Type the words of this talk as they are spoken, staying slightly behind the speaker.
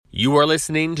You are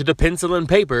listening to the Pencil and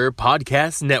Paper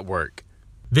Podcast Network.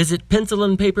 Visit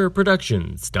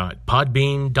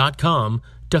pencilandpaperproductions.podbean.com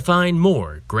to find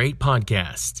more great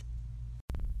podcasts.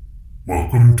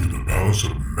 Welcome to the Palace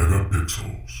of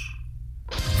Megapixels.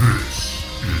 This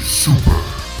is Super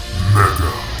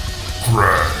Mega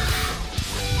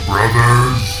Crash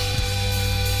Brothers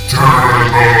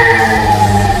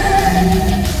Turbo!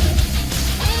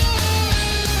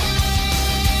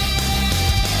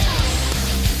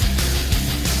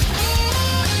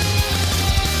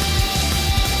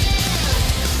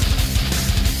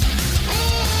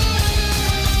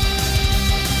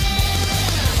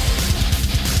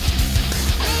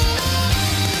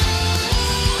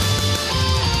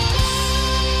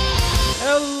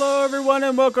 Everyone,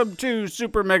 and welcome to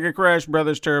Super Mega Crash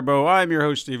Brothers Turbo. I'm your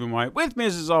host, Stephen White. With me,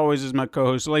 as always, is my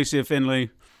co-host, Lacey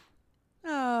Finley.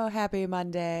 Oh, happy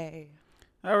Monday.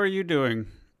 How are you doing?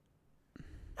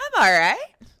 I'm all right.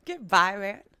 Get by,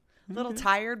 man. A little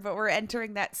tired, but we're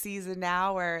entering that season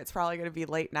now where it's probably going to be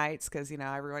late nights because, you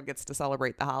know, everyone gets to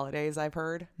celebrate the holidays, I've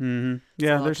heard. Mm-hmm.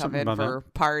 Yeah, so there's come something in about for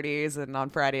that. parties and on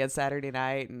Friday and Saturday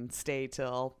night and stay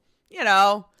till, you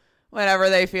know, whenever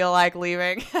they feel like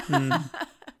leaving.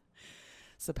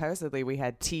 Supposedly, we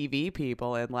had TV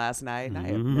people in last night, and I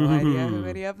have no idea who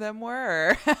any of them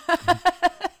were.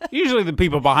 Usually the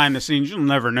people behind the scenes, you'll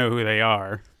never know who they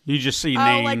are. You just see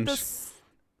names. Like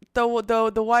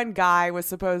the one guy was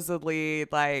supposedly,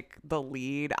 like, the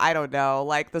lead. I don't know.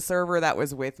 Like, the server that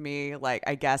was with me, like,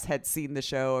 I guess had seen the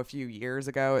show a few years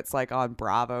ago. It's, like, on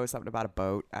Bravo, something about a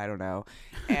boat. I don't know.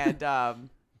 And, I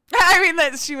mean,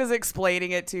 that she was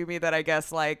explaining it to me that I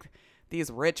guess, like, these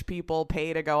rich people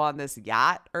pay to go on this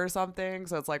yacht or something.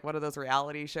 So it's like one of those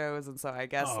reality shows. And so I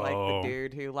guess like the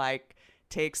dude who like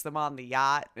takes them on the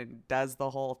yacht and does the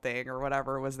whole thing or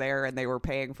whatever was there, and they were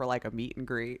paying for like a meet and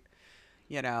greet,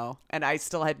 you know, and I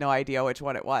still had no idea which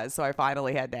one it was. So I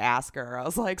finally had to ask her. I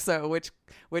was like, so which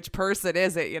person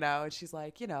is it, you know? And she's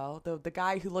like, you know, the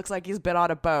guy who looks like he's been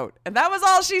on a boat. And that was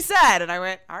all she said. And I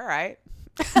went, all right.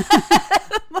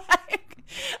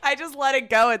 I just let it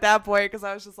go at that point because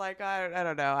I was just like, I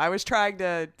don't know. I was trying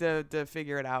to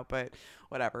figure it out, but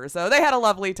whatever. So they had a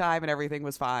lovely time and everything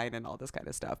was fine and all this kind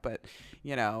of stuff. But,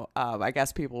 you know, I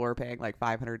guess people were paying like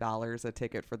 $500 a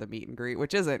ticket for the meet and greet,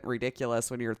 which isn't ridiculous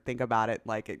when you think about it.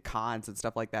 Like at cons and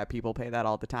stuff like that, people pay that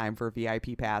all the time for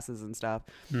VIP passes and stuff.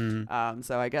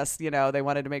 So I guess, you know, they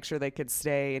wanted to make sure they could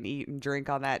stay and eat and drink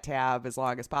on that tab as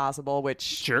long as possible, which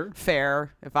Sure.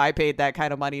 Fair. If I paid that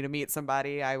kind of money to meet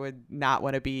somebody, I would not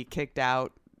want to be kicked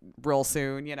out real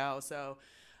soon, you know? So,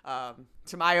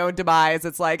 to my own demise,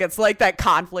 it's like that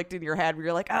conflict in your head where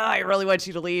you're like, oh, I really want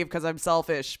you to leave because I'm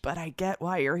selfish, but I get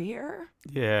why you're here.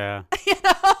 Yeah. You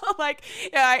know, like,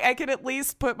 yeah, I can at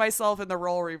least put myself in the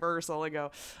role reversal and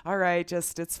go, all right,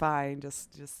 it's fine.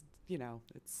 Just, you know,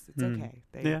 it's okay.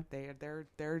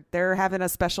 They're having a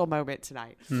special moment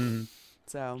tonight.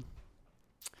 So,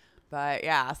 but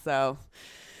yeah, so.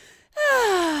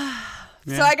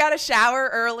 Yeah. So I got a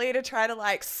shower early to try to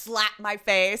like slap my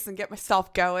face and get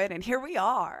myself going, and here we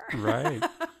are. Right.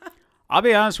 I'll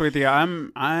be honest with you.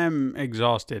 I'm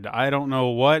exhausted. I don't know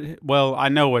what. Well, I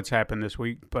know what's happened this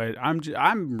week, but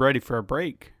I'm ready for a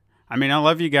break. I mean, I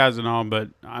love you guys and all, but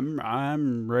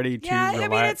I'm ready to relax. I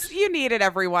mean, you need it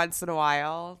every once in a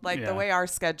while, like the way our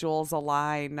schedules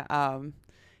align.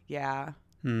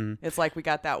 It's like we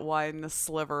got that one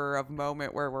sliver of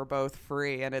moment where we're both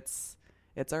free, and it's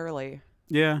early.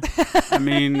 Yeah. I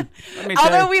mean,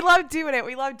 although we love doing it. I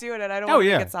don't want to make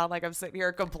yeah. it sound like I'm sitting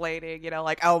here complaining, you know,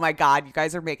 like, oh my God, you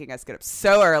guys are making us get up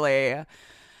so early.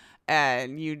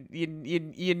 And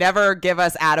you never give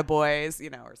us attaboys, you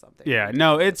know, or something. Yeah,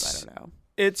 no, I don't know.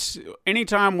 It's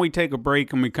anytime we take a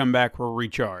break and we come back, we're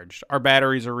recharged. Our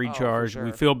batteries are recharged. sure.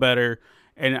 We feel better.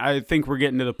 And I think we're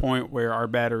getting to the point where our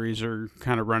batteries are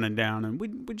kind of running down, and we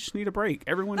just need a break.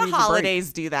 Everyone needs a break. The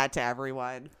holidays do that to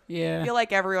everyone. Yeah. I feel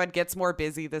like everyone gets more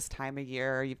busy this time of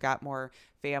year. You've got more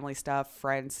family stuff,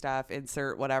 friend stuff,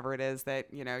 insert whatever it is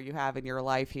that, you know, you have in your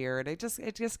life here. And it just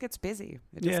gets busy.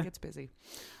 It just gets busy.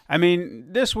 I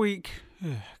mean, this week,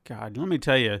 God, let me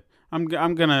tell you, I'm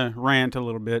going to rant a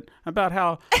little bit about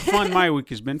how fun my week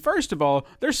has been. First of all,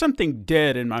 there's something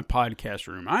dead in my podcast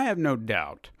room. I have no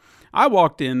doubt. I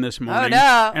walked in this morning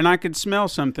and I could smell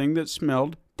something that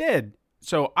smelled dead.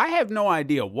 So I have no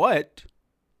idea what.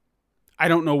 I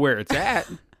don't know where it's at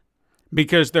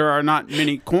because there are not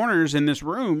many corners in this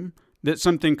room that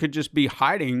something could just be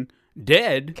hiding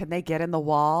dead. Can they get in the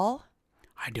wall?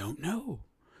 I don't know.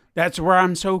 That's where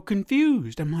I'm so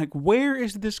confused. I'm like, where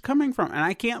is this coming from? And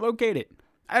I can't locate it.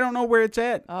 I don't know where it's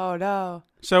at. Oh no.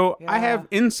 So I Yeah. have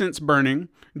incense burning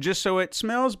just so it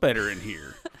smells better in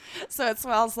here. So it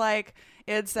smells like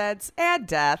incense and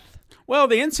death. Well,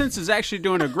 the incense is actually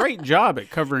doing a great job at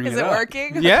covering Is it it up.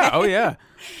 working? Yeah. Oh, yeah.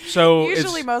 So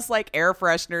Usually it's, most like air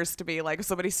fresheners to be like if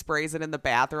somebody sprays it in the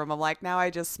bathroom, I'm like, now I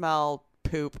just smell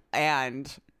poop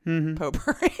and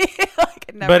potpourri. Like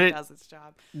it never But it- does its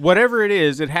job. whatever it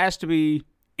is, it has to be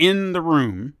in the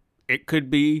room. It could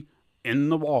be in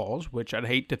the walls, which I'd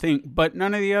hate to think, but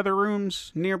none of the other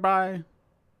rooms nearby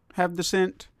have the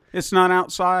scent. It's not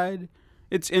outside.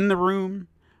 It's in the room.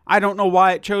 I don't know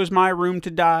why it chose my room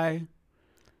to die.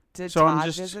 Did So I'm Todd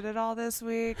just- visit at all this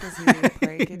week? Is he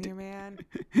breaking you, man?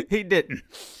 He didn't.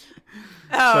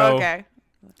 Oh, So- okay.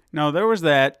 No, there was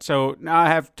that. So now I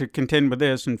have to contend with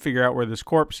this and figure out where this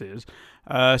corpse is.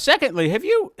 Secondly, have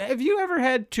you ever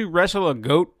had to wrestle a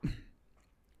goat?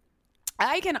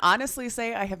 I can honestly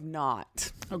say I have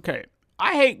not. Okay,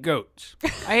 I hate goats. I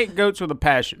hate goats with a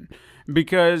passion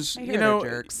because I hear you know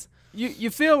they're jerks. you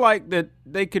feel like that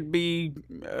they could be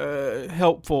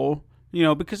helpful. You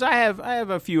know, because I have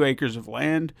a few acres of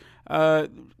land.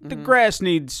 The grass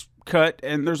needs cut,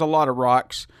 and there's a lot of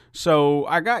rocks. So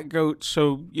I got goats,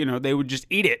 so you know they would just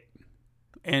eat it,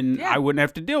 and Yeah. I wouldn't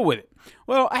have to deal with it.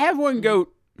 Well, I have one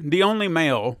goat, the only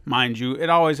male, mind you. It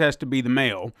always has to be the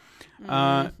male.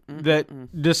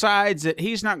 That decides that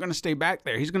he's not going to stay back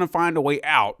there. He's going to find a way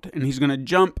out, and he's going to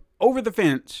jump over the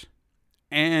fence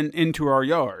and into our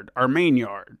yard, our main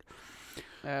yard,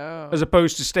 Oh. as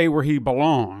opposed to stay where he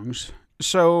belongs.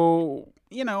 So,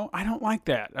 you know, I don't like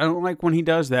that. I don't like when he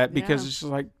does that because Yeah. it's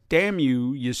like, damn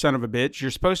you, you son of a bitch. You're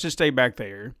supposed to stay back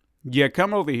there. Yeah,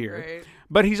 come over here. Right.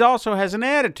 But he also has an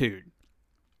attitude.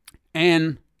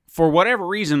 And for whatever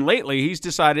reason lately, he's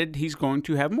decided he's going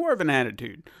to have more of an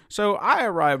attitude. So I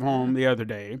arrive home the other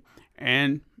day,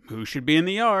 and who should be in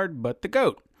the yard but the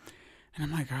goat? And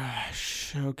I'm like,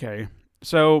 gosh, okay.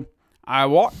 So I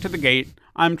walk to the gate.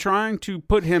 I'm trying to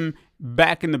put him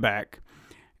back in the back.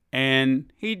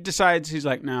 And he decides, he's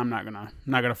like, no, I'm not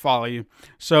gonna follow you.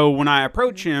 So when I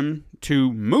approach him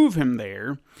to move him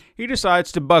there, he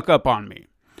decides to buck up on me.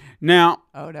 Now,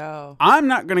 Oh no. I'm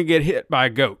not going to get hit by a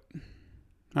goat.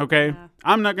 Okay? Yeah.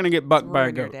 I'm not going to get bucked by a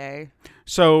Ruin your goat. day.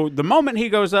 So the moment he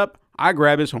goes up, I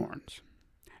grab his horns.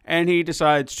 And he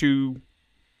decides to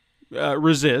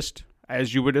resist,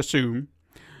 as you would assume.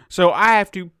 So I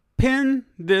have to pin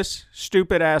this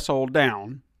stupid asshole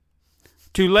down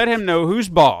to let him know who's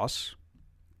boss.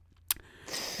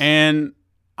 And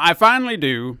I finally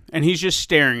do, and he's just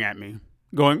staring at me,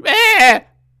 going, eh,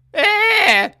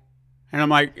 eh. And I'm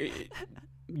like,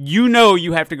 you know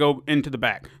you have to go into the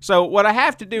back. So what I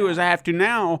have to do is I have to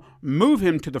now move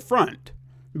him to the front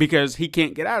because he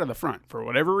can't get out of the front for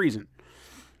whatever reason.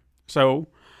 So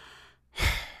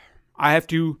I have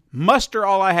to muster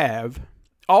all I have,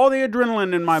 all the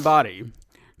adrenaline in my body,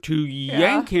 to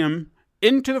yank him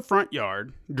into the front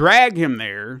yard, drag him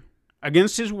there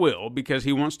against his will because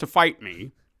he wants to fight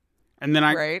me. And then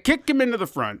I Right. kick him into the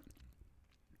front.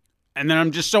 And then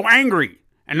I'm just so angry.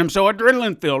 And I'm so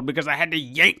adrenaline filled because I had to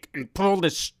yank and pull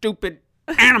this stupid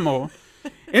animal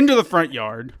into the front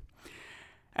yard.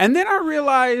 And then I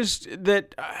realized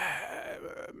that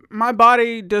my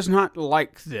body does not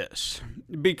like this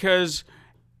because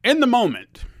in the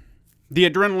moment, the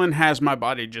adrenaline has my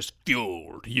body just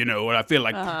fueled, you know, and I feel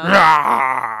like,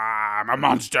 "Rah, I'm a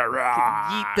monster. Rah."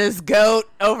 Yeet this goat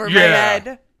over my Yeah.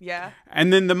 head. Yeah.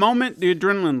 And then the moment the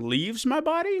adrenaline leaves my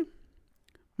body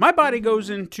goes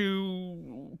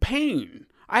into pain.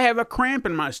 I have a cramp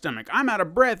in my stomach. I'm out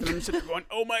of breath, and I'm sitting there going,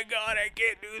 oh my God, I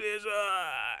can't do this.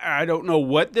 I don't know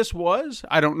what this was.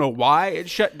 I don't know why it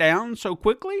shut down so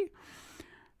quickly.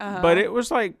 But it was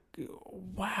like,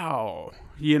 wow.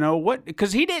 You know what?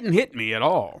 Because he didn't hit me at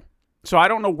all. So I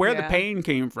don't know where the Yeah. pain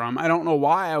came from. I don't know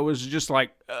why I was just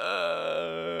like,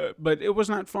 but it was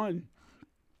not fun.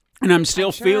 And I'm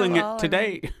still sure, feeling well, I it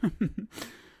today.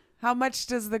 How much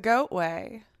does the goat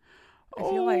weigh? I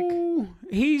feel like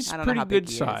he's I don't know pretty how big good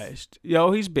he is. sized.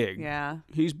 Yo, he's big. yeah,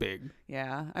 He's big.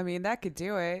 yeah. I mean, that could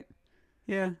do it.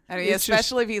 Yeah. I mean, It's just-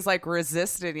 especially if he's like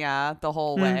resisting ya the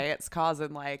whole way, it's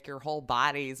causing like your whole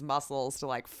body's muscles to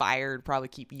like fire to probably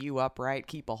keep you upright,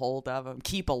 keep a hold of him,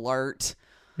 keep alert.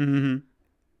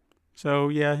 So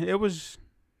yeah, it was.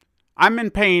 I'm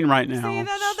in pain right now. See,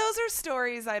 those are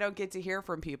stories I don't get to hear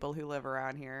from people who live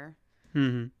around here.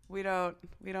 We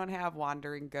don't have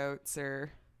wandering goats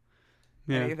or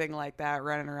Yeah. anything like that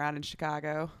running around in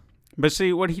Chicago But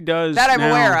see what he does that I'm now-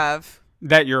 aware of.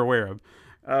 That you're aware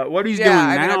of. What he's Yeah, doing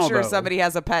I mean, now, I'm sure though, somebody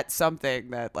has a pet something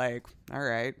that like, all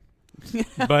right.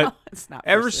 But It's not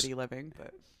ever for s- city living,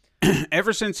 but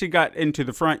ever since he got into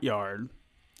the front yard,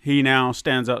 he now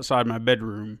stands outside my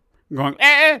bedroom going,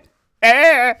 eh,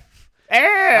 eh,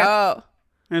 eh. Oh,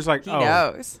 And it's like, he oh,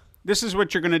 knows. this is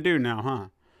what you're going to do now, huh?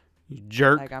 You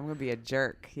jerk. Like, I'm going to be a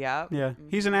jerk. Yep. Yeah,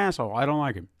 he's an asshole. I don't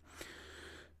like him.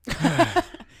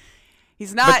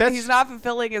 He's But not. that's- He's not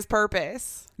fulfilling his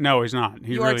purpose. No, he's not.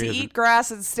 He You really are to isn't. eat grass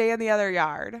and stay in the other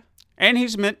yard. And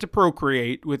he's meant to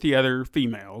procreate with the other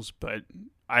females, but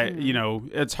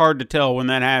it's hard to tell when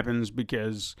that happens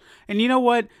because, and you know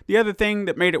what? The other thing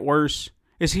that made it worse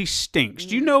is he stinks.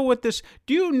 Do you know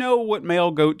what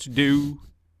male goats do?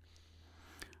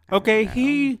 Okay,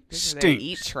 he They stinks.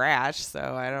 eat trash, so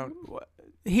I don't.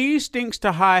 He stinks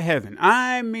to high heaven.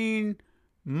 I mean,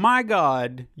 my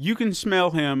God, you can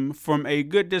smell him from a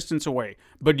good distance away.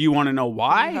 But do you want to know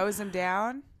why? Hose him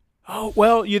down. Oh,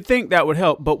 well, you'd think that would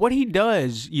help. But what he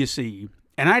does, you see,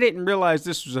 and I didn't realize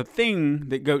this was a thing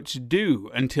that goats do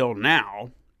until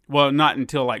now. Well, not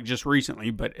until like just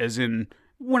recently, but as in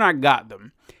when I got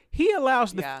them. He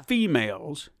allows the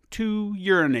females to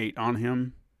urinate on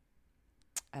him.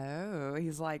 Oh,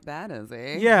 he's like that, is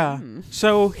he? Yeah.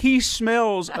 So he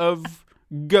smells of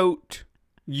goat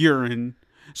urine.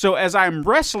 So as I'm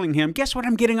wrestling him, guess what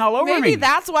I'm getting all over me? Maybe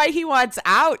that's why he wants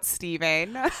out,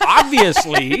 Steven.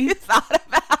 Obviously. He thought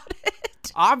about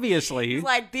it. Obviously. He's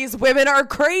like, these women are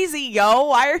crazy, yo.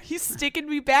 Why are you sticking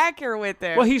me back here with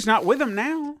them? Well, he's not with them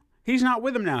now.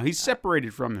 He's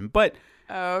separated from them. But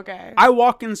oh, okay. I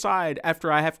walk inside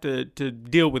after I have to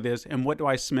deal with this, and what do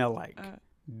I smell like?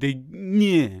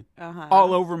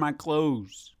 All over my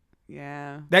clothes.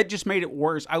 Yeah. That just made it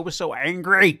worse. I was so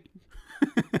angry.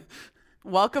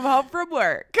 Welcome home from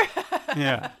work.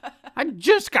 Yeah. I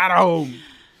just got home.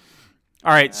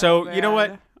 All right, so you know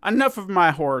what? man. Enough of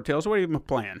my horror tales. What are you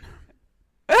playing?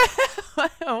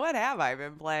 What have I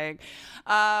been playing?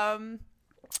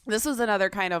 This was another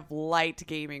kind of light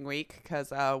gaming week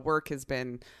because work has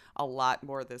been a lot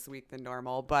more this week than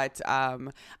normal. But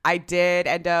I did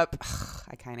end up,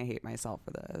 I kind of hate myself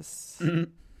for this.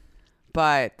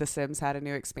 But The Sims had a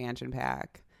new expansion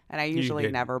pack. And I usually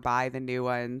did. never buy the new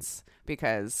ones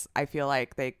because I feel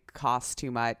like they cost too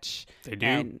much. They do.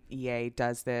 And EA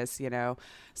does this,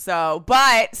 So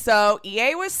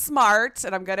EA was smart,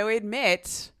 and I'm going to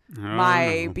admit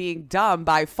my being dumb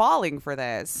by falling for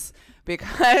this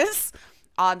because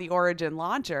on the Origin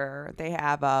launcher, they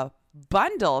have a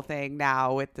bundle thing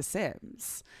now with The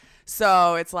Sims.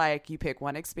 So it's like you pick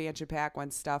one expansion pack,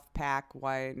 one stuff pack,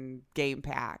 one game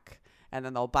pack, and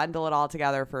then they'll bundle it all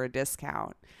together for a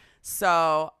discount.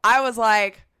 So I was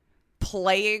like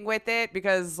playing with it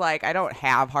because like I don't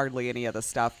have hardly any of the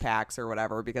stuff packs or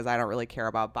whatever because I don't really care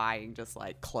about buying just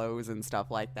like clothes and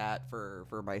stuff like that for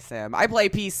my sim. I play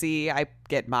PC, I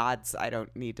get mods, I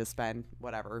don't need to spend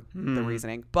whatever the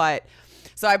reasoning. But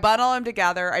so I bundle them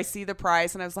together, I see the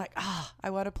price and I was like,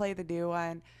 I want to play the new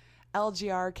one.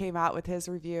 LGR came out with his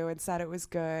review and said it was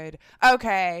good.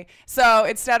 Okay, so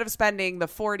instead of spending the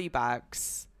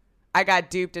 $40, I got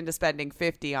duped into spending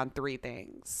 $50 on 3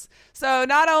 things. So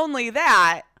not only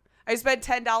that, I spent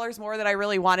 $10 more than I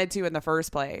really wanted to in the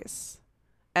first place.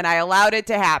 And I allowed it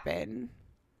to happen.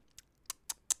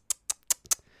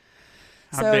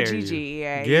 How So dare GG, you.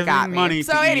 EA, Giving got me. money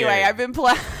So to anyway, EA. I've been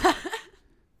playing.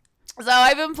 So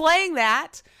I've been playing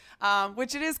that,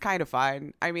 which it is kind of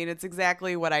fun. I mean, it's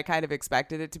exactly what I kind of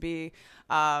expected it to be.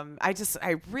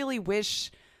 I really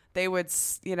wish they would,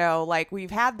 like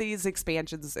we've had these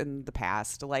expansions in the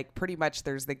past, like pretty much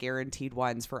there's the guaranteed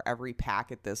ones for every pack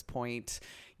at this point,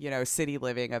 city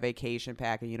living, a vacation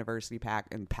pack, a university pack,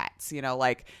 and pets,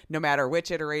 like no matter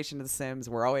which iteration of The Sims,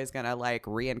 we're always going to like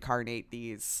reincarnate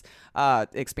these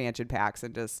expansion packs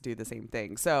and just do the same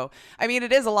thing. So, I mean,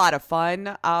 it is a lot of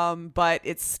fun, but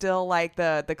it's still like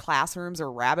the classrooms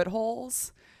are rabbit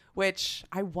holes. Which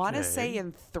I want to say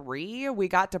in 3, we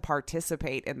got to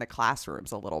participate in the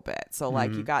classrooms a little bit. So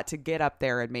like you got to get up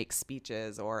there and make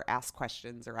speeches or ask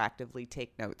questions or actively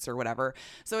take notes or whatever.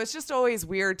 So it's just always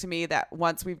weird to me that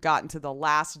once we've gotten to the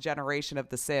last generation of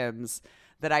The Sims,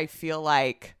 that I feel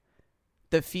like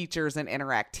the features and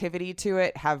interactivity to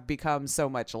it have become so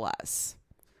much less.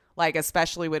 Like,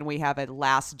 especially when we have a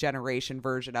last generation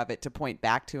version of it to point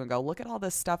back to and go, look at all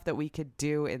this stuff that we could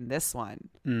do in this one.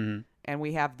 Mm-hmm. And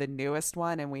we have the newest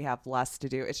one and we have less to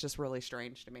do. It's just really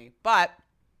strange to me. But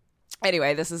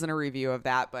anyway, this isn't a review of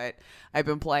that, but I've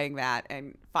been playing that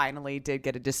and finally did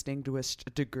get a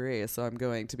distinguished degree. So I'm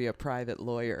going to be a private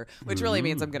lawyer, which really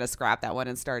means I'm going to scrap that one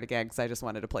and start again because I just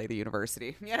wanted to play the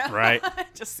university, Right.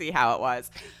 Just see how it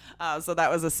was. So that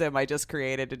was a sim I just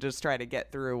created to just try to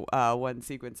get through one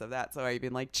sequence of that. So I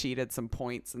even like cheated some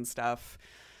points and stuff.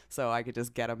 so I could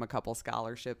just get him a couple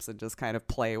scholarships and just kind of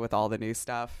play with all the new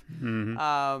stuff.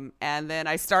 And then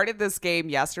I started this game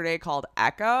yesterday called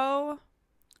Echo,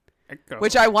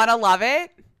 which I want to love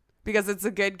it because it's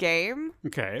a good game.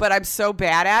 Okay. But I'm so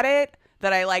bad at it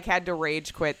that I like had to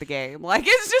rage quit the game. Like,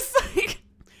 it's just like,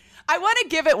 I want to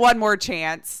give it one more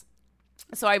chance.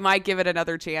 So I might give it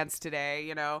another chance today,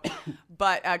 you know,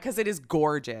 but because it is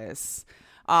gorgeous.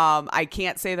 I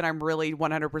can't say that I'm really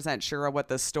 100% sure of what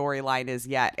the storyline is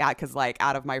yet, because like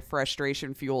out of my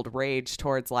frustration fueled rage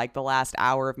towards like the last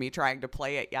hour of me trying to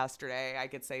play it yesterday, I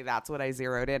could say that's what I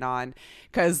zeroed in on.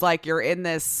 Because like you're in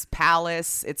this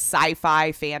palace, it's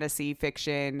sci-fi, fantasy,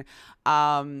 fiction.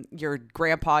 Your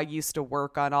grandpa used to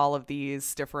work on all of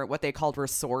these different, what they called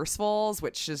resourcefuls,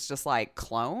 which is just like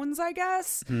clones, I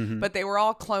guess. But they were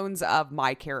all clones of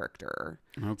my character.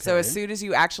 Okay. So as soon as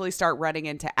you actually start running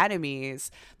into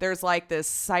enemies, there's like this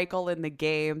cycle in the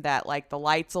game that like the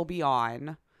lights will be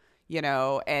on, you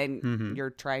know, and you're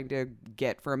trying to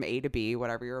get from A to B,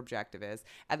 whatever your objective is.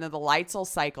 And then the lights will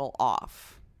cycle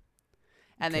off.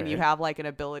 And then you have like an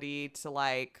ability to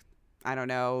like, I don't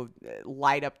know,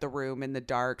 light up the room in the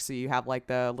dark. So you have like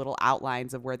the little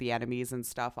outlines of where the enemies and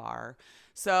stuff are.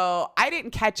 So I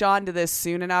didn't catch on to this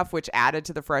soon enough, which added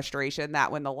to the frustration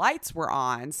that when the lights were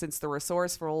on, since the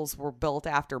resourcefuls were built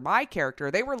after my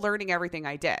character, they were learning everything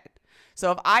I did.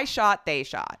 So if I shot, they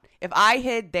shot. If I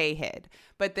hid, they hid.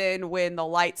 But then when the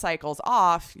light cycle's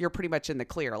off, you're pretty much in the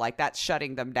clear. Like that's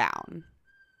shutting them down.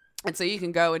 And so you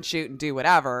can go and shoot and do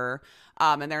whatever.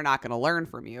 And they're not going to learn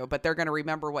from you, but they're going to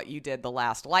remember what you did the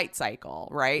last light cycle,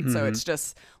 right? So it's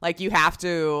just like you have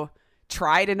to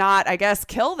try to not, I guess,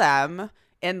 kill them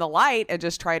in the light and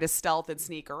just try to stealth and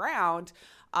sneak around.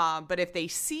 But if they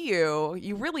see you,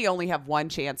 you really only have one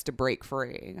chance to break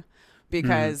free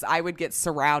because I would get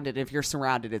surrounded. If you're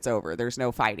surrounded, it's over. There's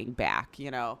no fighting back,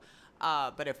 you know?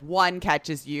 But if one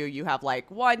catches you, you have like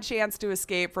one chance to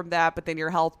escape from that, but then your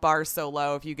health bar is so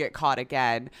low if you get caught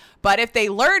again. But if they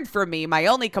learn from me, my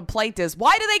only complaint is,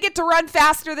 why do they get to run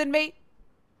faster than me?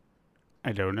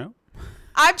 I don't know.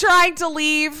 I'm trying to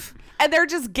leave and they're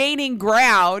just gaining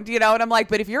ground, you know? And I'm like,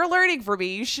 but if you're learning from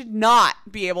me, you should not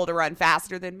be able to run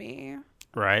faster than me.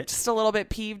 Right. Just a little bit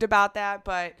peeved about that,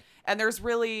 but... And it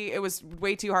was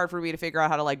way too hard for me to figure out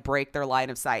how to like break their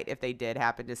line of sight if they did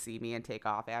happen to see me and take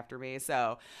off after me.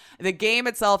 So the game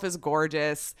itself is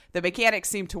gorgeous. The mechanics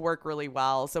seem to work really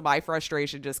well. So my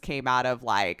frustration just came out of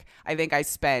like, I think I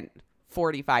spent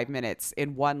 45 minutes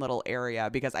in one little area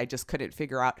because I just couldn't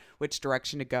figure out which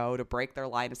direction to go to break their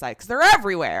line of sight because they're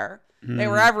everywhere. They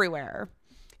were everywhere.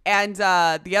 And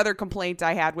the other complaint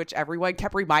I had, which everyone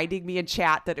kept reminding me in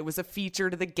chat that it was a feature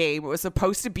to the game. It was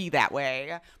supposed to be that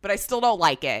way, but I still don't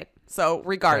like it. So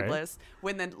regardless,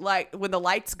 when the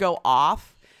lights go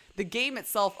off, the game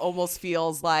itself almost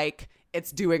feels like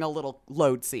it's doing a little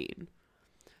load scene.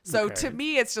 So to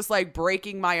me, it's just like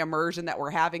breaking my immersion that we're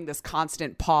having this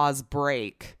constant pause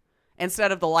break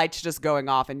instead of the lights just going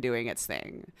off and doing its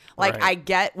thing. Like, I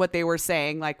get what they were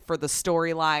saying, like, for the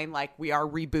storyline, like, we are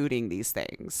rebooting these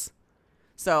things.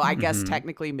 So I guess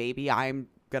technically maybe I'm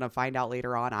going to find out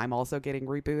later on I'm also getting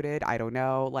rebooted. I don't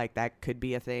know. Like, that could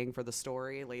be a thing for the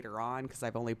story later on because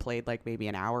I've only played, like, maybe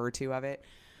an hour or two of it.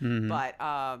 But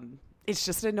it's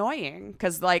just annoying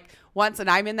because, like, and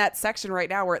I'm in that section right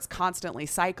now where it's constantly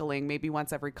cycling, maybe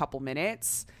once every couple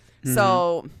minutes.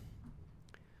 So...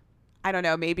 I don't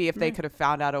know, maybe if they could have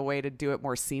found out a way to do it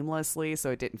more seamlessly so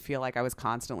it didn't feel like I was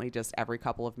constantly just every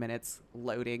couple of minutes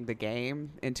loading the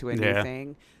game into a new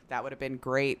thing, that would have been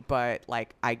great. But,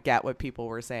 like, I get what people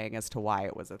were saying as to why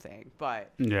it was a thing.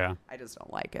 But I just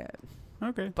don't like it.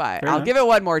 Okay. But I'll give it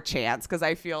one more chance because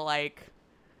I feel like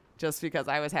just because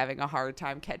I was having a hard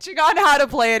time catching on how to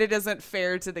play it, it isn't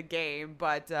fair to the game.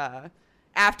 But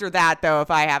after that, though, if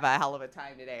I have a hell of a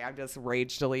time today, I'm just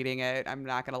rage deleting it. I'm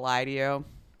not going to lie to you.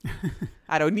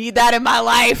 I don't need that in my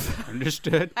life.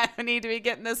 Understood. I don't need to be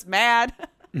getting this mad.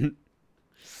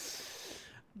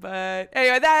 But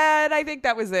anyway, I think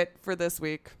that was it for this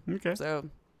week. Okay. So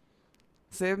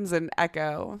Sims and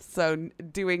Echo. So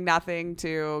doing nothing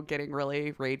to getting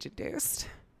really rage induced.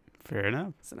 Fair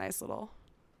enough. It's a nice little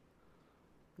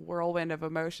whirlwind of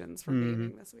emotions from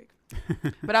gaming this week.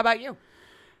 But how about you?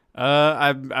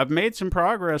 I've made some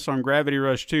progress on Gravity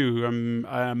Rush 2.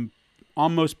 I'm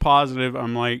almost positive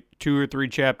I'm like 2 or 3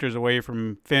 chapters away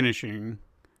from finishing.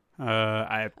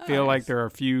 I feel like there are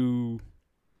a few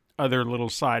other little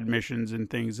side missions and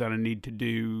things that I need to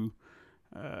do.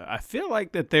 I feel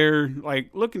like that they're like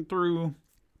looking through.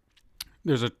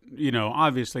 There's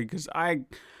obviously because I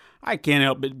can't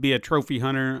help but be a trophy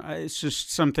hunter. It's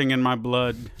just something in my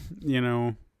blood,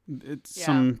 It's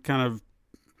some kind of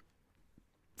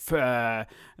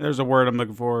there's a word I'm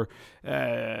looking for.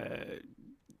 I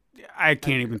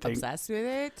can't even think. Obsessed with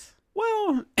it?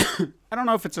 Well, I don't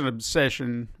know if it's an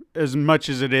obsession as much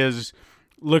as it is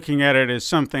looking at it as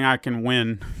something I can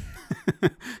win.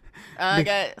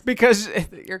 Because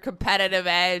your competitive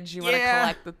edge, you want to Yeah.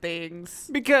 collect the things.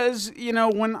 Because,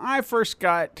 when I first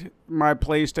got my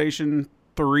PlayStation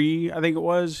 3, I think it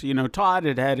was, Todd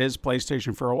had his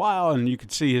PlayStation for a while, and you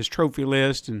could see his trophy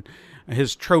list and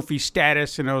his trophy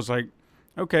status, and I was like,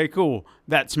 okay, cool,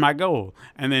 that's my goal.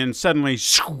 And then suddenly,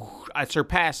 I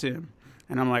surpass him,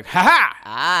 and I'm like, ha-ha!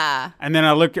 Ah. And then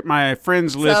I look at my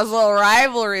friends list. So there's a little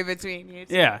rivalry between you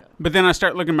two. Yeah, but then I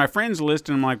start looking at my friends list,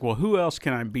 and I'm like, well, who else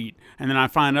can I beat? And then I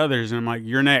find others, and I'm like,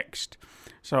 you're next.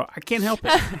 So I can't help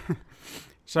it.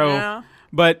 So, Yeah.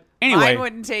 but anyway. Mine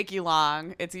wouldn't take you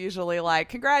long. It's usually like,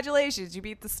 congratulations, you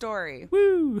beat the story.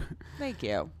 Woo. Thank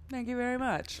you. Thank you very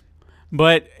much.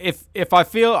 But if I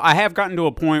feel, I have gotten to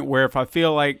a point where if I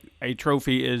feel like a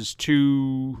trophy is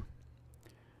too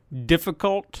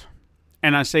difficult,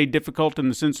 and I say difficult in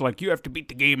the sense like you have to beat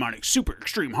the game on a super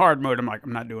extreme hard mode, I'm like,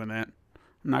 I'm not doing that.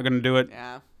 I'm not going to do it.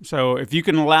 Yeah. So if you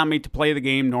can allow me to play the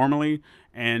game normally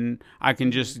and I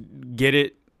can just get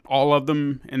it, all of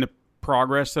them in the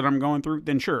progress that I'm going through,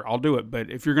 then sure, I'll do it.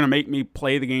 But if you're going to make me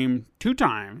play the game 2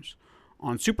 times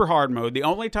on super hard mode, the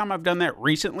only time I've done that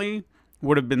recently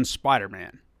would have been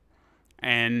Spider-Man.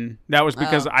 And that was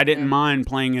because I didn't mind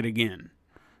playing it again.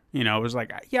 It was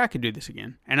like, yeah, I could do this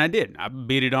again. And I did. I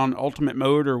beat it on ultimate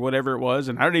mode or whatever it was.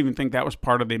 And I don't even think that was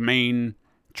part of the main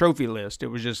trophy list. It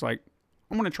was just like,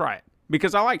 I'm going to try it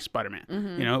because I like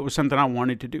Spider-Man. It was something I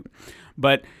wanted to do.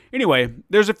 But anyway,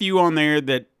 there's a few on there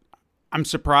that I'm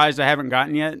surprised I haven't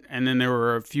gotten yet. And then there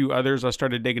were a few others I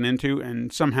started digging into.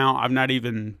 And somehow I've not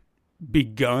even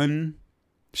begun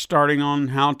starting on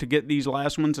how to get these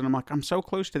last ones. And I'm like, I'm so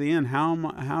close to the end.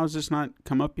 How has this not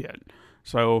come up yet?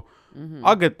 So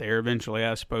I'll get there eventually,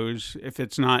 I suppose. If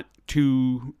it's not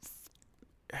too,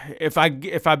 if I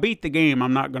beat the game,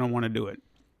 I'm not going to want to do it.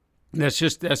 That's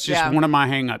just one of my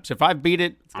hang-ups. If I beat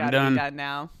it, It's I'm gotta done. be done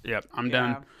now. Yep, I'm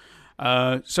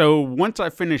done. So once I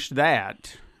finish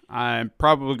that, I'm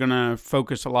probably going to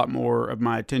focus a lot more of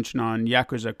my attention on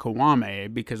Yakuza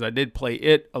Kiwami because I did play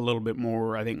it a little bit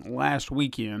more, I think, last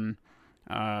weekend.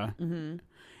 And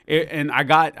I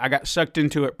got sucked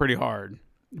into it pretty hard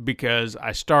because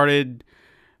I started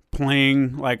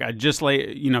playing, like I just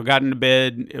got into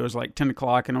bed. It was like 10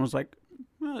 o'clock and I was like,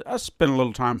 well, I'll spend a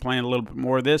little time playing a little bit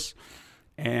more of this.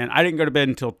 And I didn't go to bed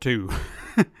until 2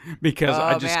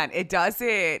 because man, it does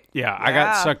it. Yeah, I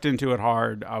got sucked into it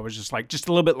hard. I was just like, just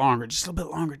a little bit longer, just a little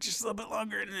bit longer, just a little bit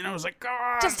longer. And then I was like,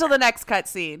 God. Just till the next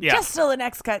cutscene. Yeah. Just till the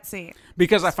next cutscene.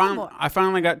 Because I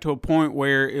finally got to a point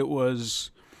where I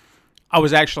was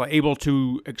actually able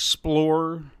to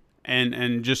explore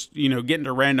and just, get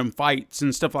into random fights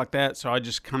and stuff like that. So I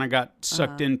just kind of got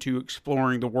sucked into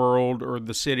exploring the world or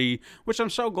the city, which I'm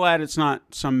so glad it's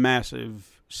not some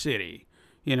massive city.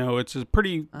 It's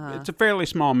it's a fairly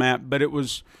small map, but it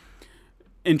was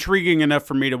intriguing enough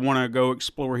for me to want to go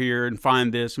explore here and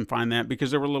find this and find that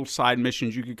because there were little side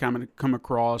missions you could come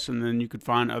across and then you could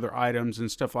find other items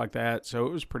and stuff like that. So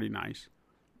it was pretty nice.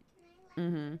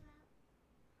 Mm-hmm.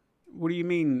 What do you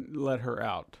mean, let her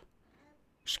out?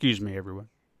 Excuse me, everyone.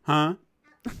 Huh?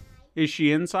 Is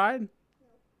she inside?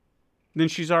 Then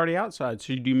she's already outside.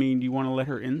 So do you want to let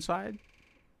her inside?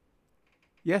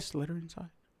 Yes, let her inside.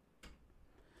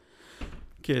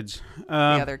 Kids. The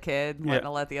other kid. Yeah. Want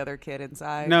to let the other kid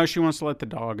inside? No, she wants to let the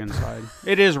dog inside.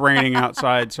 It is raining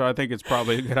outside, so I think it's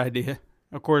probably a good idea.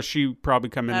 Of course, she probably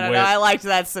come in I don't wet. know. I liked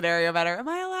that scenario better. Am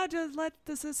I allowed to let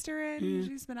the sister in?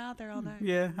 She's been out there all night.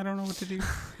 Yeah, I don't know what to do.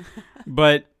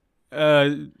 But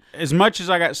as much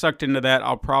as I got sucked into that,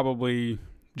 I'll probably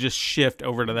just shift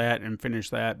over to that and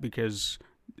finish that because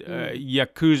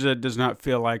Yakuza does not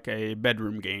feel like a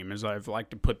bedroom game, as I've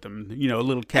liked to put them. A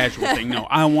little casual thing. No,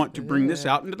 I want to bring this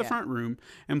out into the front room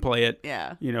and play it.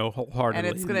 Yeah. Wholeheartedly. And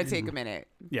it's gonna take a minute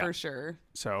Yeah. for sure.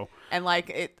 So. And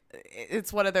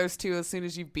it's one of those too. As soon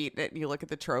as you've beaten it and you look at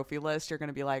the trophy list, you're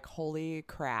gonna be like, "Holy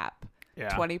crap!"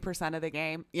 Yeah. 20% of the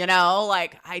game.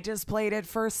 I just played it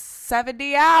for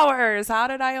 70 hours. How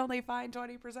did I only find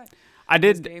 20%? I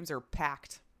did. These games are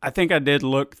packed. I think I did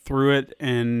look through it,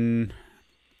 and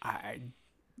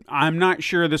I'm not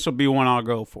sure this will be one I'll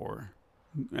go for.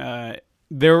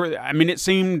 It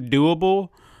seemed doable,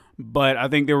 but I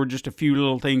think there were just a few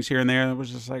little things here and there that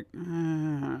was just like, I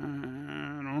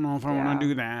don't know if I want to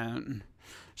do that.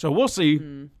 So we'll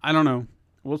see. I don't know.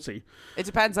 We'll see. It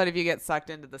depends on if you get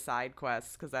sucked into the side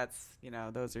quests, because that's,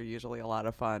 those are usually a lot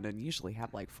of fun and usually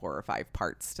have like 4 or 5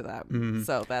 parts to them.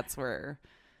 So that's where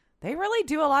They really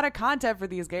do a lot of content for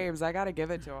these games. I got to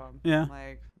give it to them. Yeah.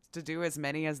 Like, to do as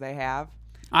many as they have.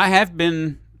 I have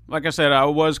been, like I said, I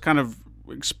was kind of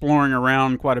exploring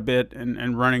around quite a bit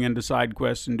and running into side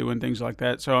quests and doing things like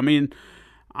that. So, I mean,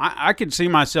 I could see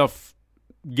myself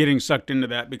getting sucked into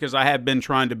that because I have been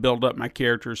trying to build up my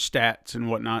character's stats and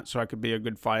whatnot so I could be a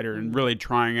good fighter and really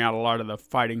trying out a lot of the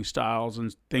fighting styles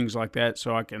and things like that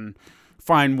so I can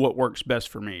find what works best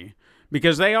for me.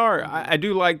 Because they are, I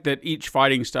do like that each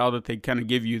fighting style that they kind of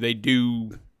give you, they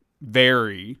do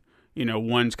vary. You know,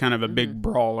 one's kind of a big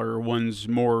brawler, one's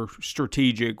more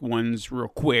strategic, one's real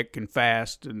quick and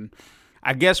fast. And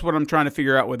I guess what I'm trying to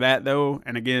figure out with that, though,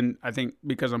 and again, I think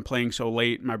because I'm playing so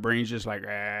late, my brain's just like,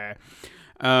 I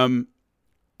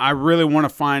really want to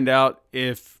find out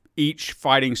if each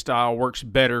fighting style works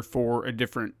better for a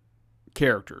different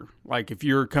character. Like if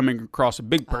you're coming across a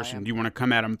big person, do you want to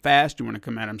come at them fast? Do you want to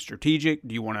come at them strategic?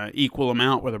 Do you want to equal them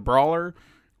out with a brawler?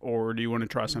 Or do you want to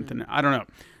try something? I don't know.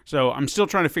 So I'm still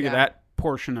trying to figure that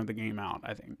portion of the game out,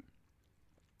 I think.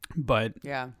 But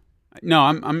no,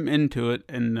 I'm into it.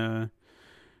 And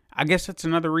I guess that's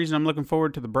another reason I'm looking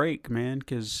forward to the break, man,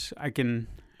 because I can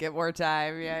get more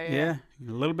time. Yeah.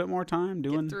 A little bit more time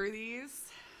doing get through these.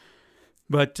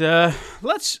 But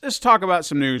let's talk about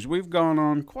some news. We've gone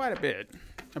on quite a bit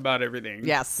about everything.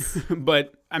 Yes.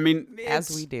 But, I mean, as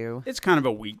we do. It's kind of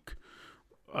a week.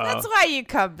 That's why you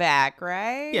come back,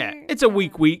 right? Yeah, it's a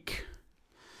week.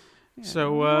 Yeah.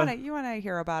 So you want to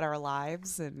hear about our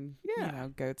lives and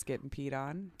goats getting peed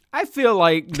on. I feel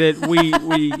like that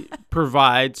we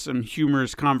provide some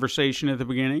humorous conversation at the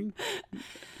beginning.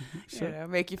 So,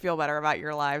 make you feel better about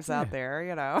your lives out there,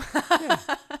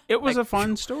 It was a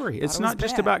fun story. It's not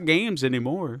just about games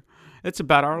anymore. It's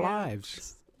about our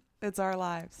lives. It's our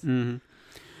lives.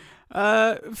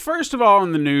 Mm-hmm. First of all,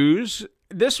 in the news,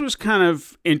 this was kind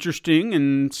of interesting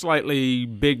and slightly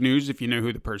big news if you know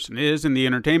who the person is in the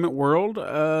entertainment world.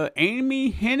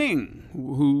 Amy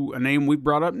Hennig, a name we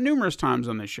brought up numerous times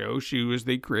on the show. She was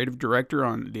the creative director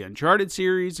on the Uncharted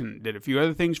series and did a few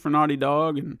other things for Naughty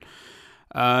Dog.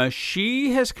 And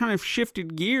she has kind of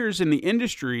shifted gears in the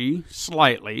industry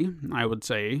slightly, I would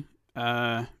say,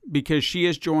 because she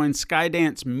has joined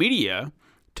Skydance Media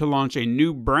to launch a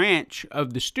new branch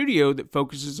of the studio that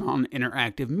focuses on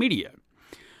interactive media.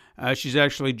 She's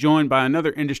actually joined by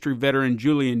another industry veteran,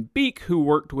 Julian Beek, who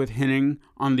worked with Hennig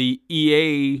on the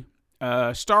EA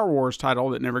Star Wars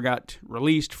title that never got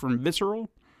released from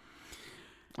Visceral.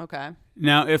 Okay.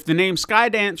 Now, if the name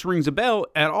Skydance rings a bell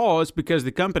at all, it's because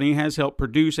the company has helped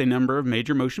produce a number of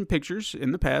major motion pictures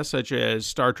in the past, such as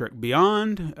Star Trek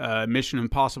Beyond, Mission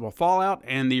Impossible Fallout,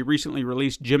 and the recently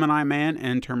released Gemini Man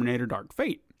and Terminator Dark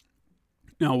Fate.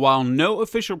 Now, while no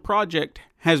official project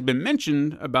has been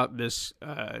mentioned about this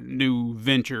new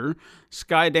venture,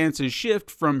 Skydance's shift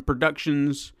from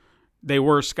productions, they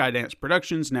were Skydance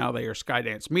Productions, now they are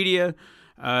Skydance Media,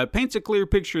 paints a clear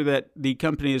picture that the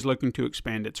company is looking to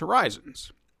expand its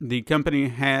horizons. The company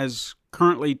has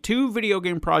currently 2 video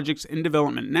game projects in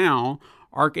development now,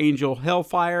 Archangel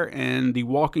Hellfire and The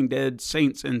Walking Dead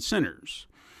Saints and Sinners.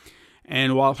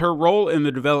 And while her role in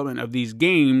the development of these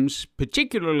games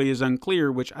particularly is unclear,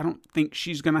 which I don't think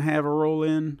she's going to have a role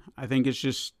in, I think it's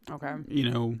just,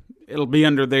 it'll be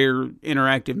under their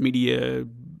interactive media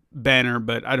banner,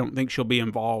 but I don't think she'll be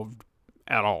involved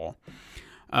at all.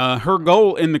 Her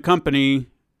goal in the company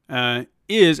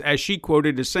is, as she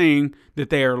quoted as saying, that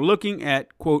they are looking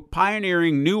at, quote,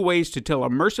 pioneering new ways to tell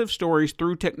immersive stories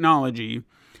through technology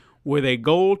with a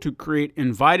goal to create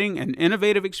inviting and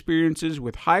innovative experiences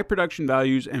with high production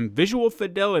values and visual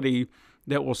fidelity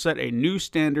that will set a new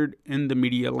standard in the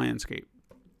media landscape.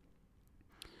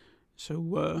 So,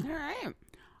 all right.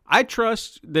 I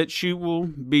trust that she will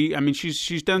be,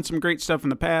 she's done some great stuff in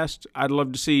the past. I'd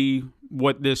love to see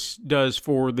what this does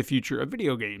for the future of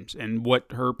video games and what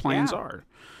her plans are.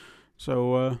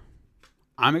 So,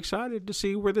 I'm excited to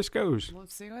see where this goes.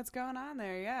 Let's see what's going on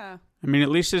there, yeah. I mean, at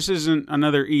least this isn't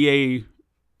another EA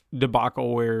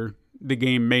debacle where the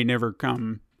game may never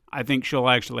come. I think she'll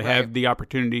actually have the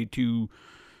opportunity to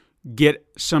get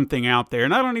something out there.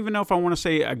 And I don't even know if I want to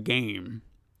say a game,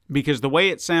 because the way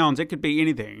it sounds, it could be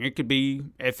anything. It could be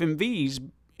FMVs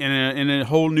in a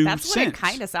whole new sense. That's what it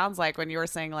kind of sounds like when you were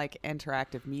saying, like,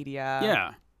 interactive media.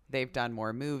 Yeah. They've done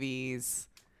more movies.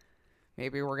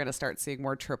 Maybe we're going to start seeing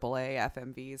more AAA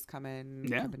FMVs coming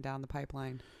down the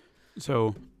pipeline.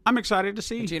 So I'm excited to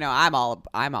see. But,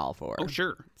 I'm all for it. Oh,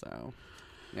 sure. So,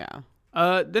 yeah.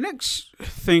 The next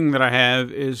thing that I have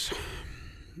is,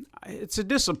 it's a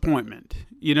disappointment,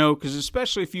 because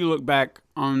especially if you look back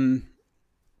on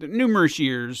the numerous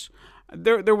years,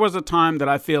 there was a time that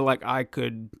I feel like I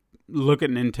could look at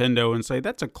Nintendo and say,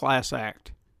 that's a class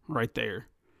act right there.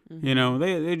 You know,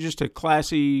 they're just a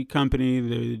classy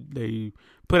company. They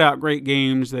put out great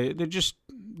games. They're just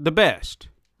the best,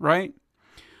 right?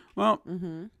 Well,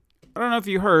 I don't know if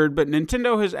you heard, but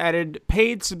Nintendo has added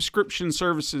paid subscription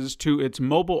services to its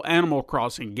mobile Animal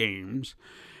Crossing games,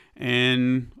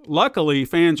 and luckily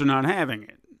fans are not having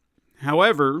it.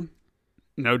 However,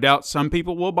 no doubt some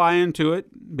people will buy into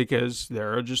it because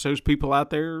there are just those people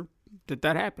out there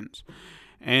that happens.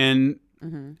 And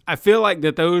I feel like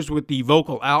that those with the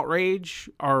vocal outrage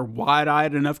are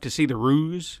wide-eyed enough to see the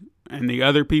ruse, and the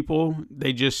other people,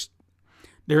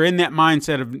 they're in that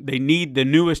mindset of they need the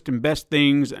newest and best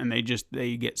things, and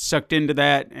they get sucked into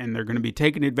that, and they're going to be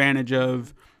taken advantage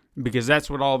of because that's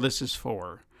what all this is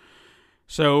for.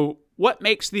 So what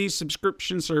makes these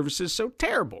subscription services so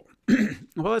terrible?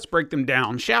 Well, let's break them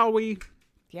down, shall we?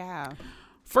 Yeah.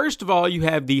 First of all, you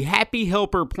have the Happy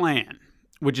Helper plan,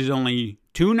 which is only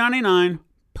 $2.99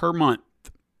 per month.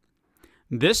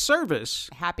 This service...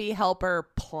 Happy Helper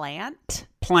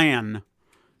plan.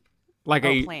 Like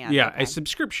plan. Yeah, Okay. a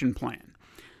subscription plan.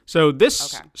 So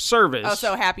this Okay. service... Oh,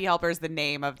 so Happy Helper is the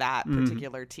name of that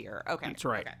particular tier. Okay. That's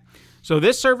right. Okay. So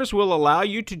this service will allow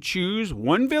you to choose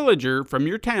one villager from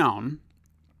your town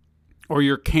or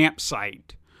your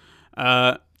campsite.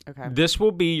 Okay. This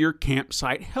will be your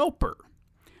campsite helper.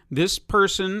 This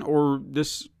person or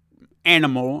this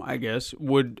animal, I guess,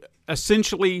 would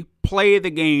essentially play the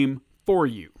game for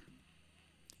you.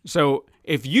 So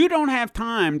if you don't have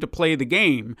time to play the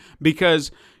game,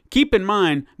 because keep in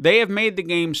mind, they have made the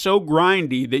game so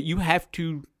grindy that you have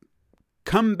to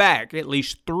come back at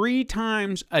least 3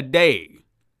 times a day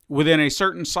within a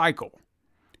certain cycle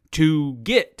to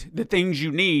get the things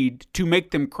you need to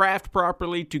make them craft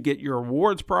properly, to get your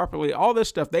rewards properly, all this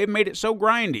stuff. They've made it so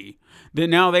grindy that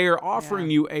now they are offering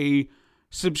you a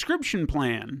subscription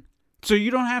plan so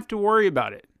you don't have to worry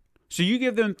about it. So you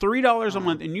give them $3 a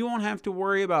month and you won't have to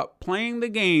worry about playing the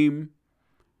game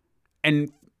and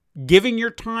giving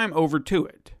your time over to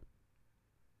it.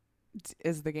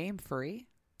 Is the game free?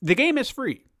 The game is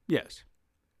free, yes.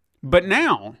 But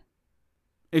now,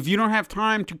 if you don't have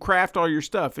time to craft all your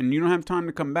stuff and you don't have time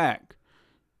to come back,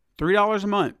 $3 a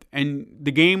month and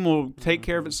the game will take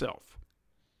care of itself.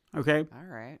 Okay? All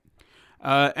right.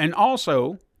 And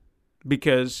also,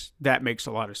 because that makes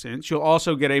a lot of sense, you'll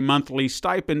also get a monthly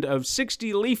stipend of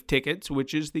 60 Leaf tickets,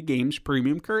 which is the game's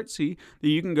premium currency that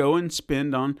you can go and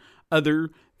spend on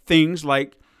other things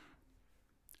like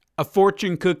a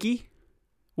fortune cookie,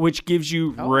 which gives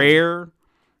you rare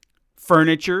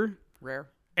furniture Rare.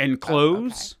 and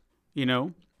clothes, you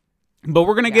know. But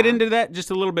we're going to get into that just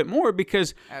a little bit more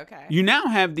because you now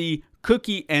have the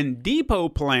Cookie and Depot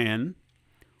plan,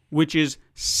 which is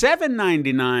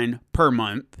 $7.99 per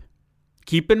month.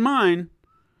 Keep in mind,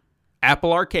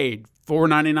 Apple Arcade,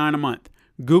 $4.99 a month.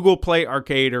 Google Play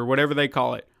Arcade, or whatever they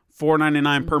call it,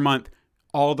 $4.99 per month.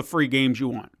 All the free games you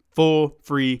want. Full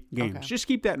free games. Okay. Just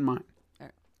keep that in mind.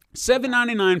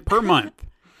 $7.99 per month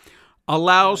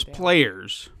allows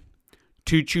players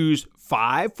to choose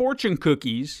 5 fortune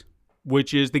cookies,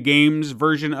 which is the game's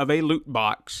version of a loot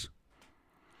box.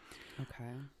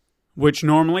 Okay. Which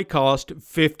normally cost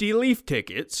 50 Leaf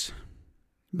tickets.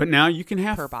 But now you can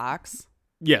have... Per box?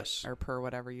 Yes. Or per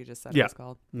whatever you just said it was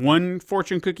called. One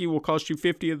fortune cookie will cost you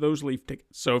 50 of those Leaf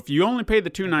tickets. So if you only pay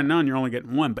the $2.99, you're only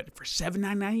getting 1. But for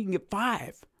 $7.99, you can get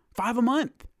 5. 5 a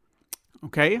month.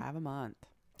 Okay? 5 a month.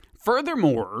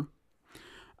 Furthermore,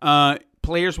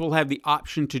 players will have the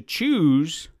option to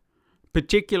choose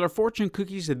particular fortune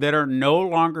cookies that are no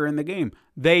longer in the game.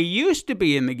 They used to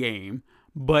be in the game,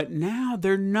 but now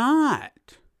they're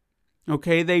not.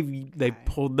 Okay, they've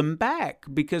pulled them back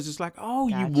because it's like, oh,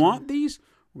 you want these?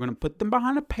 We're going to put them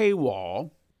behind a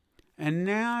paywall, and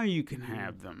now you can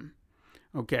have them.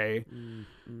 Okay,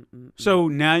 so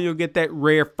now you'll get that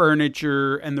rare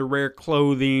furniture and the rare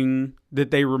clothing that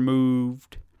they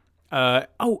removed.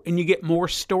 And you get more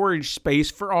storage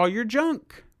space for all your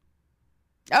junk.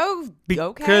 Oh,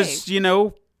 okay. Because, you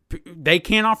know, they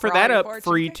can't offer For that all your up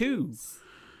fortune free, cookies. too.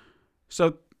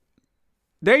 So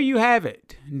there you have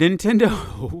it.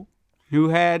 Nintendo, who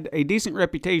had a decent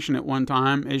reputation at one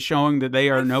time, is showing that they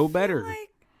are no better.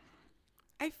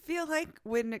 I feel like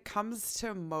when it comes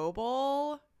to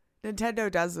mobile, Nintendo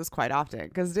does this quite often.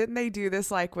 Because didn't they do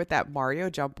this like with that Mario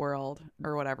Jump World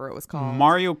or whatever it was called?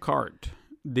 Mario Kart.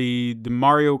 The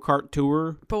Mario Kart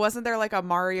Tour. But wasn't there like a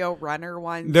Mario Runner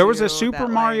one? There was too, a Super that,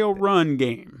 Mario Run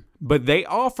game, but they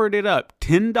offered it up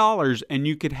 $10 and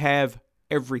you could have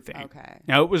everything. Okay.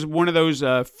 Now, it was one of those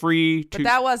free to... But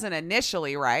that wasn't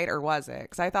initially, right? Or was it?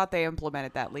 Because I thought they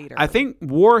implemented that later. I think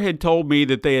War had told me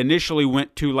that they initially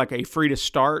went to like a free to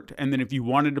start, and then if you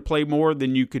wanted to play more,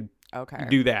 then you could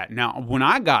do that. Now, when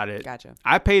I got it, Gotcha.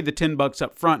 I paid the $10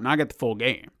 up front, and I got the full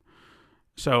game.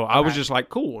 So I was just like,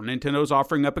 cool, Nintendo's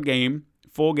offering up a game,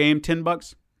 full game,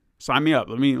 $10. Sign me up.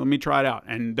 Let me try it out.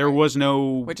 And there was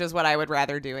no... Which is what I would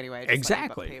rather do anyway. Just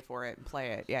Exactly. Pay for it and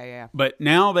play it. Yeah. But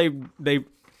now they've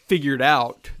figured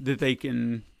out that they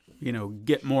can,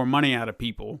 get more money out of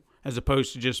people as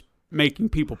opposed to just making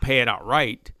people pay it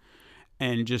outright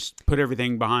and just put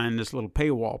everything behind this little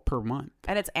paywall per month.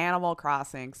 And it's Animal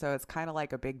Crossing, so it's kind of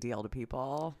like a big deal to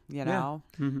people, know?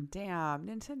 Yeah. Mm-hmm. Damn,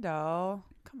 Nintendo.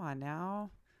 Come on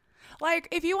now. Like,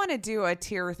 if you want to do a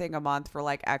tier thing a month for,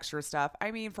 like, extra stuff,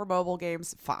 I mean, for mobile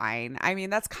games, fine. I mean,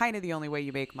 that's kind of the only way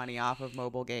you make money off of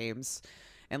mobile games.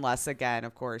 Unless, again,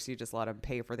 of course, you just let them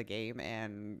pay for the game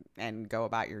and go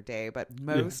about your day. But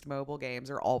most mobile games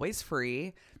are always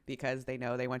free because they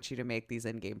know they want you to make these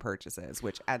in-game purchases,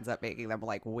 which ends up making them,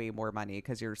 like, way more money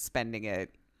because you're spending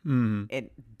it in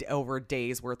over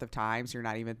days worth of time, so you're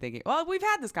not even thinking. Well, we've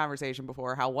had this conversation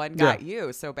before. How one got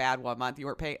you so bad one month, you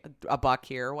weren't paying $1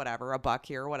 here, whatever, $1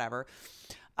 here, whatever.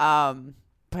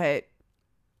 But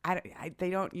they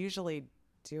don't usually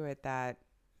do it that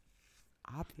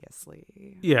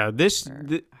obviously. Yeah,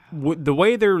 the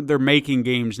way they're making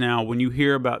games now. When you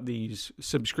hear about these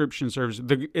subscription services,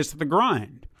 it's the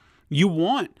grind. You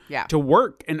want to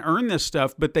work and earn this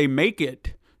stuff, but they make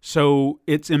it so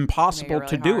it's impossible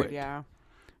to do it. Yeah.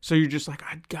 So you're just like,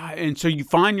 and so you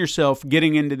find yourself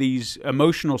getting into these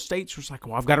emotional states where it's like,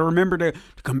 well, I've got to remember to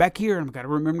come back here, and I've got to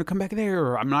remember to come back there,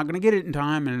 or I'm not going to get it in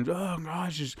time, and oh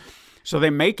gosh, so they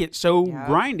make it so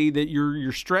grindy that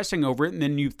you're stressing over it, and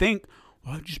then you think,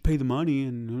 well, I'll just pay the money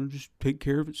and it'll just take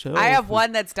care of itself. I have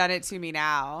one that's done it to me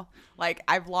now. Like,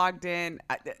 I've logged in.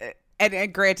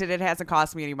 And granted, it hasn't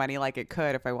cost me any money like it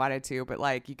could if I wanted to, but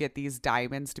like you get these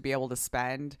diamonds to be able to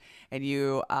spend, and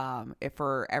you, if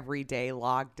for every day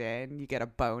logged in, you get a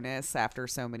bonus after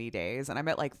so many days. And I'm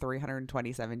at like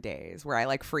 327 days where I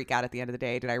like freak out at the end of the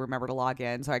day. Did I remember to log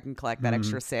in so I can collect that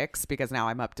extra 6? Because now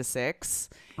I'm up to 6.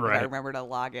 Right. I remember to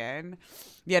log in,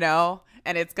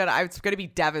 and it's gonna be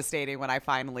devastating when I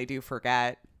finally do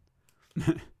forget.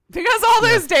 Because all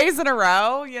those days in a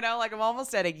row, like I'm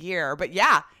almost at a year. But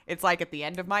yeah, it's like at the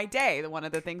end of my day, one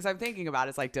of the things I'm thinking about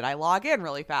is like, did I log in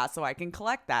really fast so I can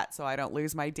collect that so I don't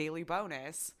lose my daily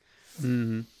bonus?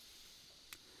 Mm-hmm.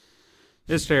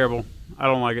 It's terrible. I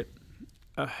don't like it.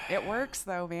 It works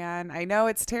though, man. I know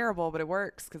it's terrible, but it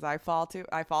works because I fall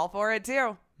for it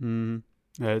too. Mm-hmm.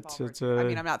 I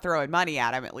mean, I'm not throwing money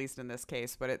at him, at least in this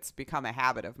case, but it's become a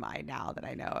habit of mine now that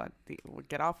I know.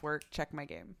 Get off work, check my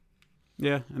game.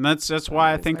 Yeah, and that's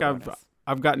why I think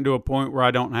I've gotten to a point where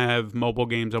I don't have mobile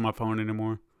games on my phone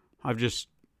anymore. I've just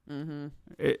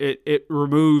it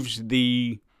removes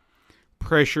the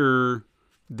pressure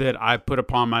that I put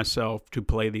upon myself to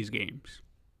play these games.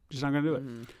 Just not gonna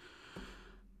do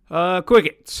it.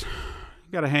 Quickets.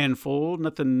 Got a handful.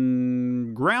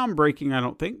 Nothing groundbreaking, I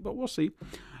don't think, but we'll see.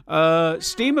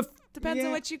 Steam. Depends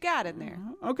on what you got in there.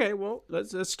 Okay, well,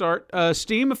 let's start.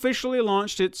 Steam officially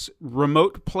launched its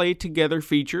Remote Play Together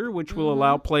feature, which will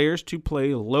allow players to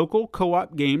play local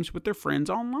co-op games with their friends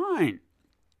online.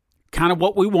 Kind of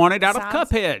what we wanted out of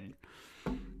Cuphead.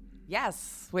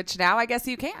 Yes, which now I guess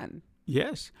you can.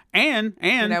 Yes, and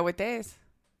with days,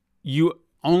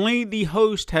 only the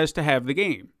host has to have the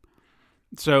game.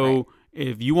 So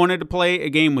if you wanted to play a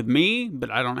game with me,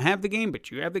 but I don't have the game, but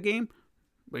you have the game,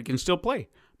 we can still play.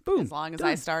 Boom. As long as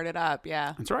I start it up,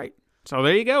 yeah. That's right. So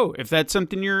there you go. If that's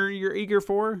something you're eager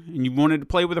for and you wanted to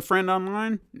play with a friend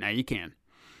online, now you can.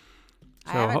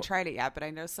 I haven't tried it yet, but I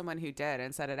know someone who did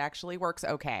and said it actually works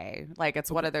okay. Like,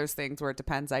 it's one of those things where it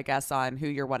depends, I guess, on who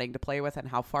you're wanting to play with and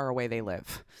how far away they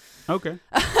live. Okay.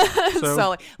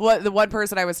 So the one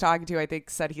person I was talking to, I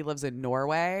think, said he lives in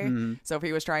Norway. Mm-hmm. So if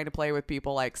he was trying to play with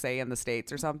people, like, say, in the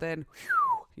States or something,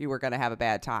 you were going to have a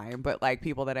bad time. But, like,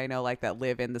 people that I know, like, that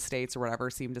live in the States or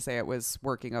whatever seem to say it was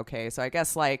working okay. So I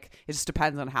guess, like, it just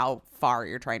depends on how far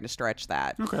you're trying to stretch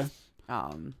that. Okay.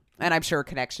 And I'm sure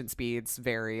connection speeds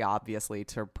vary, obviously,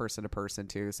 to person,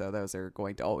 too. So those are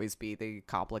going to always be the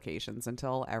complications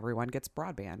until everyone gets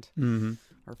broadband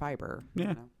or fiber.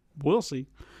 Yeah, we'll see.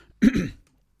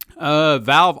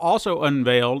 Valve also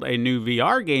unveiled a new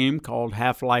VR game called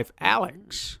Half-Life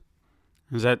Alyx.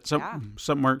 Is that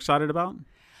something we're excited about?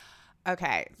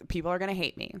 Okay, people are going to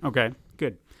hate me. Okay,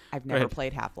 good. I've never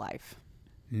played Half-Life.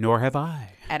 Nor have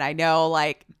I. And I know,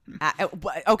 like,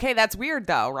 Okay, that's weird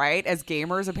though, right? As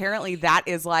gamers, apparently that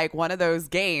is like one of those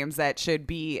games that should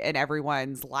be in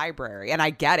everyone's library. And I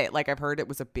get it. Like I've heard it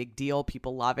was a big deal.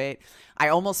 People love it. I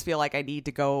almost feel like I need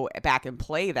to go back and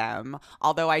play them.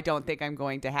 Although I don't think I'm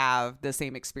going to have the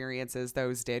same experience as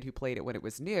those did who played it when it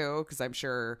was new. Because I'm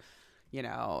sure, you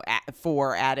know,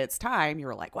 at its time, you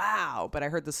were like, wow. But I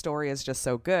heard the story is just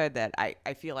so good that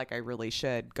I feel like I really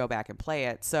should go back and play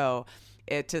it. So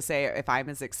to say if I'm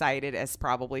as excited as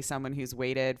probably someone who's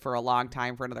waited for a long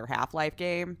time for another Half-Life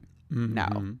game,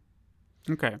 no.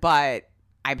 Okay. But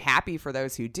I'm happy for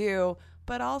those who do,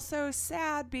 but also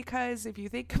sad because if you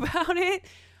think about it,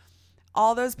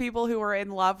 all those people who are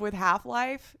in love with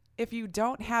Half-Life, if you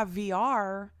don't have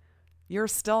VR, you're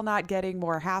still not getting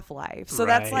more Half-Life. So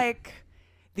that's like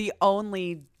the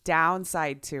only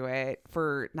downside to it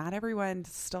for not everyone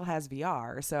still has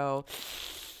VR. So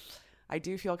I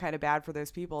do feel kind of bad for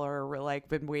those people who are like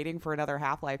been waiting for another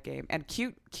Half-Life game. And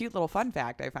cute little fun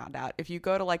fact I found out. If you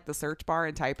go to like the search bar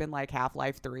and type in like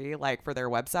Half-Life 3, like for their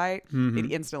website, it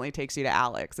instantly takes you to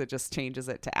Alex. It just changes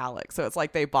it to Alex. So it's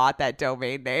like they bought that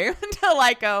domain name to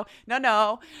like go,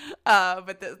 no.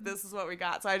 But this is what we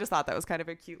got. So I just thought that was kind of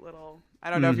a cute little, I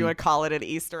don't know if you would call it an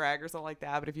Easter egg or something like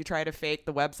that. But if you try to fake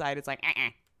the website, it's like,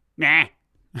 Nah.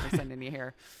 they're sending you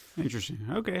here. Interesting.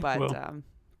 Okay. But, well.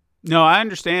 No, I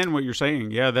understand what you're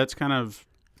saying. Yeah, that's kind of...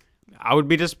 I would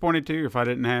be disappointed, too, if I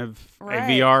didn't have a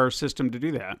VR system to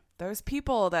do that. Those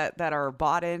people that are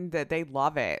bought in, that they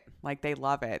love it. Like, they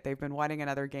love it. They've been wanting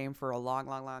another game for a long,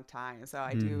 long, long time. So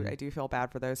I do feel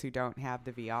bad for those who don't have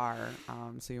the VR,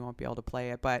 so you won't be able to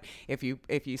play it. But if you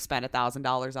spend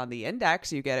 $1,000 on the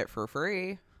Index, you get it for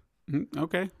free.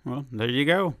 Okay. Well, there you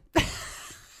go.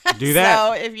 Do that.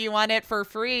 So if you want it for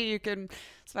free, you can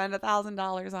spend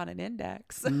 $1,000 on an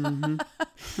Index.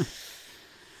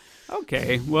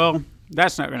 Okay, well,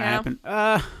 that's not going to happen.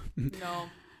 No.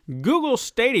 Google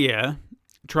Stadia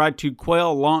tried to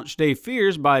quell launch day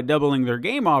fears by doubling their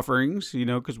game offerings, you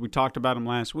know, because we talked about them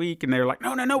last week, and they were like,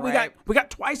 no, we got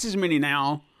twice as many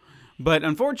now. But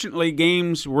unfortunately,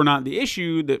 games were not the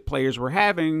issue that players were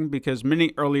having because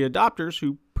many early adopters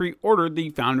who pre-ordered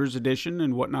the Founders Edition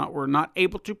and whatnot were not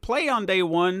able to play on day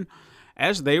one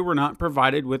as they were not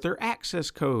provided with their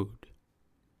access code.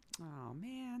 Oh,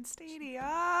 man,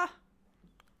 Stadia.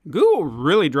 Google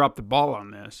really dropped the ball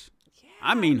on this. Yeah,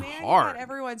 I mean, hard.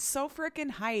 Everyone's so freaking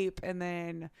hype, and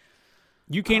then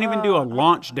you can't even do a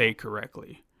launch day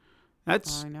correctly.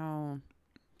 That's... I know.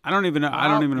 I don't even know. Well, I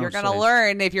don't even know. You're going to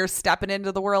learn if you're stepping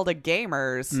into the world of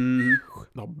gamers.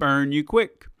 They'll burn you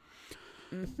quick.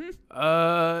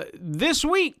 This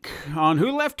week on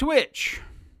Who Left Twitch,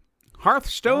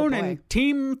 Hearthstone and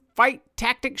team fight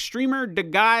tactic streamer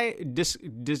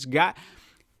Disguised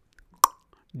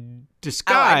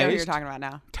I know who you're talking about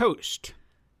now. Toast.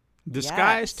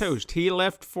 Disguised Toast. He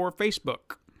left for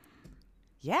Facebook.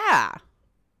 Yeah.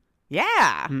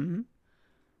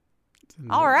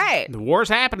 All right. The war's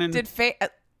happening.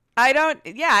 I don't,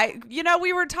 you know,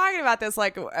 we were talking about this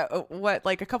like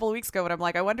a couple of weeks ago, and I'm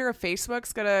like, I wonder if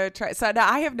Facebook's going to try. So now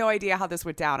I have no idea how this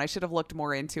went down. I should have looked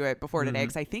more into it before today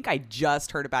because I think I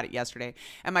just heard about it yesterday.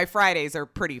 And my Fridays are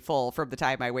pretty full from the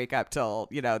time I wake up till,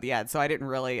 you know, the end. So I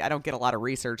don't get a lot of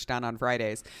research done on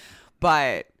Fridays.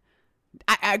 But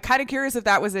I'm kind of curious if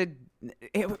that was it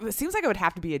seems like it would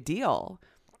have to be a deal.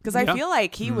 Because I feel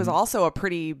like he was also a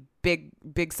pretty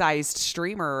big sized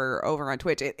streamer over on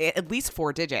Twitch, at least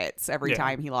 4 digits every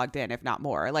time he logged in, if not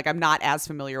more. Like, I'm not as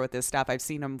familiar with this stuff. I've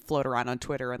seen him float around on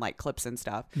Twitter and like clips and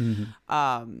stuff. For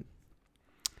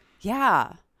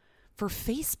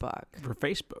Facebook.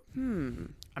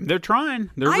 They're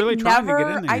trying. They're really trying to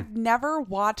get in there. I've never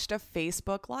watched a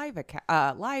Facebook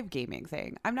live gaming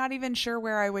thing. I'm not even sure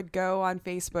where I would go on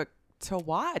Facebook to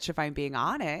watch, if I'm being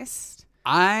honest.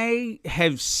 I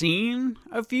have seen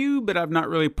a few, but I've not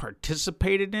really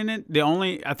participated in it.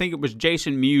 I think it was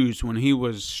Jason Mewes when he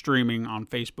was streaming on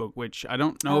Facebook, which I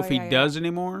don't know if he does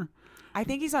anymore. I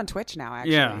think he's on Twitch now,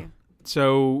 actually. Yeah.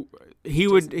 So he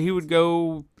would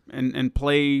go and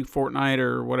play Fortnite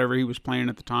or whatever he was playing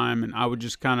at the time, and I would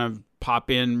just kind of pop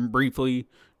in briefly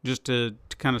just to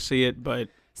kind of see it. But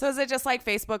so is it just like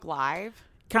Facebook Live?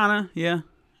 Kind of, yeah.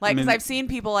 Like, because I've seen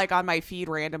people, like, on my feed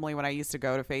randomly when I used to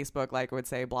go to Facebook, like, would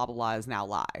say, blah, blah, blah is now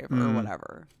live or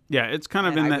whatever. Yeah, it's kind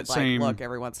of in that same... look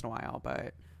every once in a while,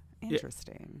 but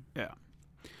interesting. Yeah.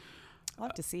 I'll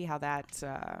have to see how that...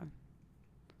 I'm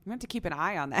going to keep an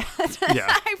eye on that. Yeah.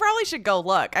 I probably should go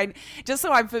look. Just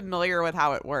so I'm familiar with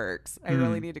how it works. I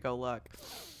really need to go look.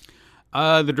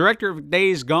 The director of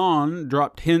Days Gone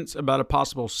dropped hints about a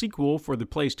possible sequel for the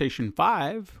PlayStation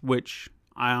 5, which...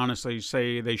 I honestly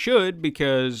say they should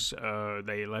because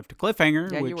they left a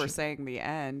cliffhanger. Yeah, which, you were saying the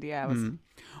end. Yeah, it was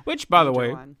which, by the major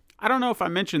way, one. I don't know if I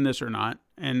mentioned this or not,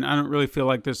 and I don't really feel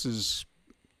like this is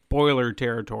spoiler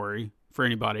territory for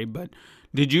anybody, but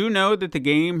did you know that the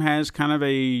game has kind of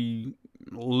a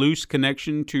loose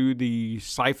connection to the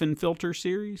Siphon Filter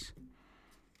series?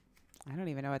 I don't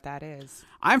even know what that is.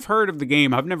 I've heard of the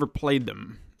game. I've never played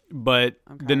them, but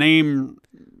Okay. the name,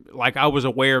 like I was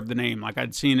aware of the name. Like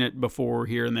I'd seen it before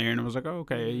here and there, and I was like, oh,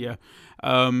 okay, yeah.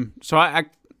 So I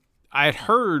had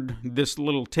heard this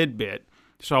little tidbit,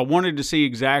 so I wanted to see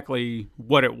exactly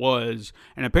what it was,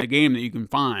 and I picked a game that you can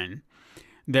find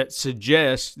that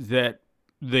suggests that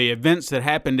the events that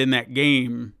happened in that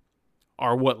game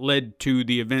are what led to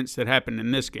the events that happened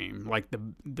in this game, like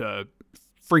the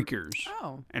freakers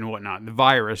and whatnot, the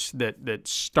virus that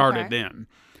started them.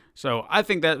 So I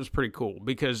think that was pretty cool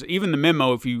because even the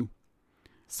memo, if you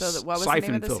What was the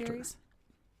name of the series?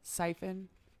 Siphon.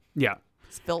 Yeah,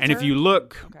 Filter. and if you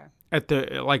look at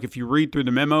if you read through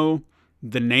the memo,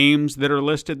 the names that are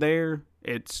listed there,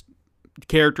 it's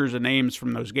characters and names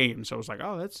from those games. So I was like,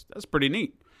 oh, that's pretty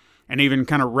neat, and even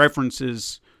kind of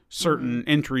references certain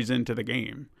entries into the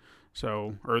game,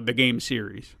 or the game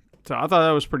series. So I thought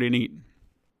that was pretty neat.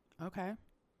 Okay.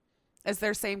 Is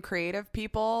there same creative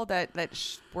people that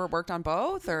were worked on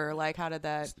both, or like how did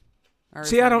that? Or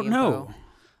See, I don't know.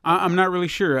 I'm not really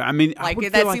sure. I mean, like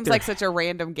that seems like such a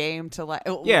random game to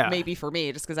maybe for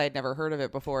me, just because I'd never heard of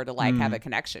it before, to have a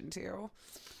connection to.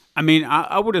 I mean,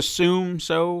 I would assume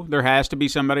so. There has to be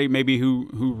somebody maybe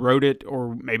who wrote it,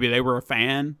 or maybe they were a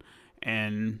fan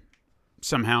and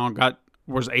somehow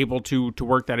was able to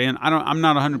work that in. I'm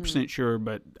not 100% sure,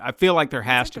 but I feel like there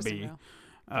has to be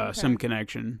some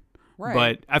connection. Right.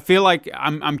 But I feel like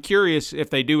I'm curious if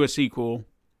they do a sequel,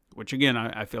 which again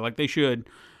I feel like they should.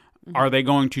 Are they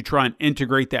going to try and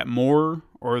integrate that more,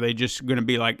 or are they just going to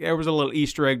be like, there was a little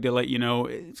Easter egg to let you know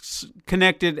it's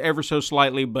connected ever so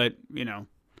slightly, but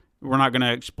we're not going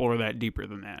to explore that deeper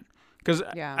than that? Because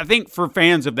I think for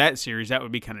fans of that series, that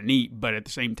would be kind of neat. But at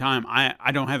the same time,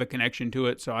 I don't have a connection to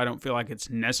it, so I don't feel like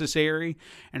it's necessary.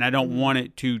 And I don't want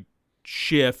it to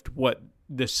shift what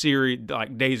the series,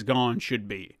 like Days Gone, should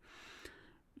be.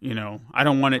 I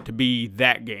don't want it to be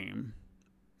that game.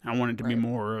 I want it to be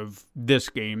more of this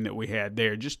game that we had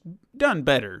there, just done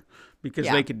better because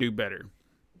they could do better.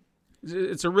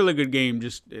 It's a really good game,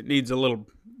 just it needs a little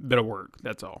bit of work,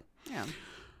 that's all.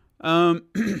 Yeah.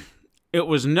 It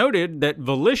was noted that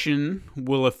Volition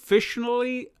will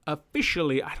officially, I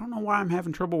don't know why I'm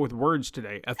having trouble with words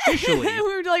today. Officially.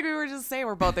 we were just saying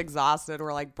we're both exhausted.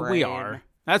 We're like, brain. We are.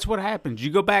 That's what happens. You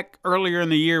go back earlier in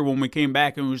the year when we came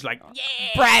back and it was like, yeah,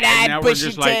 bright-eyed,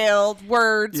 bushy-tailed,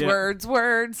 words.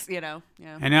 Yeah.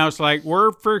 And now it's like,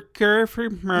 word for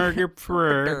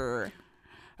for.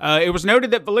 It was noted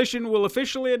that Volition will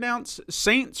officially announce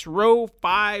Saints Row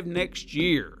 5 next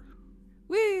year.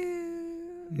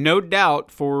 Woo! No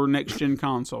doubt for next-gen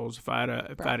consoles, if I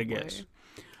had to guess.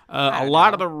 A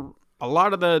lot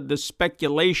of the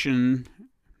speculation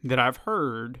that I've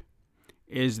heard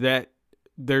is that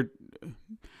they're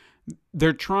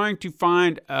trying to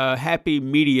find a happy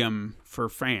medium for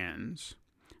fans,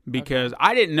 because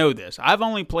I didn't know this. I've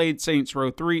only played Saints Row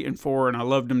 3 and 4, and I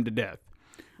loved them to death.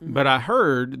 But I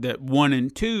heard that 1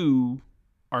 and 2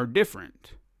 are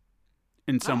different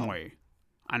in some way,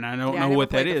 and I don't know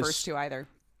what that is. The first two either.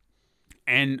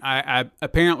 And I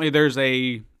apparently there's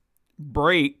a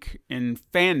break in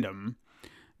fandom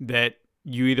that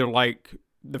you either like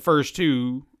the first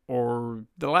two or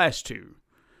the last two.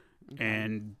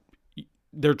 And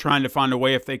they're trying to find a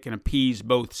way if they can appease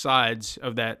both sides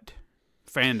of that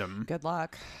fandom. Good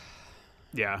luck.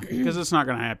 Yeah, because it's not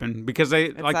going to happen. Because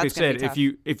they said,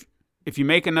 if you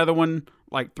make another one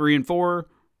like 3 and 4,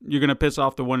 you're going to piss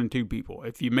off the 1 and 2 people.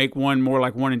 If you make one more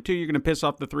like 1 and 2, you're going to piss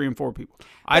off the 3 and 4 people.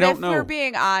 I don't know. If we're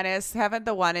being honest, haven't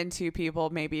the 1 and 2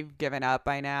 people maybe given up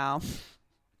by now?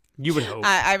 You would hope.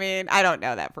 I mean, I don't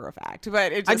know that for a fact,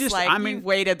 but it's just you've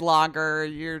waited longer.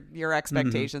 Your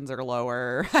expectations are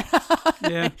lower.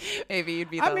 Yeah. Maybe you'd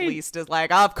be the least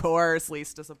of course,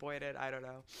 least disappointed. I don't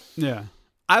know. Yeah.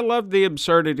 I love the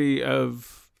absurdity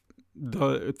of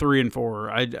the 3 and 4.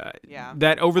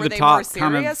 That over the top. Were they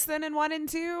more serious than in 1 and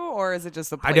 2, or is it just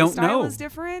the play style is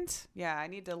different? Yeah, I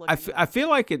need to look. I feel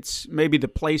like it's maybe the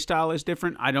play style is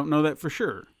different. I don't know that for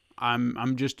sure.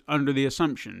 I'm just under the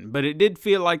assumption, but it did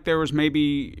feel like there was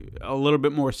maybe a little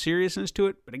bit more seriousness to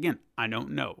it. But again, I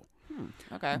don't know.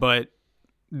 Okay. But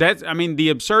the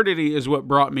absurdity is what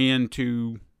brought me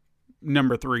into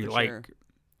number 3. For like, sure.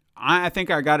 I think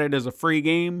I got it as a free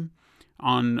game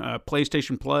on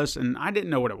PlayStation Plus, and I didn't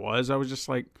know what it was. I was just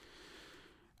like,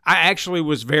 I actually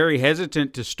was very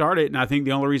hesitant to start it, and I think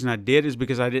the only reason I did is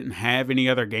because I didn't have any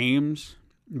other games,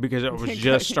 because it was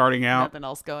just starting out. Nothing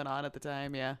else going on at the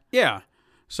time, yeah. Yeah.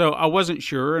 So I wasn't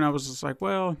sure, and I was just like,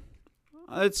 well,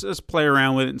 let's play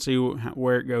around with it and see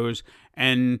where it goes.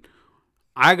 And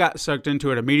I got sucked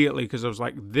into it immediately because I was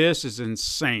like, this is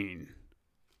insane.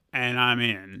 And I'm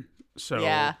in. So,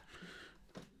 yeah.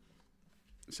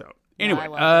 So, anyway,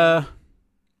 No,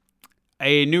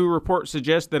 a new report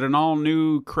suggests that an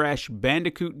all-new Crash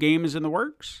Bandicoot game is in the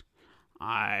works.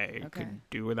 I could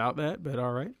do without that, but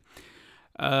all right.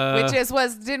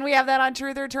 Didn't we have that on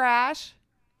Truth or Trash?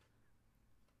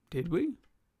 Did we?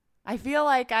 I feel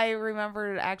like I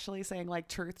remembered actually saying like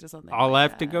truth to something. I'll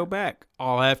like have to go back.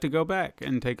 I'll have to go back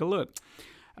and take a look.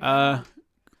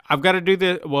 I've got to do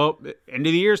end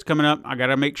of the year's coming up. I got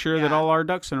to make sure that all our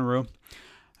ducks in a row.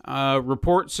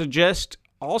 Reports suggest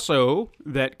also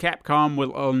that Capcom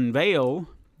will unveil,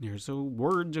 there's the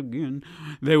words again,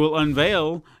 they will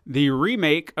unveil the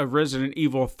remake of Resident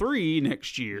Evil 3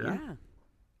 next year. Yeah.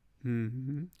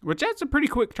 Mm-hmm. Which that's a pretty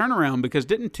quick turnaround, because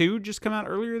didn't 2 just come out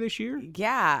earlier this year?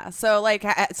 Yeah. So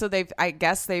I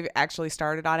guess they've actually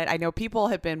started on it. I know people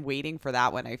have been waiting for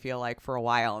that one, I feel like, for a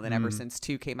while. And then ever since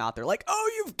 2 came out, they're like,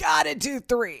 oh, you've got to do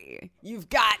 3. You've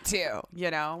got to,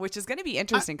 which is going to be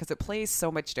interesting because it plays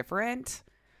so much different.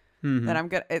 That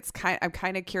I'm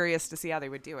kind of curious to see how they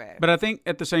would do it. But I think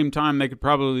at the same time they could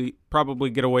probably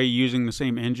get away using the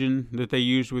same engine that they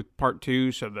used with Part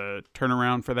 2, so the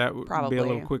turnaround for that would be a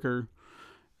little quicker.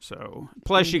 So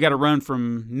plus you got to run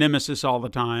from Nemesis all the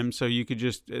time, so you could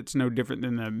it's no different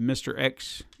than the Mr.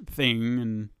 X thing,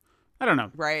 and I don't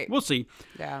know. Right. We'll see.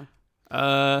 Yeah.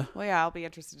 Well, yeah, I'll be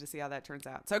interested to see how that turns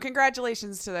out. So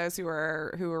congratulations to those who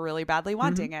are really badly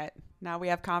wanting it. Now we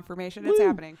have confirmation it's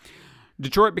happening.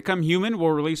 Detroit Become Human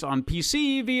will release on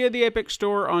PC via the Epic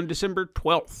Store on December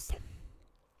 12th.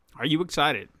 Are you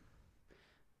excited?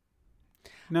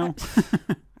 No.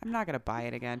 I'm not going to buy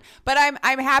it again. But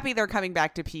I'm happy they're coming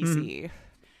back to PC.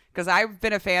 Because I've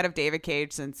been a fan of David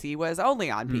Cage since he was only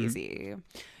on PC.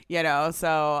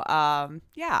 So,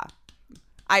 yeah.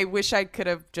 I wish I could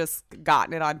have just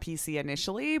gotten it on PC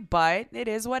initially, but it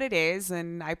is what it is.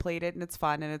 And I played it, and it's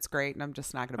fun, and it's great, and I'm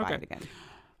just not going to buy it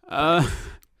again.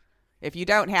 If you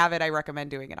don't have it, I recommend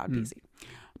doing it on PC.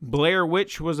 Blair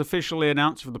Witch was officially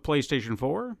announced for the PlayStation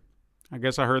 4. I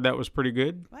guess I heard that was pretty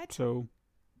good. What? So,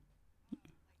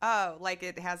 like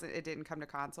it didn't come to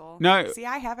console? No. See,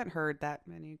 I haven't heard that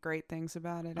many great things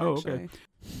about it, Oh, actually. okay.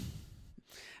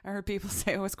 I heard people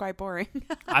say it was quite boring.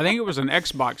 I think it was an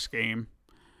Xbox game.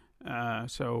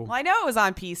 Well, I know it was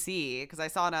on PC because I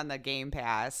saw it on the Game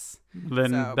Pass. Then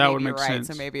so that would maybe make you're right. sense.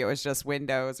 So maybe it was just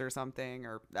Windows or something,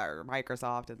 or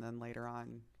Microsoft, and then later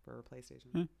on for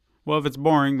PlayStation. Well, if it's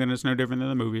boring, then it's no different than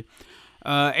the movie.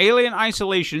 Alien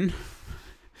Isolation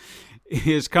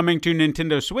is coming to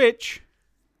Nintendo Switch.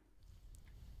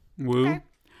 Woo.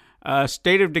 Okay.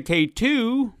 State of Decay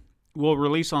 2 will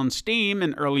release on Steam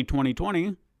in early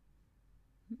 2020.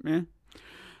 Yeah.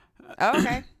 Oh,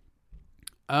 okay.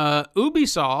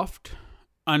 Ubisoft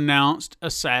announced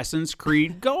Assassin's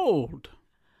Creed Gold.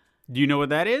 Do you know what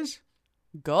that is?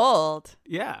 Gold.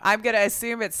 Yeah. I'm going to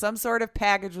assume it's some sort of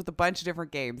package with a bunch of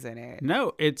different games in it.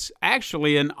 No, it's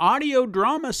actually an audio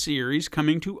drama series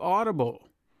coming to Audible.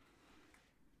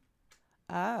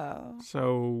 Oh.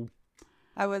 So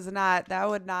that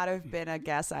would not have been a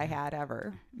guess I had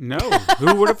ever. no,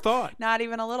 who would have thought? Not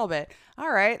even a little bit. All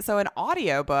right. So an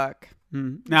audiobook.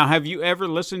 Now, have you ever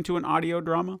listened to an audio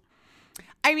drama?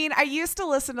 I mean, I used to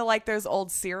listen to like those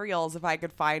old serials if I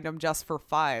could find them just for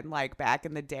fun, like back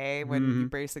in the day when you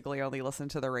basically only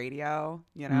listened to the radio,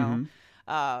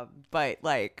 but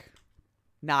like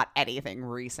not anything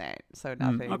recent. So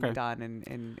nothing done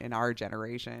in our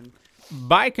generation.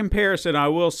 By comparison, I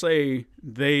will say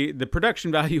the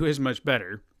production value is much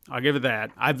better. I'll give it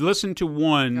that. I've listened to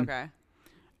one. Okay.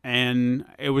 And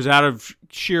it was out of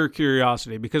sheer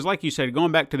curiosity because, like you said,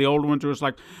 going back to the old ones, it was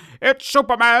like, it's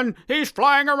Superman, he's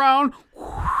flying around,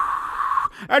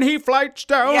 and he flights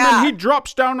down, and he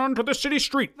drops down onto the city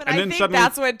street. But and I then think suddenly,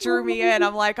 that's what drew me in.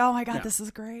 I'm like, oh my God, this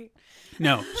is great.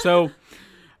 No. So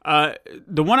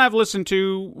the one I've listened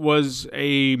to was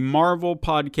a Marvel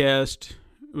podcast.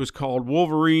 It was called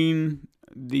Wolverine,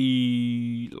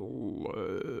 the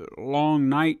Long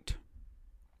Night.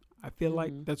 I feel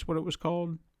like that's what it was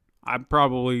called. I'm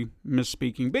probably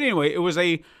misspeaking. But anyway, it was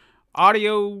a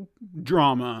audio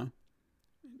drama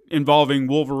involving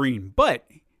Wolverine. But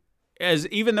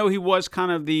even though he was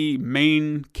kind of the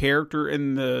main character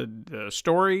in the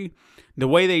story, the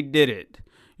way they did it,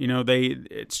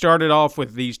 it started off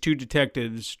with these two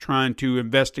detectives trying to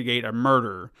investigate a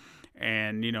murder.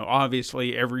 And,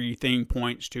 obviously everything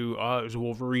points to, it was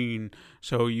Wolverine.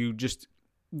 So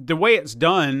the way it's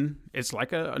done, it's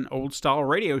like an old style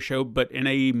radio show, but in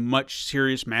a much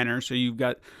serious manner. So you've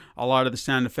got a lot of the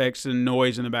sound effects and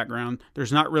noise in the background.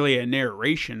 There's not really a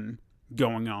narration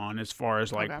going on as far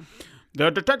as like, the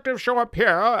detectives show up here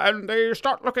and they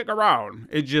start looking around.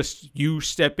 It just, you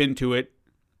step into it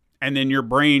and then your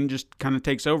brain just kind of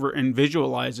takes over and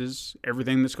visualizes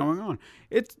everything that's going on.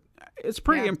 It's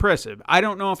pretty impressive. I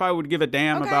don't know if I would give a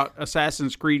damn about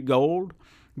Assassin's Creed Gold,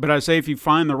 but I'd say if you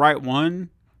find the right one,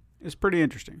 it's pretty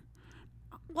interesting.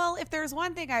 Well, if there's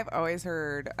one thing I've always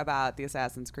heard about the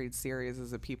Assassin's Creed series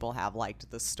is that people have liked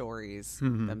the stories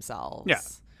themselves.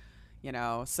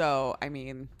 Yeah. So I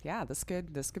mean, this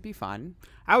could be fun.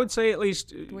 I would say at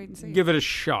least Wait and see. give it a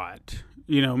shot.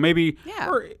 Maybe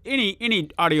or any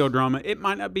audio drama. It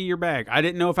might not be your bag. I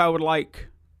didn't know if I would like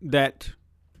that,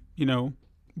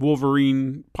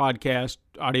 Wolverine podcast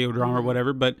audio drama or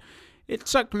whatever, but it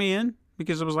sucked me in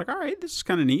because I was like, all right, this is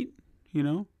kind of neat,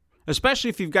 especially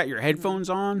if you've got your headphones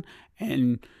on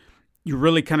and you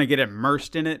really kind of get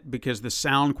immersed in it because the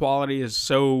sound quality is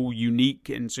so unique.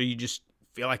 And so you just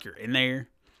feel like you're in there,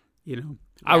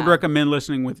 I would recommend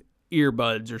listening with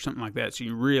earbuds or something like that. So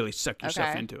you really suck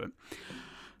yourself into it.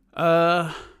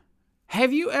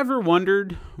 Have you ever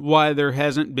wondered why there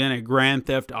hasn't been a Grand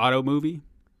Theft Auto movie?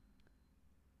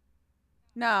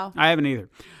 No. I haven't either.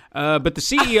 But the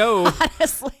CEO,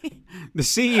 honestly, the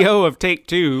CEO of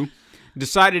Take-Two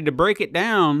decided to break it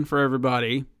down for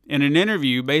everybody in an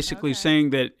interview, basically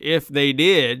saying that if they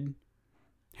did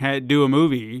do a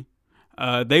movie,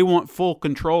 they want full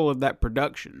control of that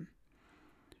production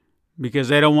because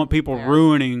they don't want people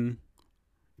ruining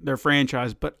their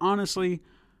franchise. But honestly,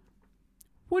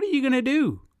 what are you going to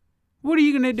do? What are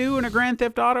you going to do in a Grand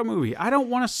Theft Auto movie? I don't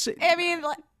want to see. I mean,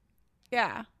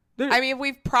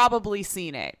 we've probably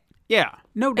seen it. Yeah,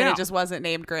 no doubt. And it just wasn't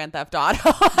named Grand Theft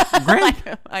Auto.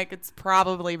 like it's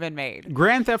probably been made.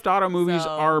 Grand Theft Auto movies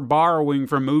are borrowing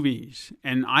from movies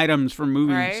and items from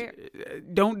movies.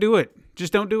 Right? Don't do it.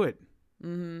 Just don't do it.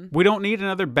 Mm-hmm. We don't need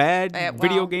another bad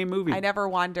video game movie. I never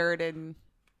wondered, and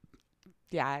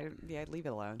leave it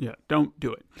alone. Yeah, don't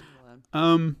do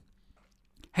it.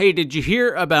 Hey, did you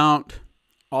hear about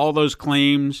all those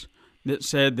claims that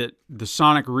said that the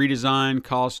Sonic redesign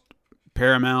cost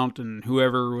Paramount and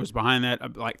whoever was behind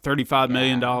that like $35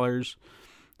 million?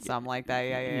 Something like that,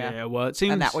 Yeah, well, it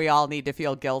seems... And that we all need to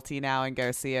feel guilty now and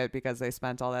go see it because they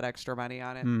spent all that extra money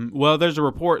on it. Well, there's a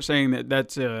report saying that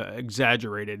that's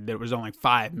exaggerated, that it was only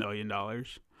 $5 million. Oh,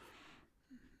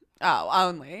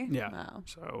 only? Yeah, oh.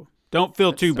 So don't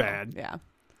feel too bad. Yeah.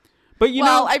 But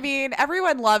I mean,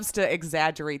 everyone loves to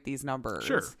exaggerate these numbers.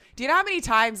 Sure. Do you know how many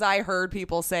times I heard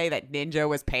people say that Ninja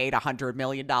was paid $100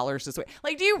 million to switch?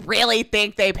 Like, do you really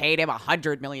think they paid him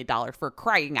 $100 million for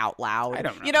crying out loud? I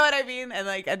don't know. You know what I mean?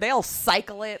 And they'll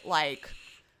cycle it like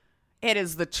it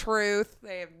is the truth.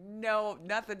 They have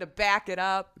nothing to back it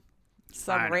up.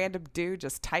 Some random dude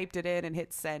just typed it in and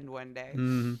hit send one day.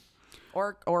 Mm-hmm.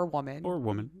 Or woman. Or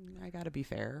woman. I gotta be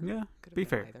fair. Yeah, be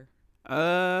fair.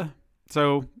 Either.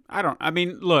 So,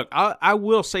 look, I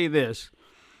will say this,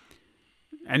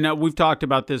 and we've talked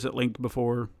about this at length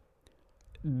before.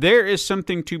 There is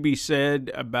something to be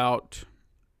said about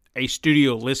a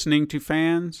studio listening to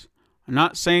fans. I'm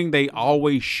not saying they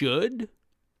always should.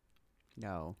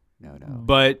 No.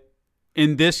 But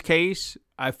in this case,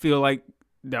 I feel like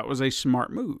that was a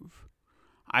smart move.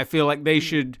 I feel like they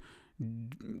should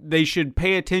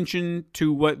pay attention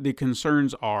to what the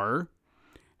concerns are.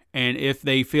 And if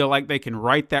they feel like they can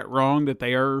right that wrong that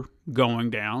they are going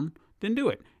down, then do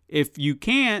it. If you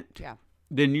can't,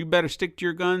 then you better stick to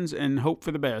your guns and hope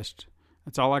for the best.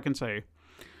 That's all I can say.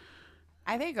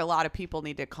 I think a lot of people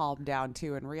need to calm down,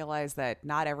 too, and realize that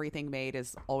not everything made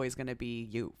is always going to be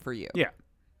for you. Yeah.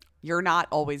 You're not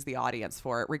always the audience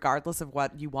for it, regardless of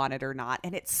what you wanted or not.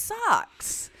 And it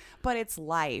sucks. But it's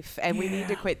life, and we need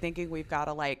to quit thinking we've got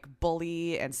to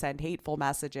bully and send hateful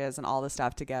messages and all this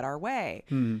stuff to get our way.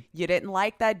 You didn't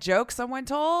like that joke someone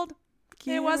told?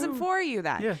 It wasn't for you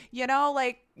then.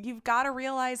 Yeah. You've got to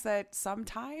realize that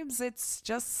sometimes it's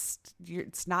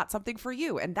not something for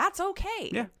you, and that's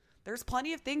okay. Yeah. There's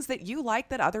plenty of things that you like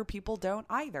that other people don't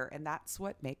either, and that's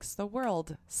what makes the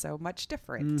world so much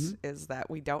different, is that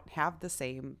we don't have the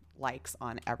same likes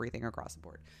on everything across the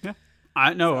board. Yeah.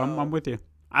 I'm with you.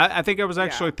 I think I was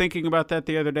actually thinking about that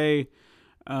the other day.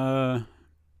 I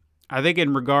think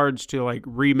in regards to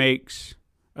remakes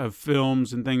of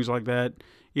films and things like that,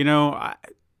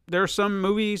 there are some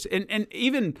movies, and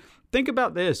even think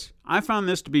about this. I found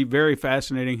this to be very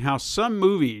fascinating, how some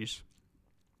movies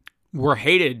were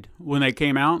hated when they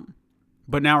came out,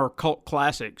 but now are cult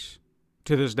classics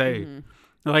to this day.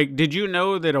 Like, did you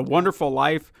know that A Wonderful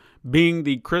Life, being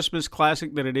the Christmas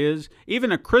classic that it is,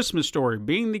 even A Christmas Story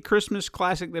being the Christmas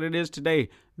classic that it is today,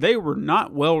 they were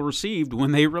not well received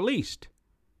when they released.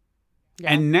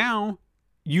 Yeah. And now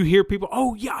you hear people,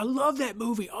 oh yeah, I love that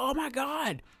movie. Oh my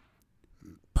God.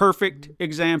 Perfect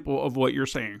example of what you're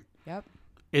saying. Yep.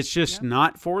 It's just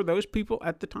not for those people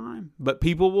at the time, but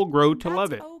people will grow to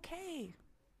love it. That's okay.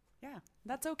 Yeah,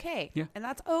 that's okay. Yeah. And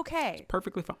that's okay.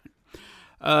 Perfectly fine.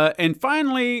 And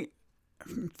finally,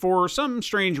 for some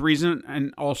strange reason,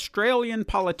 an Australian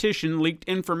politician leaked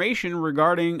information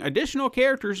regarding additional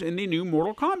characters in the new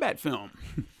Mortal Kombat film.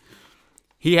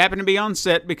 He happened to be on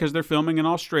set because they're filming in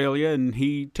Australia, and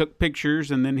he took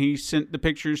pictures, and then he sent the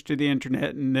pictures to the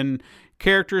internet, and then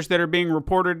characters that are being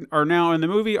reported are now in the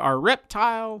movie are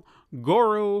Reptile,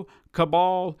 Goro,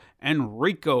 Cabal, and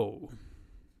Rico.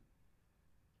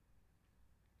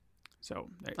 So,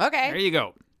 there you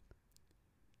go.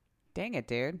 Dang it,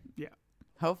 dude. Yeah.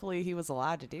 Hopefully he was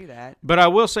allowed to do that. But I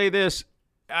will say this.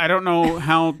 I don't know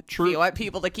how true... If you want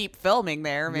people to keep filming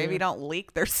there, maybe don't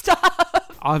leak their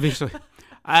stuff. Obviously.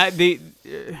 I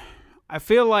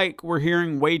feel like we're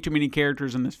hearing way too many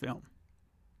characters in this film.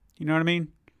 You know what I mean?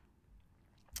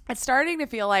 It's starting to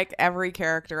feel like every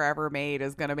character ever made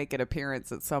is going to make an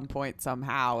appearance at some point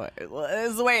somehow.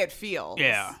 Is the way it feels.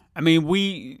 Yeah. I mean,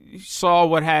 we saw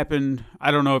what happened.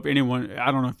 I don't know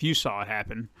if you saw it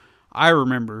happen. I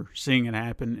remember seeing it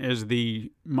happen as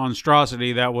the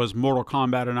monstrosity that was Mortal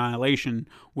Kombat Annihilation,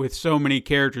 with so many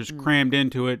characters crammed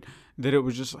into it that it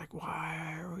was just like,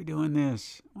 why are we doing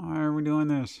this? Why are we doing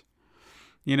this?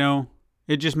 You know,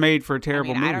 it just made for a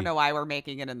terrible movie. I don't know why we're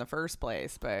making it in the first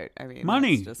place, but I mean,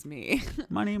 money. That's just me.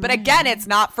 Money. But again, it's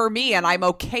not for me, and I'm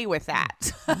okay with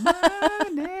that.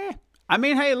 Money. I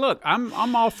mean, hey, look,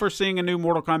 I'm all for seeing a new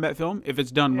Mortal Kombat film if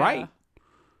it's done right.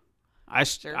 I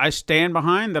stand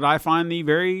behind that. I find the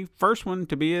very first one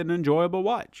to be an enjoyable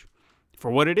watch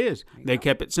for what it is. They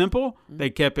kept it simple. They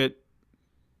kept it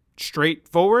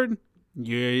straightforward.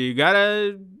 You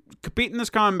gotta compete in this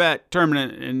combat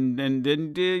tournament, and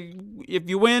if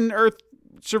you win, Earth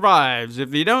survives.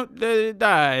 If you don't, it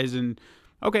dies. And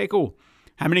okay, cool.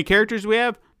 How many characters do we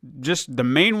have? Just the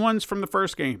main ones from the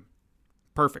first game.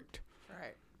 Perfect.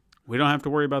 Right. We don't have to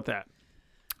worry about that.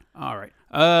 All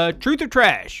right. Truth or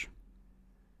trash?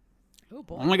 Oh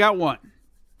boy. Only got one.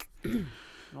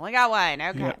 Only got one.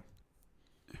 Okay. Yeah.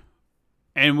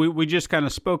 And we just kind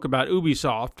of spoke about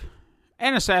Ubisoft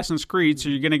and Assassin's Creed, so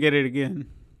you're going to get it again.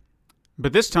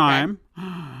 But this time,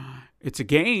 it's a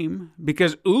game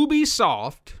because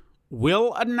Ubisoft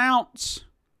will announce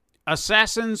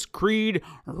Assassin's Creed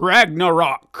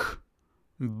Ragnarok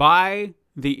by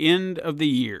the end of the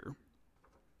year.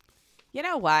 You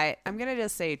know what? I'm going to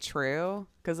just say true,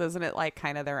 because isn't it like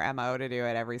kind of their MO to do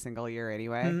it every single year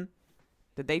anyway? Mm-hmm.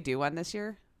 Did they do one this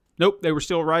year? Nope, they were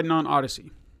still riding on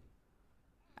Odyssey.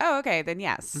 Oh, okay, then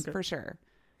yes, for sure.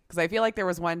 Because I feel like there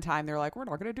was one time they were like, we're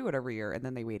not going to do it every year, and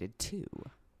then they waited 2.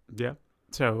 Yeah,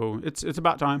 so it's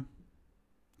about time.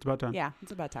 It's about time. Yeah,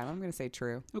 it's about time. I'm going to say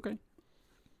true. Okay.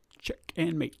 Check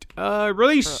and mate.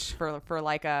 Release for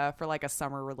like a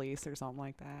summer release or something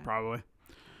like that. Probably.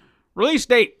 Release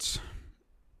dates.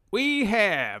 We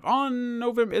have on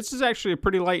November. This is actually a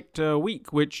pretty light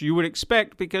week, which you would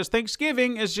expect because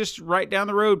Thanksgiving is just right down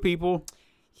the road, people.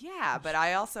 Yeah, but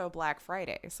I also Black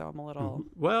Friday, so I'm a little...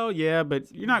 Well, yeah,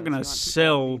 but you're not going to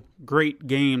sell great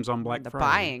games on Black Friday. The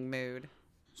buying mood.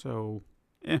 So,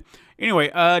 anyway,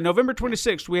 November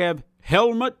 26th, we have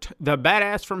Helmut the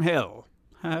Badass from Hell.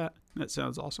 That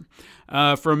sounds awesome.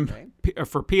 For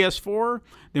PS4,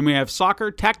 then we have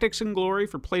Soccer Tactics and Glory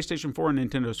for PlayStation 4 and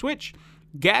Nintendo Switch.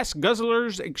 Gas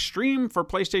Guzzlers Extreme for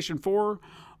PlayStation 4.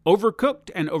 Overcooked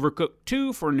and Overcooked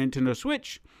 2 for Nintendo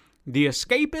Switch. The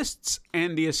Escapists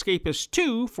and The Escapist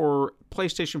 2 for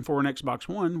PlayStation 4 and Xbox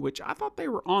One, which I thought they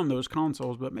were on those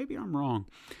consoles, but maybe I'm wrong.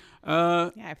 Yeah,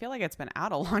 I feel like it's been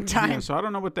out a long time. Yeah, so I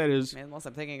don't know what that is. Unless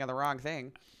I'm thinking of the wrong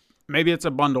thing. Maybe it's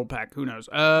a bundle pack. Who knows?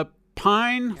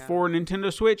 Pine for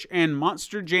Nintendo Switch and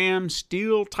Monster Jam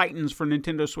Steel Titans for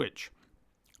Nintendo Switch.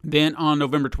 Then on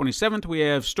November 27th, we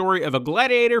have Story of a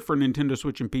Gladiator for Nintendo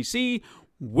Switch and PC,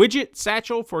 Widget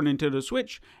Satchel for Nintendo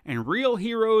Switch, and Real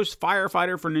Heroes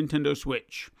Firefighter for Nintendo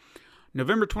Switch.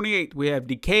 November 28th, we have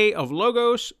Decay of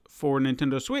Logos for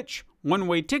Nintendo Switch, One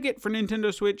Way Ticket for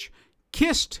Nintendo Switch,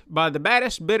 Kissed by the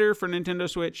Baddest Bidder for Nintendo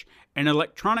Switch, and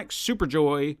Electronic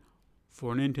Superjoy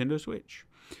for Nintendo Switch.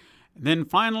 And then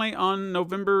finally, on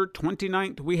November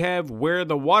 29th, we have Where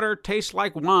the Water Tastes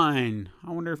Like Wine.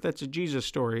 I wonder if that's a Jesus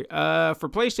story. For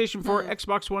PlayStation 4,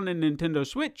 Xbox One, and Nintendo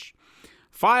Switch.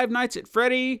 Five Nights at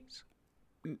Freddy's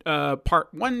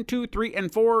Part 1, 2, 3,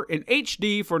 and 4 in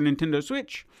HD for Nintendo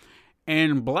Switch,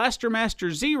 and Blaster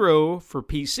Master Zero for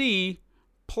PC,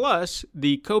 plus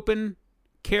the Copen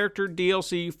character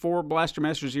DLC for Blaster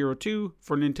Master Zero 2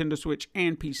 for Nintendo Switch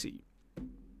and PC.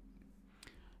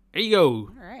 There you go. All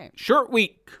right. Short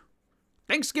week.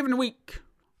 Thanksgiving week.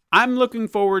 I'm looking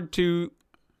forward to,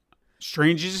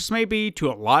 strange as this may be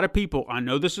to a lot of people, I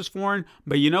know this is foreign,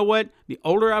 but you know what? The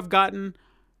older I've gotten,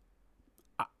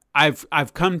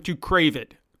 I've come to crave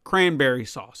it. Cranberry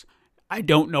sauce. I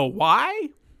don't know why.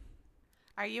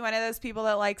 Are you one of those people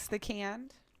that likes the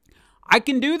canned? I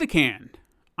can do the canned.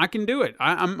 I can do it.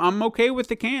 I'm okay with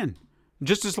the can,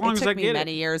 just as long as I get it. It took me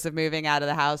many years of moving out of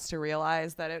the house to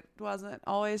realize that it wasn't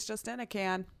always just in a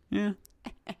can. Yeah.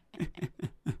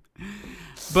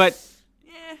 But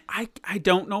I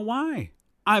don't know why.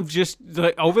 I've just,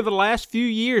 over the last few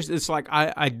years, it's like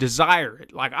I desire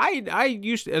it. Like I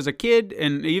used to, as a kid,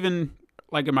 and even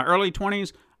like in my early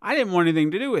 20s, I didn't want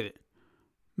anything to do with it.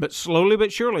 But slowly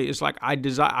but surely, it's like I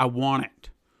want it.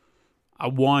 I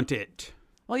want it.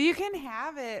 Well, you can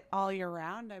have it all year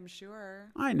round, I'm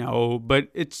sure. I know, but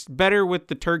it's better with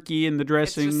the turkey and the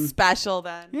dressing. It's just special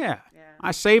then. Yeah.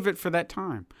 I save it for that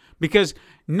time. Because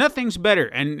nothing's better.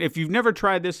 And if you've never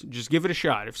tried this, just give it a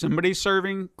shot. If somebody's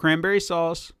serving cranberry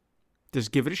sauce,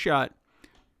 just give it a shot.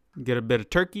 Get a bit of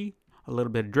turkey, a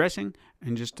little bit of dressing,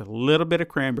 and just a little bit of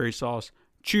cranberry sauce.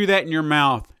 Chew that in your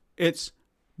mouth. It's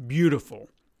beautiful.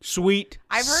 Sweet,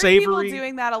 I've heard savory. people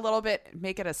doing that a little bit,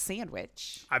 make it a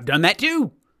sandwich. I've done that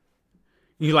too.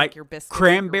 You like your biscuits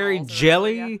cranberry and rolls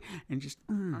jelly and just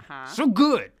so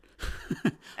good.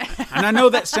 And I know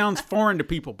that sounds foreign to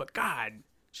people, but God,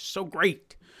 it's so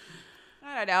great.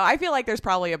 I don't know. I feel like there's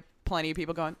probably plenty of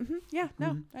people going,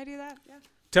 I do that. Yeah.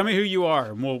 Tell me who you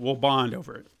are, and we'll bond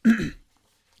over it.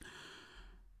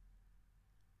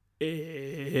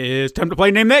 It's time to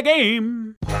play Name That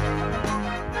Game.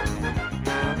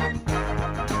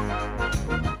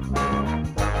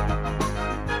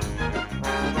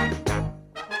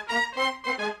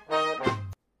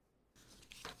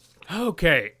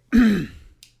 Okay.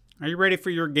 Are you ready for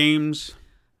your games?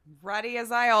 Ready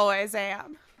as I always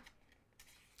am.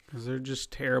 Because they're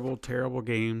just terrible, terrible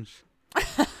games.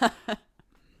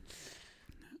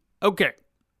 Okay.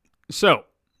 So,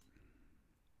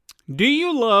 do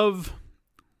you love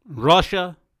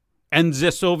Russia and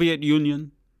the Soviet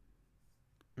Union?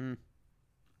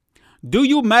 Do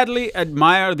you madly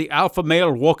admire the alpha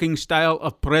male walking style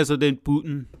of President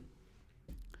Putin?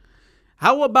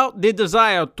 How about the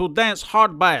desire to dance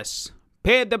hard bass,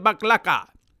 pe de baklaka,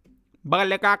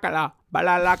 balakakala,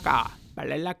 balalaka,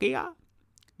 balalakia?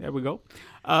 There we go.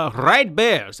 Ride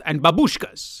bears and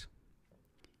babushkas.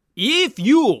 If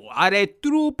you are a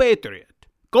true patriot,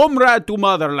 comrade to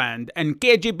motherland, and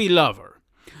KGB lover,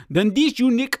 then this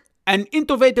unique and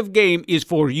innovative game is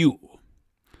for you.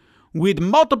 With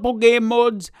multiple game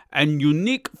modes and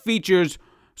unique features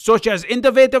such as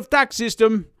innovative tax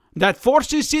system that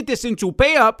forces citizens to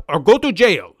pay up or go to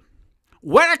jail.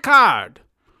 Wear a card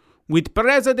with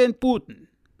President Putin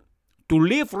to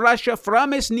lift Russia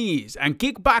from his knees and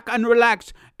kick back and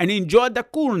relax and enjoy the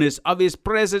coolness of his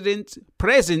president's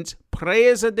presence.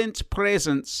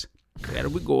 There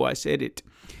we go, I said it.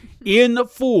 In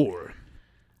 4,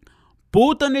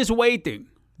 Putin is waiting.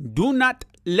 Do not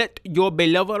let your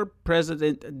beloved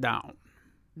president down.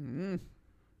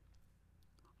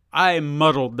 I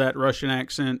muddled that Russian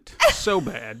accent so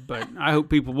bad, but I hope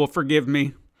people will forgive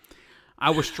me. I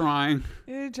was trying.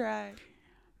 You tried.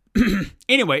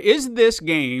 Anyway, is this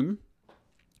game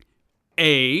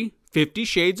A, 50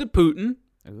 Shades of Putin,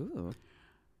 Ooh.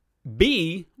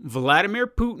 B, Vladimir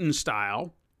Putin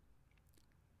style,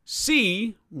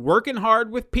 C, Working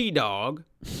Hard with P-Dog,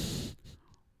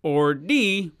 or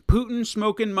D, Putin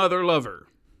Smoking Mother Lover?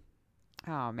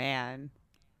 Oh, man.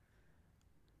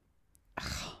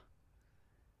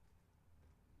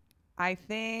 I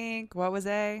think, what was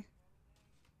A?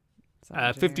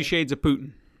 50 Shades of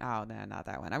Putin. Oh, no, not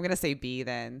that one. I'm going to say B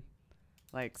then.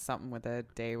 Like something with a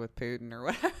day with Putin or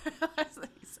whatever.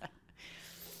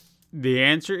 The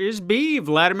answer is B,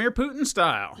 Vladimir Putin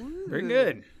style. Ooh. Very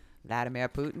good. Vladimir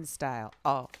Putin style.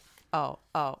 Oh.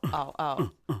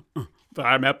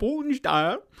 Vladimir Putin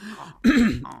style.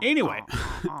 Anyway.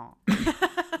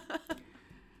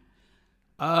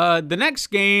 The next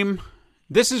game,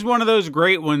 this is one of those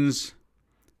great ones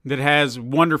that has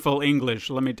wonderful English,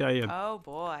 let me tell you. Oh,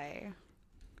 boy.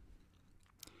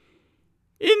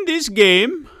 In this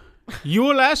game, you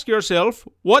will ask yourself,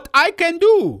 what I can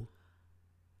do?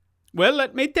 Well,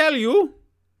 let me tell you.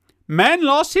 Man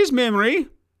lost his memory.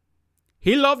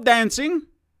 He loved dancing.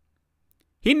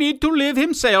 He need to live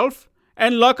himself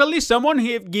and luckily someone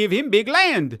give him big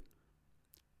land.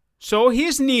 So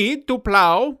his need to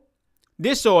plow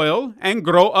the soil and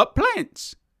grow up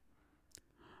plants.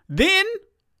 Then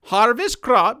harvest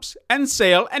crops and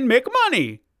sell and make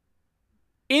money.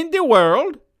 In the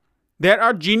world, there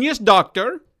are genius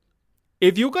doctor.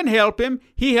 If you can help him,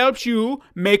 he helps you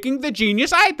making the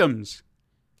genius items.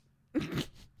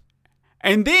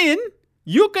 And then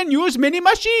you can use many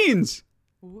machines.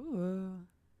 Ooh.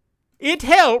 It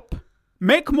help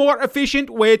make more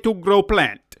efficient way to grow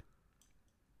plant.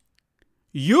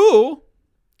 You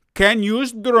can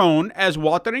use drone as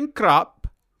watering crop.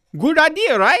 Good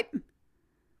idea, right?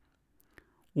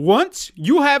 Once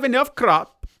you have enough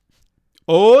crop,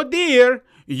 oh dear,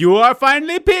 you are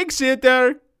finally pig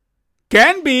sitter.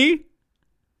 Can be.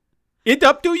 It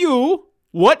up to you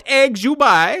what eggs you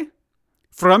buy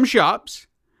from shops.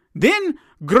 Then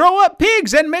grow up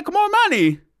pigs and make more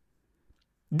money.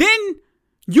 Then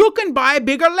you can buy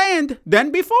bigger land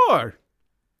than before.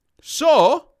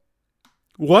 So,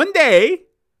 one day,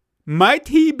 might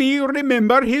he be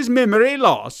remember his memory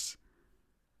loss?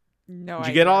 No Did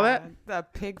you get all that? The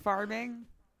pig farming?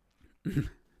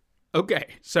 Okay,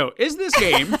 so is this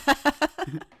game...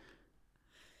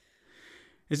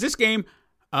 is this game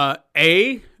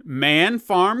A, man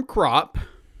farm crop,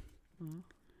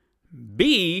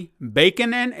 B,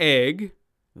 bacon and egg,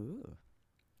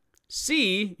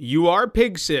 C, you are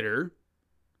pig sitter,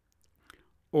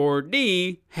 or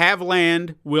D, have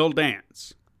land, will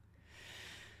dance?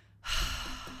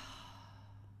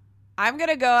 I'm going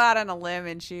to go out on a limb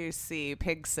and choose C,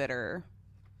 pig sitter.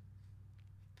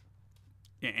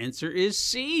 The answer is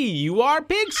C, you are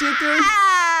pig sitter.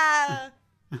 Ah!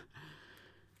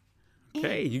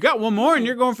 Okay, you got one more and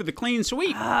you're going for the clean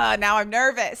sweep. Now I'm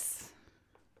nervous.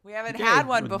 We haven't Okay. had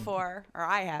one before, or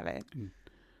I haven't.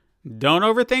 Don't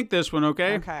overthink this one,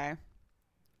 okay? Okay.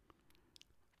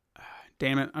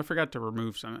 Damn it, I forgot to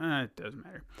remove some. It doesn't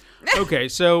matter. Okay,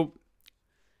 so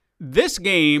this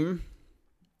game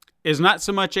is not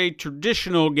so much a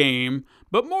traditional game,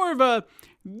 but more of a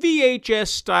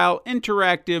VHS-style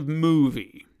interactive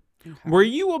movie where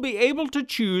you will be able to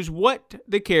choose what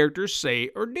the characters say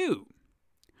or do.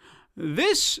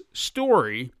 This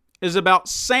story is about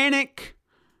Sonic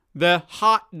the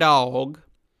hot dog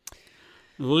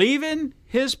leaving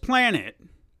his planet,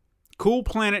 Cool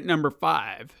Planet number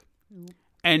 5,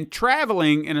 and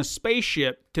traveling in a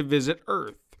spaceship to visit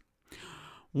Earth.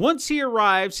 Once he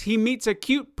arrives, he meets a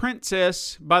cute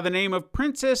princess by the name of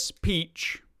Princess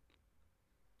Peach.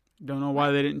 Don't know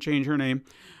why they didn't change her name.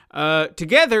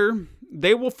 Together,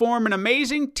 they will form an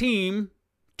amazing team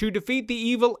to defeat the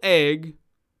evil egg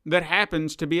that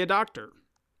happens to be a doctor.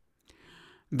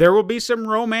 There will be some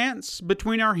romance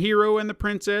between our hero and the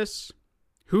princess.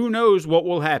 Who knows what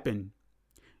will happen?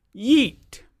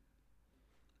 Yeet.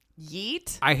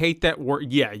 Yeet? I hate that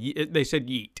word. Yeah, they said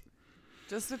yeet.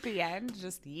 Just at the end?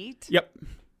 Just yeet? Yep.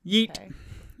 Yeet. Okay.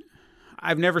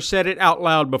 I've never said it out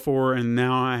loud before, and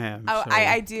now I have. Oh, so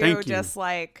I do, thank you. just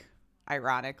like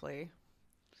ironically.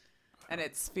 And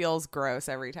it feels gross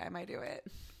every time I do it.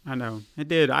 I know. It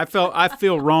did. I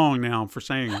feel wrong now for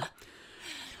saying it.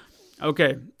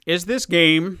 Okay. Is this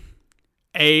game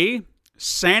A,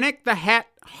 Sonic the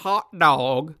Hot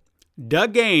Dog, the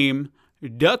game,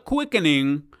 the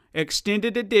Quickening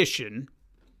Extended Edition,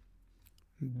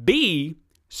 B,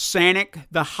 Sonic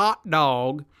the Hot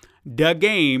Dog, the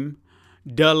game,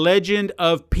 The Legend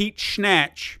of Peach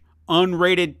Snatch,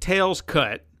 unrated Tails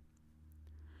Cut,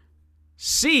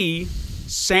 C,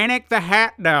 Sonic the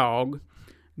Hot Dog,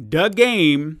 the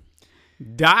game,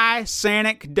 Die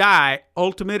Sonic Die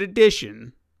Ultimate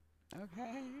Edition,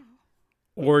 Okay.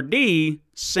 or D,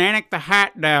 Sonic the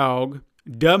Hot Dog,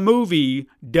 the movie,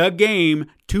 the game,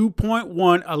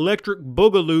 2.1 Electric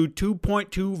Boogaloo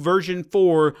 2.2 version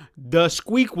 4, the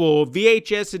Squeakquel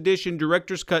VHS edition,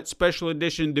 Director's Cut Special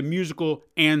Edition, the musical,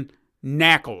 and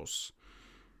Knuckles.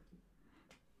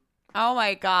 Oh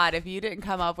my God, if you didn't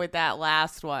come up with that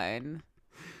last one,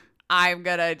 I'm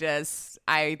gonna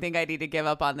I think I need to give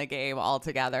up on the game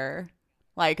altogether.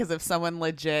 Like, because if someone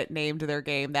legit named their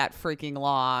game that freaking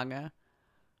long,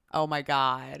 oh my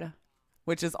God.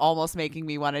 Which is almost making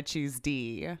me want to choose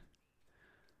D.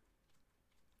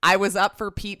 I was up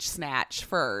for Peach Snatch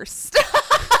first.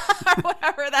 Or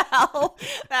whatever the hell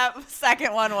that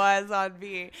second one was on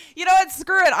B. You know what?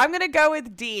 Screw it. I'm going to go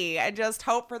with D and just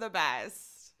hope for the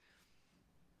best.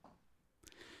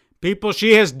 People,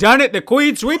 she has done it. The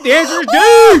Queen Sweep. The answer is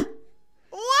D.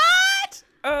 What?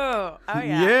 Oh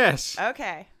yeah. Yes.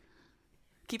 Okay.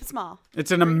 Keep it small.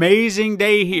 It's an amazing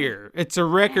day here. It's a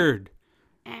record.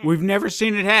 We've never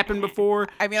seen it happen before.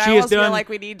 I mean, She I has almost feel done- like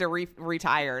we need to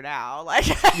retire now. Like,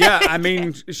 Yeah, I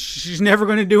mean, she's never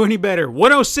going to do any better.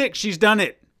 106, she's done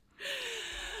it.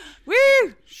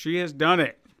 woo! She has done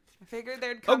it. I figured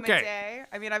there'd come Okay. a day.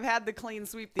 I mean, I've had the clean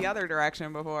sweep the other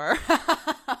direction before.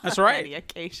 That's Many right.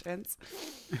 occasions.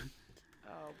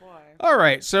 Oh boy. All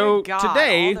right, so Good God,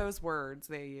 today, all those words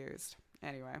they used.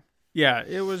 Anyway. yeah,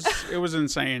 it was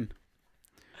insane.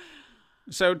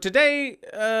 So today,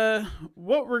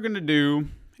 what we're going to do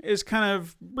is kind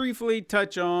of briefly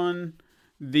touch on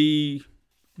the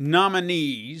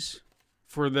nominees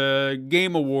for the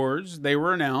Game Awards. They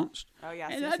were announced. Oh yes.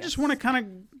 And yes, I just yes. want to kind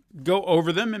of go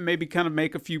over them and maybe kind of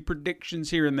make a few predictions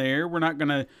here and there. We're not going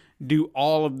to do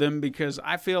all of them because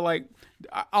I feel like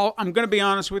I'm going to be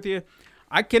honest with you.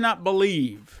 I cannot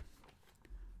believe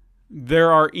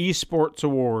there are esports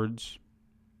awards.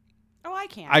 Oh, I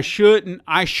can't. I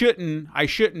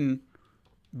shouldn't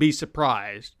be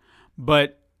surprised,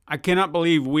 but I cannot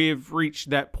believe we have reached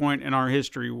that point in our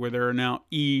history where there are now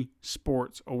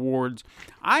esports awards.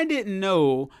 I didn't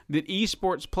know that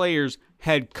esports players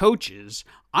had coaches.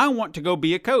 I want to go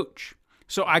be a coach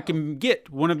so I can get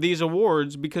one of these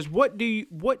awards because what do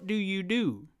you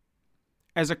do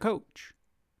as a coach?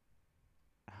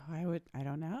 Oh, I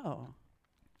don't know.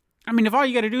 I mean, if all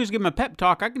you got to do is give them a pep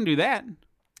talk, I can do that.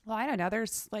 Well, I don't know.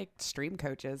 There's like stream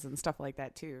coaches and stuff like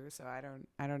that too. So I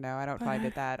don't know. I don't find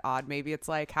it that odd. Maybe it's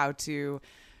like how to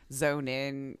zone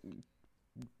in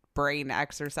brain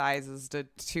exercises to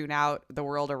tune out the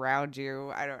world around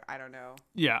you. I don't know.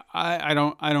 Yeah, I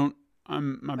don't.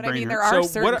 My But brain I mean, there hurts. are So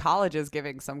certain what- colleges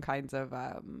giving some kinds of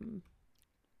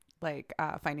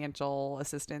financial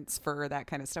assistance for that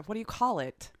kind of stuff. What do you call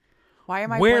it? Why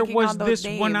am I Where blanking was on the this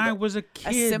name? when I was a A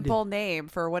kid? simple name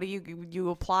for what do you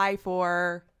apply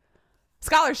for?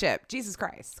 Scholarship. Jesus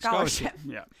Christ. Scholarship.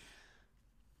 Yeah.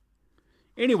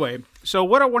 Anyway, so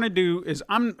what I want to do is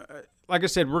like I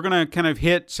said, we're going to kind of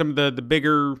hit some of the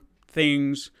bigger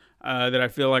things that I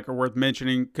feel like are worth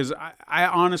mentioning. Because I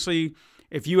honestly,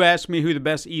 if you ask me who the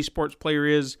best esports player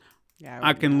is, Yeah,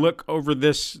 I can look over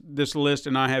this list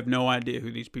and I have no idea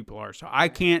who these people are. So I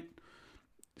can't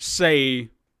say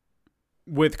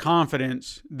with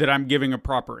confidence that I'm giving a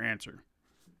proper answer.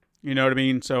 You know what I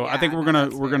mean? So I Yeah, think we're no, gonna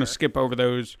that's we're gonna fair. skip over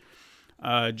those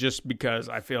just because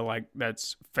I feel like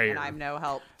that's fair. And I'm no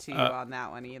help to you on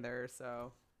that one either.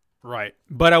 So Right.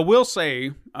 But I will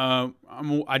say,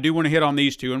 I do want to hit on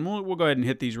these two, and we'll go ahead and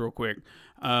hit these real quick.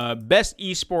 Best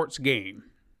esports game.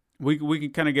 We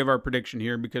can kind of give our prediction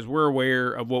here because we're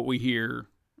aware of what we hear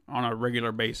on a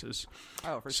regular basis.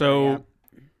 for So,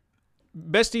 sure.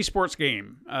 best esports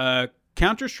game.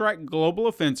 Counter-Strike Global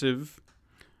Offensive,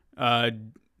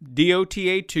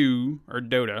 Dota 2, or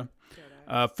Dota,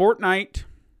 Fortnite,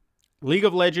 League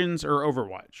of Legends, or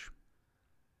Overwatch.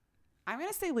 I'm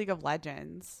gonna say League of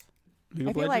Legends. League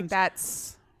I of feel like Legends?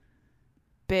 that's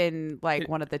been like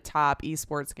one of the top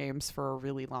esports games for a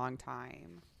really long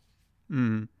time.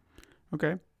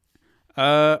 Okay.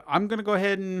 I'm going to go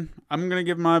ahead and I'm going to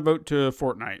give my vote to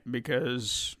Fortnite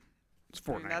because it's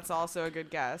I mean, Fortnite. that's also a good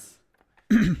guess.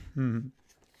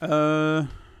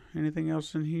 Anything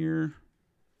else in here?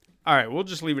 All right, we'll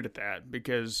just leave it at that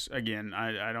because again,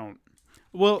 I don't.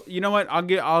 Well, you know what?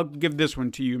 I'll give this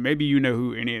one to you. Maybe you know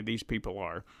who any of these people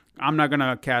are. I'm not going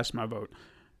to cast my vote.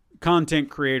 Content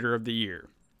Creator of the Year.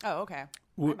 Oh, okay.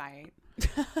 I might.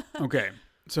 Okay.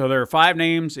 So there are 5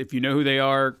 names. If you know who they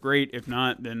are, great. If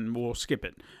not, then we'll skip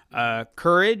it.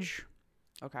 Courage,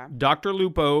 Okay. Dr.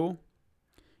 Lupo,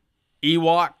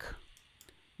 Ewok,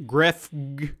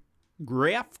 Grefg,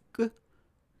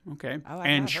 okay, Oh, I've and not heard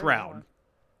of that Shroud.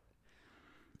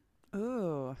 one.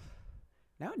 Ooh.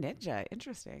 No ninja.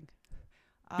 Interesting.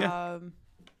 Yeah.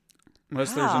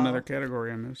 Unless there's Wow. another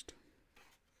category I missed.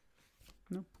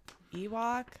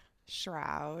 Ewok,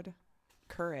 Shroud,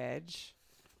 Courage.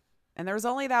 And there was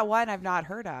only that one I've not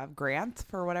heard of. Granth,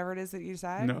 for whatever it is that you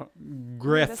said? No,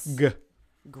 Grefg.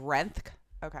 Grenth?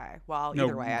 Okay. Well, No,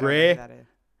 either way, I don't know who that is.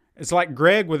 It's like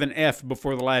Greg with an F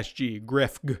before the last G.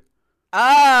 Grefg.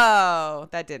 Oh,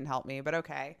 that didn't help me, but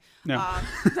okay. No.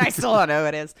 I still don't know who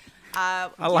it is. I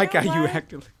like how you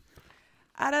acted.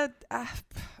 Out of,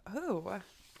 who?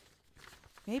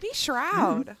 Maybe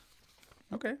Shroud.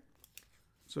 Okay.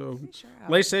 So, Shroud.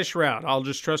 Lay says Shroud. I'll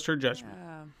just trust her judgment.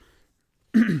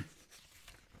 Yeah.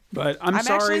 But I'm I'm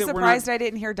sorry actually that surprised we're not. I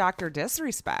didn't hear Dr.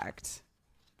 Disrespect.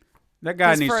 That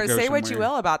guy needs to go Say somewhere. what you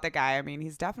will about the guy. I mean,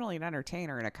 he's definitely an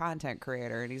entertainer and a content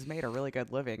creator, and he's made a really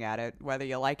good living at it. Whether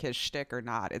you like his shtick or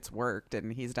not, it's worked,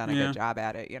 and he's done a Yeah. good job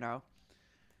at it. You know.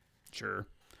 Sure.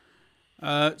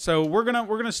 So we're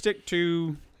gonna stick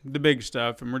to the big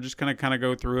stuff, and we're just gonna kind of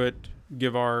go through it,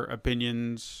 give our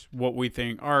opinions, what we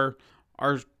think, our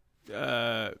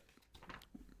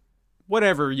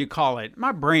whatever you call it.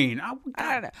 My brain,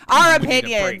 I don't know. Our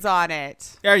opinions on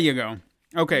it. There you go.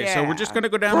 Okay, so we're just gonna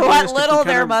go down. For the what list little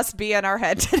there must be in our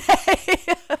head today.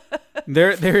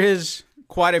 there is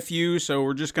quite a few, so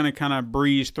we're just gonna kind of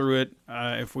breeze through it.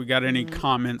 If we got any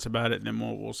comments about it, then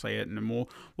we'll say it, and then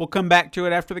we'll come back to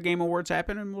it after the Game Awards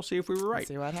happen, and we'll see if we were right.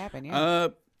 See what happened. Yeah.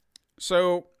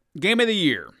 So Game of the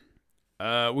Year,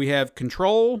 we have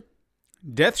Control,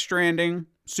 Death Stranding,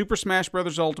 Super Smash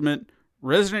Bros. Ultimate,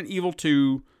 Resident Evil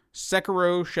 2,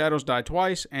 Sekiro: Shadows Die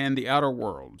Twice, and The Outer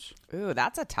Worlds. Ooh,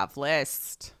 that's a tough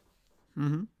list.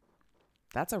 Mm-hmm.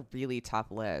 That's a really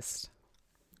tough list.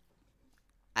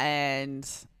 And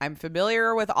I'm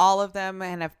familiar with all of them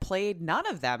and have played none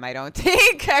of them, I don't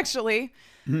think, actually.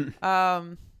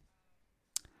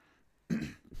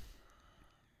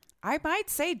 I might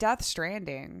say Death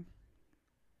Stranding.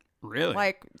 Really?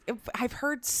 Like, I've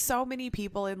heard so many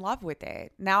people in love with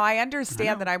it. Now, I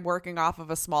understand that I'm working off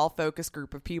of a small focus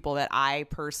group of people that I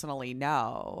personally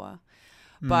know.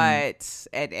 But,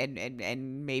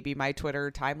 and maybe my Twitter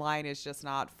timeline is just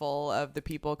not full of the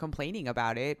people complaining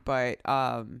about it. But,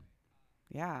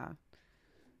 yeah. I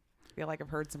feel like I've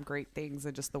heard some great things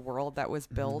in just the world that was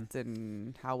built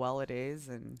and how well it is.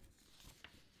 And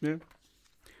yeah.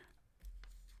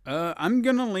 I'm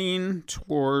going to lean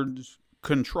towards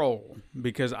Control,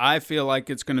 because I feel like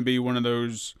it's going to be one of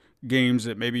those games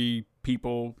that maybe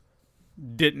people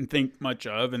didn't think much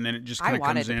of, and then it just kind of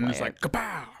comes in and it's like,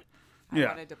 kapow! I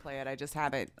wanted to play it. I just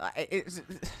haven't.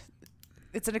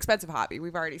 It's an expensive hobby.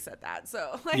 We've already said that.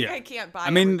 So I can't buy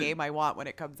every game I want when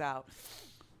it comes out.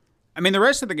 I mean, the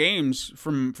rest of the games,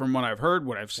 from what I've heard,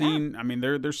 what I've seen, I mean,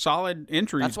 they're solid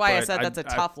entries. That's why I said that's a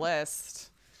tough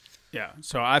list. Yeah.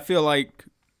 So I feel like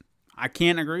I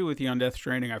can't agree with you on Death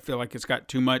Stranding. I feel like it's got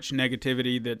too much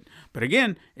negativity but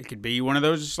again, it could be one of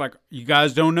those, it's like, you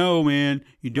guys don't know, man.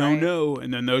 You don't know.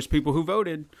 And then those people who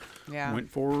voted went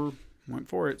for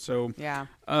it. So yeah.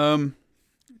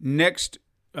 Next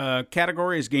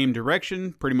category is game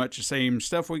direction. Pretty much the same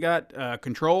stuff we got.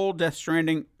 Control, Death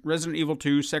Stranding, Resident Evil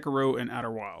 2, Sekiro, and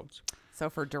Outer Wilds. So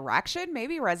for direction,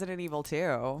 maybe Resident Evil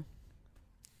 2.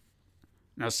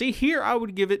 Now see, here I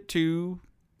would give it to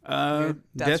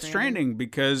Death Stranding,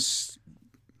 because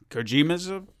Kojima's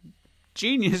a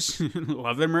genius.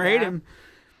 Love him or hate him.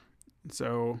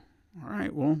 So, all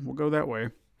right, well, we'll go that way.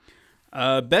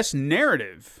 Best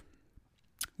narrative.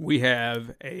 We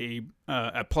have a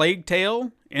Plague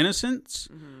Tale, Innocence,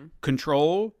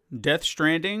 Control, Death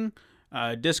Stranding,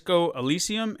 Disco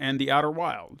Elysium, and The Outer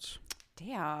Wilds.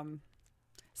 Damn.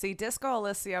 See, Disco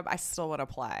Elysium, I still want to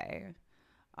play.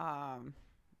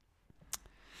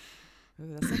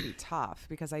 Ooh, this would be tough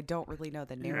because I don't really know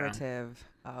the narrative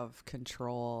of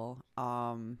Control.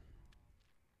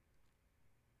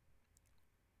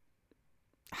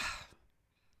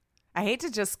 I hate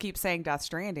to just keep saying Death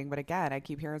Stranding, but again, I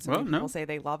keep hearing some people say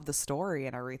they love the story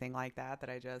and everything like that. That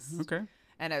I just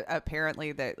And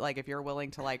apparently, that like if you're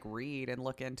willing to like read and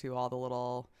look into all the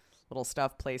little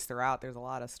stuff placed throughout, there's a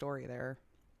lot of story there.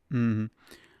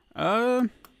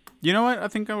 You know what? I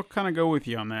think I'll kind of go with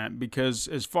you on that, because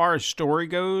as far as story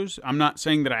goes, I'm not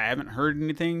saying that I haven't heard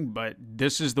anything, but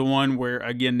this is the one where,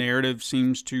 again, narrative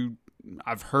seems to,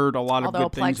 I've heard a lot of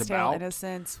good things about. Although Plague Tale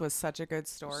Innocence was such a good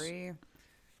story.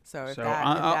 So if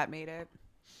that made it.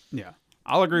 Yeah,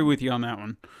 I'll agree with you on that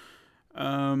one.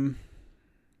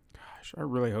 Gosh, I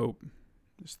really hope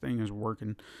this thing is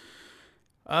working.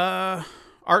 Art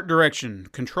direction: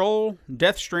 Control,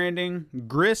 Death Stranding,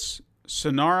 Gris,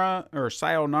 Sayonara,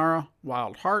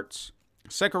 Wild Hearts,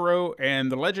 Sekiro,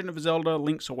 and The Legend of Zelda: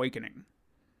 Link's Awakening.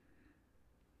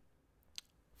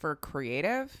 For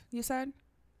creative, you said?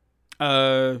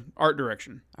 Art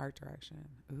direction. Art direction.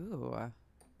 Ooh.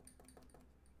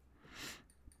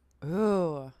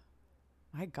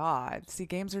 My God. See,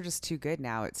 games are just too good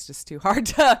now. It's just too hard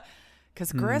to...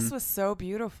 Because Gris was so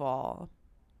beautiful.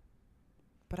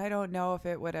 But I don't know if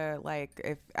it would have, like...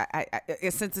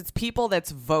 if since it's people that's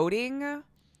voting,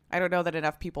 I don't know that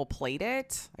enough people played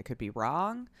it. I could be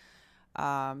wrong.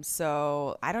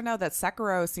 So I don't know, that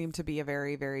Sekiro seemed to be a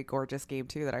very, very gorgeous game,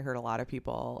 too, that I heard a lot of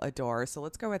people adore. So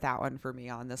let's go with that one for me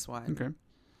on this one. Okay.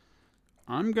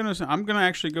 I'm gonna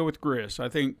actually go with Gris. I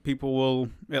think people will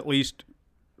at least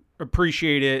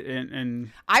appreciate it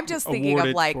and I'm just thinking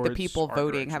of like the people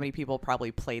voting, how many people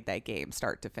probably played that game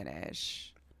start to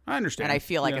finish. I understand. And I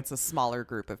feel like it's a smaller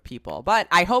group of people. But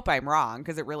I hope I'm wrong,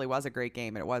 because it really was a great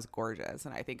game and it was gorgeous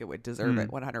and I think it would deserve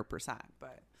it 100%.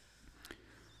 But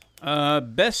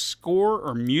Best score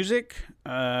or music,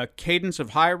 Cadence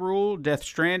of Hyrule, Death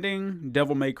Stranding,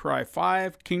 Devil May Cry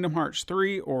 5, Kingdom Hearts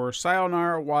 3, or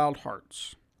Sayonara Wild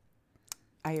Hearts.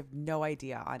 I have no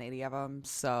idea on any of them,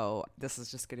 so this is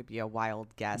just going to be a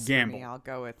wild guess Gamble. for me. I'll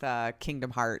go with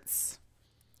Kingdom Hearts.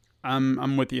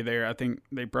 I'm with you there. I think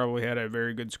they probably had a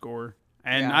very good score,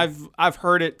 and Yeah. I've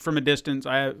heard it from a distance.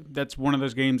 That's one of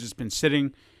those games that's been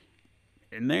sitting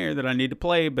in there that I need to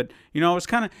play. But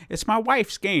it's my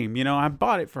wife's game. I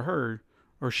bought it for her,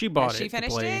 or she bought she it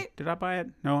finished to play. it? Did I buy it?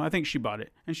 No, I think she bought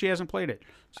it, and she hasn't played it.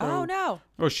 So, Oh, no.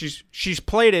 Well, she's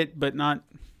played it, but not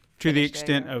to the Finished it,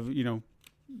 extent yeah. of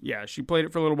Yeah, she played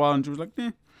it for a little while, and she was like, eh.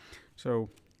 So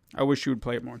I wish she would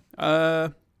play it more.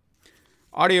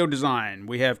 Audio design.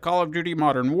 We have Call of Duty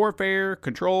Modern Warfare,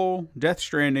 Control, Death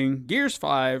Stranding, Gears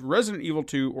 5, Resident Evil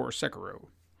 2, or Sekiro.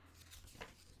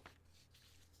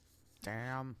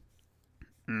 Damn.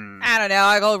 I don't know.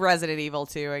 I'll go Resident Evil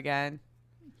 2 again.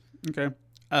 Okay.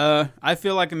 I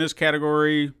feel like in this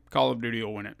category, Call of Duty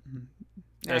will win it.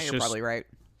 Yeah, you're probably right.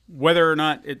 Whether or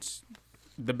not it's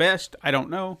the best, I don't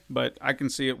know, but I can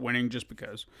see it winning just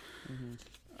because. Mm-hmm.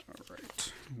 All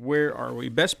right. Where are we?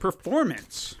 Best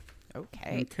performance.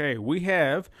 Okay. Okay, we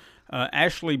have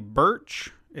Ashley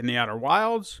Birch in The Outer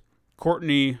Wilds,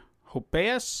 Courtney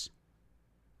Hopeus.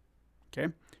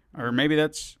 Okay, or maybe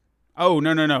that's... Oh,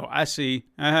 no, I see.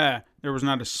 There was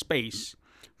not a space.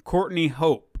 Courtney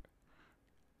Hope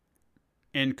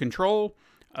in Control,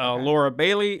 Laura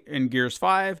Bailey in Gears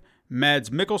 5, Mads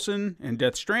Mikkelsen in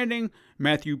Death Stranding,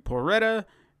 Matthew Porretta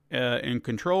in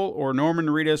Control, or Norman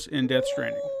Reedus in Death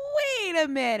Stranding. Wait a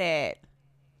minute.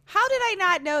 How did I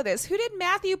not know this? Who did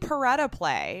Matthew Porretta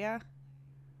play?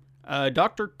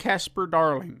 Dr. Casper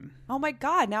Darling. Oh my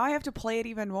God, now I have to play it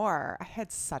even more. I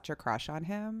had such a crush on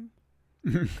him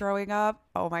growing up.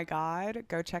 Oh my God.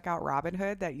 Go check out Robin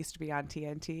Hood. That used to be on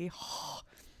TNT.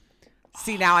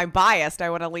 See, now I'm biased. I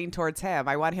want to lean towards him.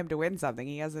 I want him to win something.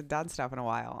 He hasn't done stuff in a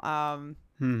while.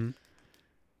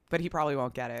 But he probably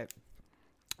won't get it.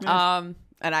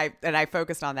 And I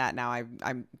focused on that. Now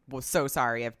I'm so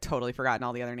sorry. I've totally forgotten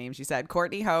all the other names you said.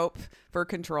 Courtney Hope for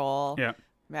Control. Yeah.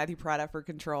 Matthew Porretta for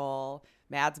Control.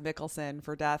 Mads Mikkelsen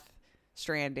for Death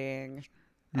Stranding.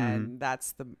 And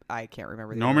I can't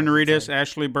remember. Norman Reedus,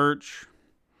 Ashley Birch.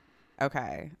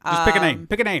 Okay. Just pick a name.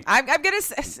 Pick a name. I'm gonna.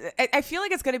 I feel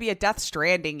like it's gonna be a Death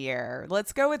Stranding year.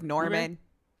 Let's go with Norman. Okay.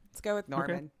 Let's go with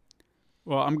Norman. Okay.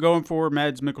 Well, I'm going for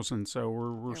Mads Mikkelsen, so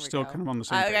we're still kind of on the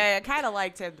same page. Okay, I kind of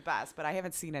liked him the best, but I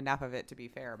haven't seen enough of it to be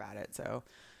fair about it. So,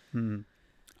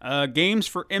 games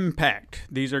for impact.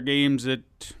 These are games that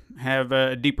have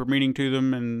a deeper meaning to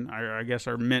them, and I guess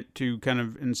are meant to kind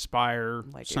of inspire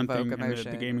Like something evoke in the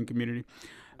emotion. gaming community.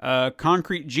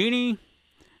 Concrete Genie,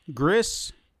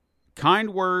 Gris,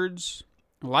 Kind Words,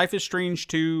 Life is Strange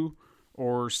 2,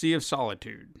 or Sea of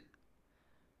Solitude.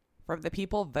 from the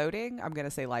people voting, I'm gonna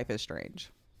say Life is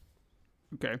Strange.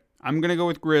 Okay. I'm going to go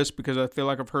with Gris because I feel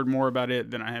like I've heard more about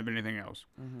it than I have anything else.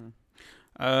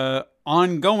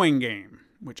 Ongoing game,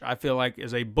 which I feel like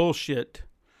is a bullshit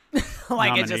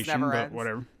Like it nomination, just never but ends.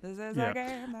 whatever. This is Yeah. a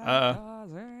game that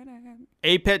doesn't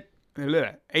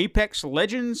end. Apex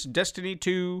Legends, Destiny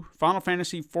 2, Final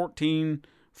Fantasy 14,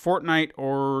 Fortnite,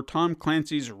 or Tom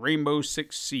Clancy's Rainbow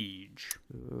Six Siege.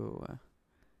 Ooh.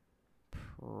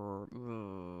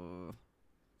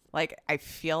 Like, I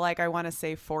feel like I want to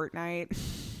say Fortnite.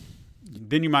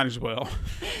 Then you might as well.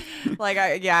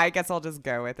 I guess I'll just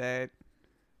go with it.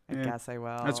 I Yeah, guess I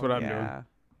will. that's what I'm doing. Yeah.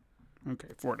 Okay,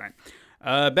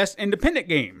 Fortnite. Best Independent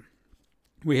Game.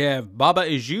 We have Baba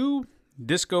Is You,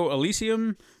 Disco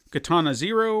Elysium, Katana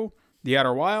Zero, The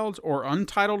Outer Wilds, or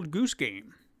Untitled Goose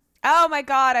Game. Oh my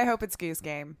God, I hope it's Goose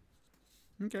Game.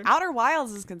 Okay. Outer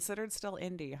Wilds is considered still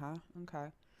indie, huh? Okay.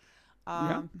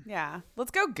 Yeah.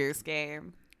 Let's go Goose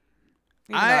Game.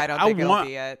 Even though I don't think it'll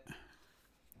be it.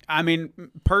 I mean,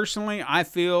 personally, I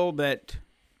feel that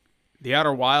The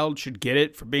Outer Wilds should get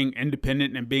it for being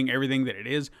independent and being everything that it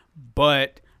is,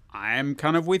 but I'm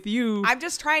kind of with you. I'm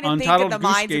just trying to think in Untitled the Goose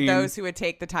minds Game. of those who would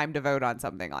take the time to vote on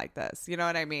something like this. You know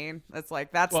what I mean? It's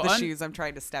like, that's Well, the shoes I'm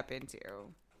trying to step into.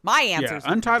 My answers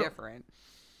are different.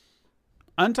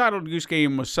 Untitled Goose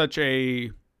Game was such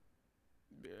a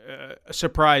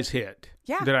surprise hit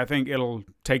that I think it'll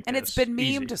take And this it's been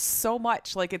easy. memed so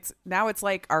much. Like, it's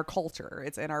like our culture.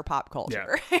 It's in our pop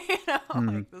culture. You know?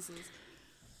 Like, this is...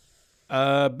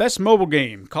 Best mobile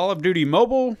game: Call of Duty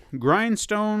Mobile,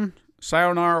 Grindstone,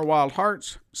 Sayonara Wild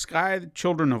Hearts, Sky the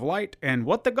Children of Light, and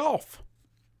What the Golf.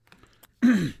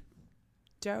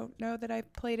 Don't know that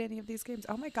I've played any of these games.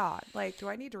 Oh my God. Like, do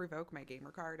I need to revoke my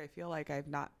gamer card? I feel like I've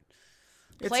not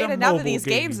played enough of these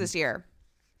games this year.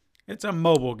 It's a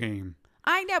mobile game.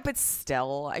 I know, but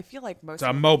still, I feel like most It's a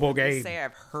of the mobile games game. say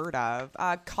I've heard of.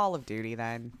 Call of Duty,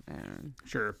 then.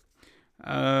 Sure.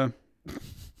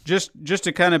 Just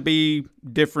to kind of be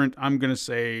different, I'm going to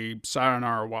say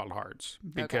Sayonara Wild Hearts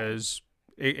because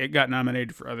it got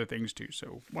nominated for other things too.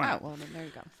 So why not? Well, then there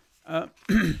you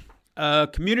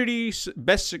go.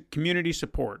 Best community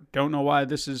support. Don't know why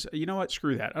this is. You know what?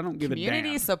 Screw that. I don't give a damn.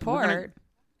 Community support.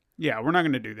 We're not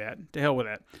going to do that. To hell with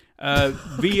that.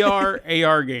 VR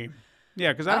AR game.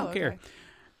 Yeah, because I don't care.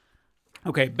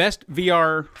 Okay, best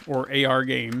VR or AR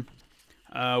game.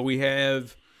 We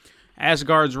have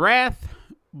Asgard's Wrath,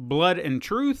 Blood and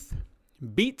Truth,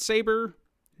 Beat Saber,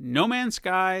 No Man's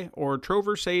Sky, or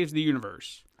Trover Saves the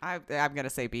Universe. I'm going to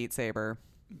say Beat Saber.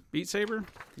 Beat Saber?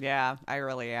 Yeah, I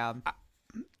really am.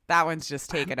 That one's just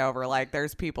taken over. Like,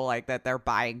 there's people like that, they're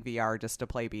buying VR just to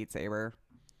play Beat Saber.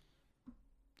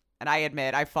 And I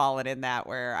admit, I've fallen in that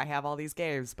where I have all these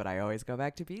games, but I always go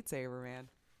back to Beat Saber,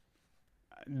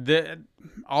 man.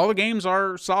 All the games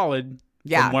are solid.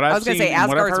 Yeah, from what I I've was going to seen say and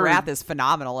what I've Asgard's heard. Wrath is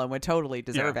phenomenal and would totally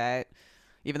deserve it,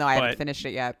 even though I haven't finished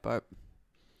it yet. But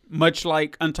much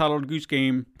like Untitled Goose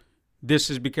Game, this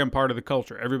has become part of the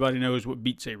culture. Everybody knows what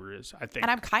Beat Saber is, I think. And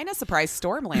I'm kind of surprised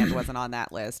Stormland wasn't on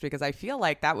that list because I feel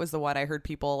like that was the one I heard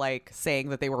people like saying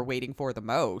that they were waiting for the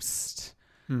most.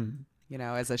 You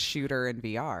know, as a shooter in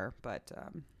VR. But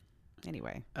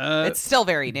anyway, it's still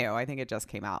very new. I think it just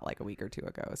came out like a week or two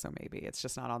ago, so maybe it's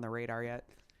just not on the radar yet.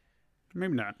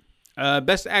 Maybe not.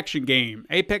 Best action game.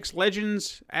 Apex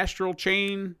Legends, Astral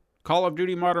Chain, Call of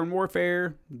Duty Modern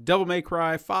Warfare, Devil May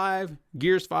Cry 5,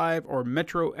 Gears 5, or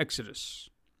Metro Exodus.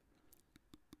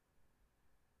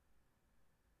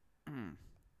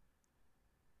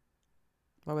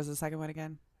 What was the second one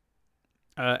again?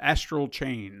 Astral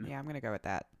Chain. Yeah, I'm going to go with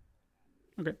that.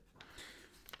 Okay.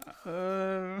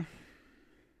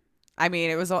 I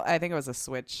mean, I think it was a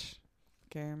Switch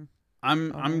game.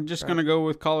 I'm just gonna go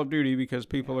with Call of Duty because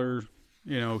people are,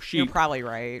 sheep. You're probably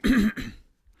right.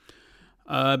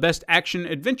 Best action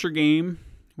adventure game,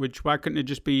 which why couldn't it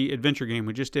just be adventure game?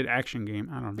 We just did action game.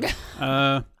 I don't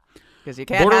know. Because you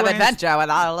can't have adventure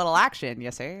without a little action,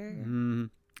 you see.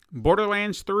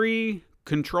 Borderlands 3,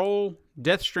 Control,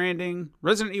 Death Stranding,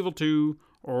 Resident Evil 2,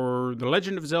 or The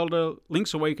Legend of Zelda: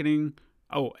 Link's Awakening.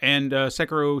 Oh, and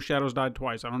Sekiro: Shadows Die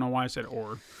Twice. I don't know why I said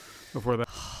or before that.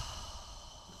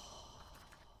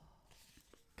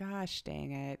 Gosh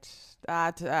dang it.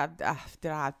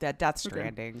 Death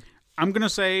Stranding. Okay. I'm going to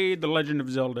say The Legend of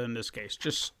Zelda in this case.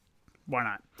 Just, why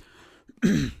not?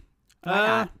 Why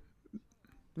not?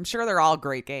 I'm sure they're all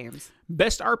great games.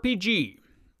 Best RPG.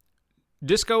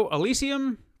 Disco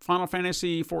Elysium, Final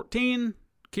Fantasy XIV,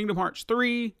 Kingdom Hearts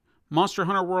 3, Monster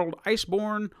Hunter World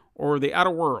Iceborne, or The Outer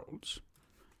Worlds.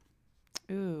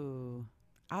 Ooh.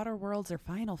 Outer Worlds or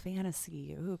Final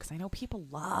Fantasy. Ooh, because I know people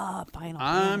love Final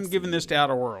Fantasy. I'm giving this to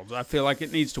Outer Worlds. I feel like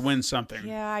it needs to win something.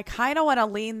 Yeah, I kind of want to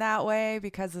lean that way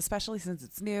because especially since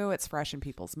it's new, it's fresh in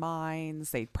people's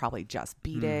minds. They probably just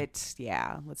beat it.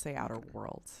 Yeah, let's say Outer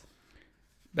Worlds.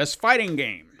 Best fighting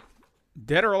game.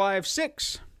 Dead or Alive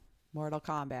 6, Mortal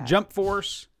Kombat. Jump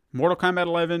Force, Mortal Kombat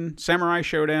 11, Samurai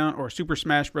Showdown, or Super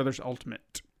Smash Bros.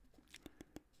 Ultimate.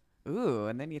 Ooh,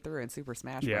 and then you threw in Super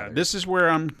Smash Yeah, Brothers. this is where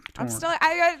I'm torn. I'm still,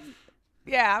 I'm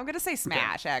going to say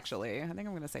Smash, actually. I think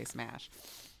I'm going to say Smash.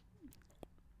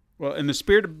 Well, in the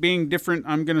spirit of being different,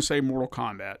 I'm going to say Mortal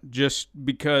Kombat, just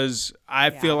because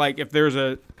I feel like if there's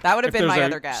a... That would have been my there's a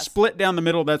other guess. split down the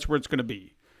middle, that's where it's going to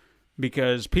be.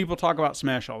 Because people talk about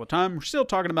Smash all the time. We're still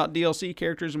talking about DLC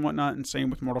characters and whatnot, and same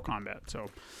with Mortal Kombat.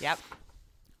 So Yep.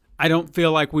 I don't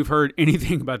feel like we've heard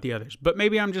anything about the others. But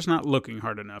maybe I'm just not looking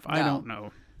hard enough. I don't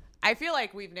know. I feel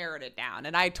like we've narrowed it down,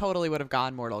 and I totally would have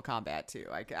gone Mortal Kombat, too.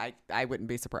 I wouldn't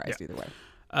be surprised either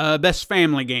way. Best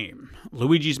family game.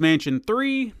 Luigi's Mansion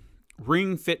 3,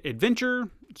 Ring Fit Adventure,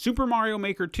 Super Mario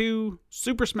Maker 2,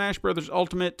 Super Smash Bros.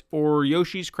 Ultimate, or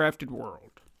Yoshi's Crafted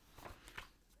World.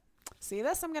 See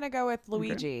this? I'm going to go with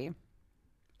Luigi. Okay.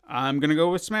 I'm going to go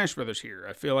with Smash Brothers here.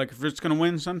 I feel like if it's going to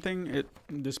win something,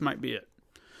 this might be it.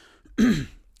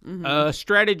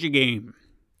 Strategy game.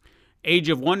 Age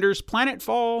of Wonders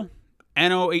Planetfall,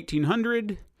 Anno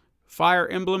 1800, Fire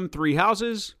Emblem 3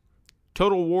 Houses,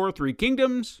 Total War 3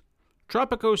 Kingdoms,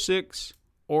 Tropico 6,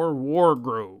 or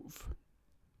Wargrove.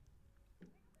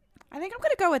 I think I'm going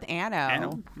to go with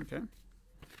Anno. Okay.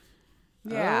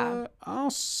 Yeah.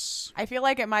 I feel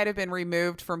like it might have been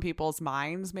removed from people's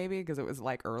minds, maybe, because it was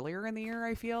like earlier in the year,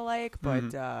 I feel like.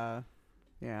 But,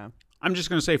 yeah. I'm just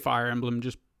going to say Fire Emblem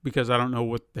just because I don't know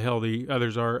what the hell the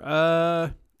others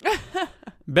are.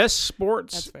 Best That's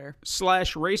sports fair.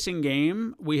 / racing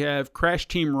game. We have Crash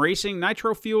Team Racing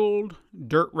Nitro Fueled,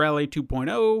 Dirt Rally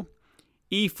 2.0,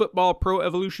 eFootball Pro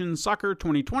Evolution Soccer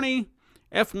 2020,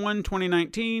 F1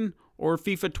 2019, or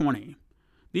FIFA 20.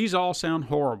 These all sound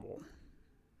horrible.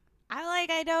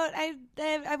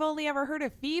 I've only ever heard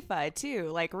of FIFA too.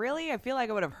 Like, really? I feel like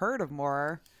I would have heard of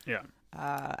more. Yeah.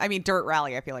 I mean, Dirt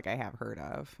Rally, I feel like I have heard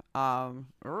of.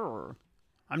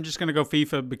 I'm just going to go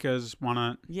FIFA because why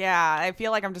not? Yeah, I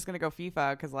feel like I'm just going to go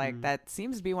FIFA because, like, that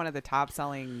seems to be one of the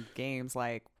top-selling games,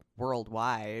 like,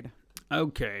 worldwide.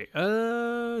 Okay.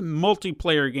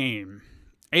 Multiplayer game.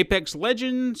 Apex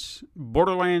Legends,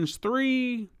 Borderlands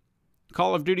 3,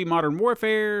 Call of Duty Modern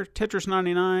Warfare, Tetris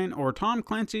 99, or Tom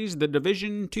Clancy's The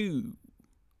Division 2.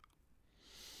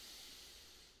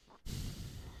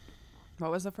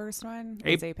 What was the first one?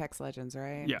 It was Apex Legends,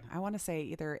 right? Yeah. I want to say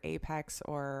either Apex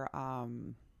or,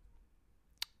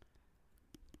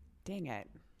 dang it.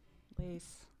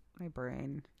 Lise, my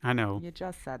brain. I know. You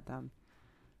just said them.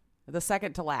 The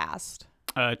second to last.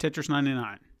 Tetris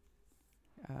 99.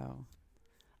 Oh.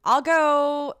 I'll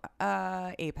go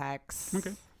Apex.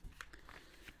 Okay.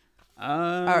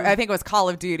 Or I think it was Call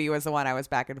of Duty was the one I was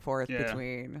back and forth Yeah.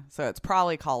 between. So it's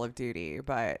probably Call of Duty,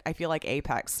 but I feel like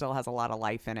Apex still has a lot of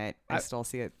life in it. I still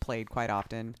see it played quite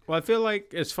often. Well, I feel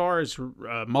like as far as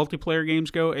multiplayer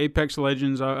games go, Apex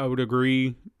Legends, I would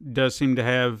agree, does seem to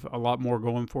have a lot more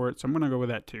going for it. So I'm going to go with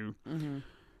that too.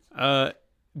 Mm-hmm.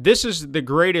 This is the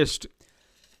greatest,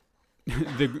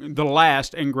 the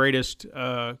last and greatest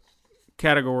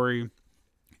category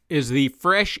is the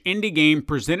fresh indie game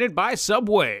presented by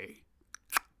Subway.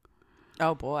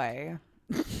 Oh, boy.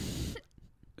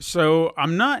 So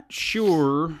I'm not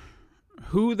sure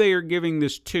who they are giving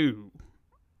this to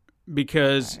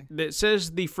because it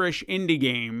says the fresh indie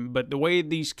game, but the way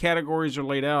these categories are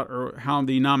laid out or how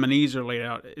the nominees are laid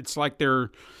out, it's like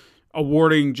they're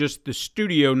awarding just the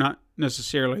studio, not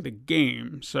necessarily the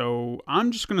game. So I'm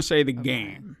just going to say the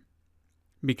game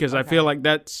because I feel like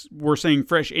we're saying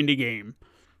fresh indie game.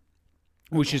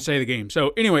 We should say the game.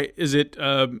 So anyway, is it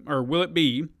or will it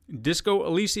be Disco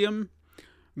Elysium,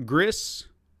 Gris,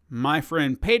 My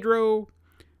Friend Pedro,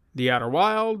 The Outer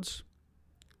Wilds,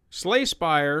 Slay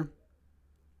Spire,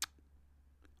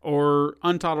 or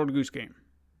Untitled Goose Game?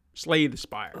 Slay the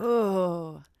Spire.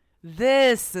 Oh,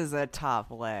 this is a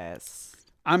tough list.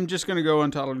 I'm just going to go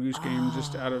Untitled Goose Game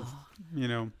just out of,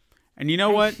 And you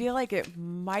know what? I feel like it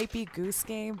might be Goose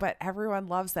Game, but everyone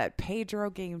loves that Pedro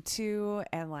game too.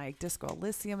 And like Disco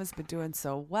Elysium has been doing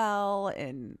so well.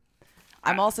 And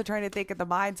I'm also trying to think of the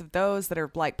minds of those that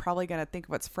are like probably going to think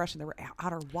what's fresh in the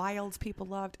Outer Wilds people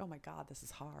loved. Oh my God, this is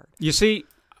hard. You see,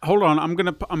 hold on. I'm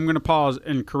gonna pause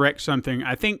and correct something.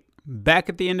 I think back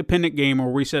at the independent game where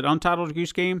we said Untitled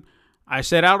Goose Game, I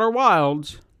said Outer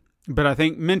Wilds, but I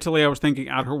think mentally I was thinking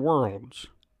Outer Worlds.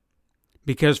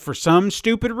 Because for some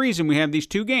stupid reason, we have these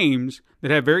two games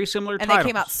that have very similar titles. And they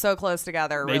came out so close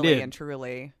together, They really did. and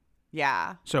truly.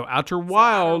 Yeah. So Outer So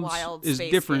Wilds, Outer Wilds is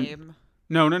space different. game.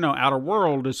 No. Outer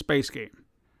World is space game.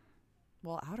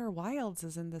 Well, Outer Wilds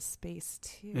is in the space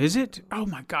too. Is it? Oh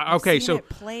my God. I've Okay, seen so it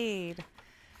played,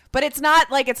 but it's not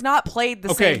played the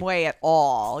Okay. same way at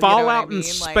all. Fallout you know what I mean? in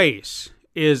Space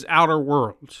is Outer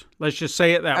Worlds. Let's just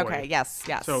say it that way. Okay. Yes.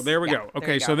 So there we Yeah, go. there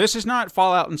Okay, you so go. this is not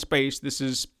Fallout in Space. This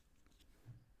is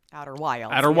Outer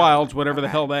Wilds. Outer yeah. Wilds, whatever the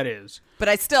Okay. hell that is. But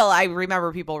I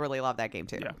remember people really love that game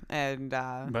too. Yeah. And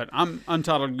But I'm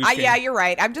Untitled Goose Game. yeah, you're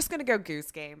right. I'm just gonna go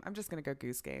Goose Game.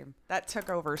 That took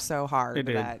over so hard. It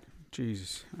did. That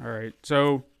Jesus. All right.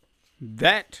 So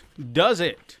that does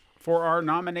it for our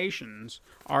nominations.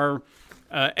 Our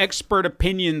expert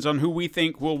opinions on who we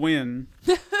think will win.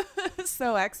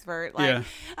 so expert. Like Yeah.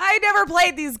 I never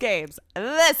played these games.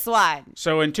 This one.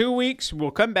 So in 2 weeks,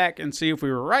 we'll come back and see if we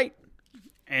were right.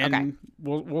 And Okay.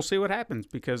 we'll see what happens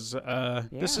because this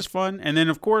Yeah. is fun. And then,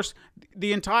 of course,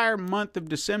 the entire month of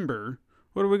December,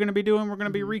 what are we going to be doing? We're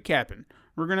going to be recapping.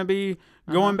 We're going to be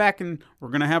going back and we're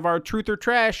going to have our truth or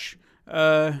trash,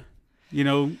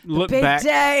 look Big back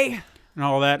day. and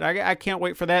all that. I can't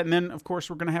wait for that. And then, of course,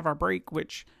 we're going to have our break,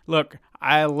 which, look,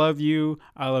 I love you.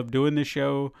 I love doing this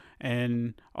show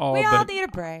and all. We all but need a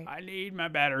break. I need my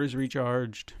batteries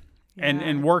recharged. Yeah.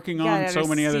 And working on so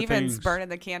many other Steven's things. burning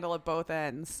the candle at both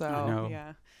ends. So I know.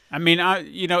 yeah. I mean,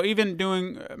 even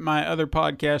doing my other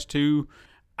podcast too,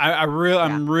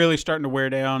 I'm really starting to wear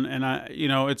down, and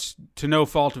it's to no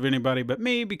fault of anybody but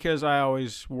me because I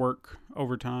always work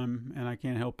overtime and I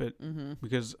can't help it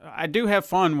because I do have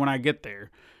fun when I get there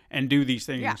and do these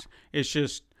things. Yeah. It's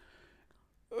just,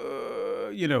 It's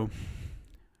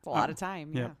a lot of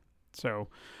time. yeah. Yeah. So,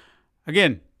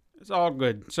 again, it's all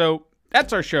good. So,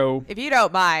 that's our show. If you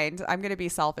don't mind, I'm going to be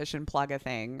selfish and plug a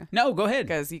thing No, go ahead.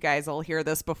 because you guys will hear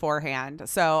this beforehand.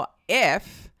 So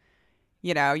if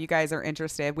you guys are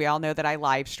interested, we all know that I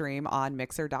live stream on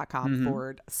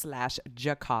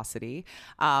mixer.com/Jocosity.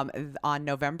 On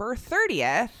November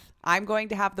 30th, I'm going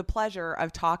to have the pleasure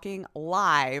of talking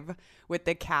live with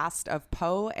the cast of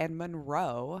Poe and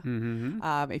Monroe.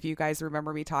 If you guys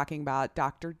remember me talking about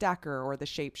Dr. Decker or the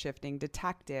shape-shifting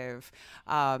detective,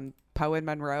 Poe and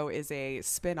Monroe is a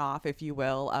spin-off, if you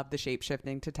will, of the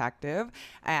shape-shifting detective.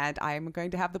 And I'm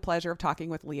going to have the pleasure of talking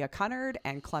with Leah Cunnard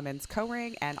and Clemens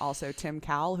Coring and also Tim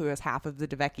Cowell, who is half of the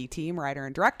DeVecchi team, writer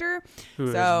and director. Who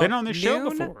has been on this show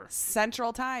noon before.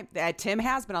 Central Time. Tim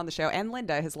has been on the show, and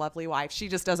Linda, his lovely wife. She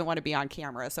just doesn't want to be on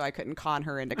camera, so I couldn't con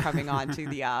her into coming on to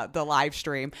the live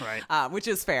stream, Right. Which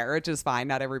is fair, which is fine.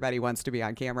 Not everybody wants to be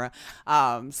on camera.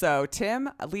 So Tim,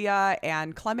 Leah,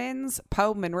 and Clemens,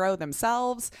 Poe, Monroe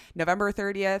themselves, November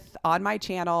 30th on my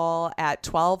channel at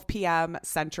 12 p.m.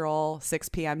 Central, 6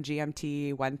 p.m.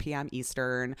 GMT, 1 p.m.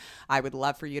 Eastern. I would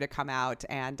love for you to come out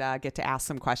and get to ask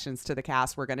some questions to the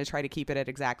cast. We're going to try to keep it at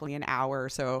exactly an hour,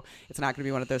 so it's not going to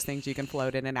be one of those things you can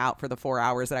float in and out for the 4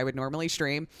 hours that I would normally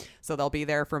stream. So they'll be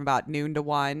there from about noon to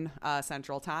 1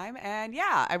 Central Time. And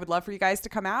yeah, I would love for you guys to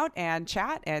come out and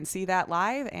chat and see that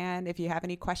live. And if you have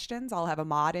any questions, I'll have a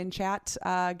mod in chat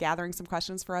gathering some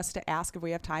questions for us to ask if we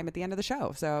have time at the end of the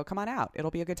show. So come on out.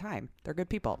 It'll be a good time. They're good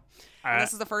people. And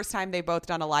this is the first time they've both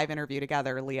done a live interview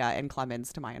together, Leah and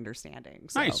Clemens, to my understanding.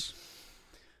 So. Nice.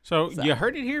 So you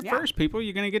heard it here yeah. first, people.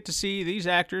 You're going to get to see these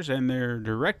actors and their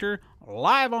director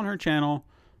live on her channel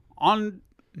on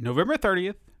November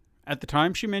 30th at the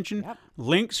time she mentioned. Yep.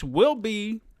 Links will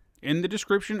be in the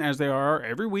description as they are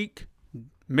every week.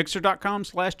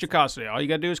 Mixer.com/Jocosity. All you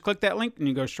got to do is click that link and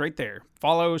you go straight there.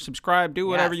 Follow, subscribe, do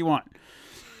whatever you want.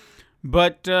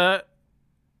 But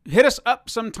hit us up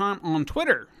sometime on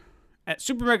Twitter at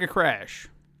Super Mega Crash.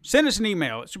 Send us an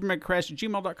email at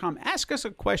supermegacrash@gmail.com. Ask us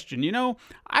a question. You know,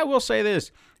 I will say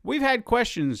this. We've had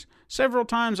questions several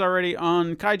times already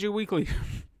on Kaiju Weekly.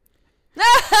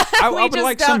 I would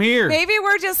like some here. Maybe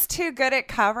we're just too good at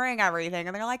covering everything.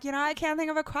 And they're like, I can't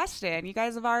think of a question. You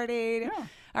guys have already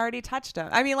touched them.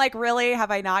 I mean, like, really?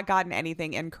 Have I not gotten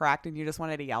anything incorrect and you just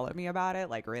wanted to yell at me about it?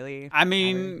 Like, really? I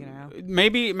mean,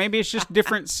 maybe it's just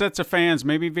different sets of fans.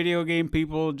 Maybe video game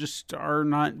people just are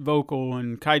not vocal,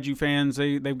 and Kaiju fans,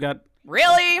 they've got...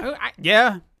 Really?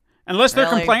 Yeah. Unless they're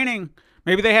Really? complaining.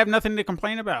 Maybe they have nothing to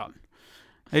complain about.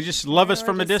 They just love us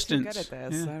from a distance. Too good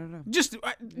at this. I don't know. Just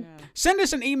send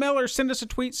us an email or send us a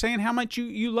tweet saying how much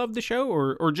you love the show,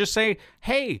 or just say,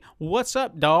 hey, what's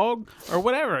up, dog, or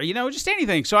whatever. Just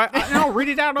anything. So I'll read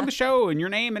it out on the show and your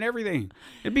name and everything.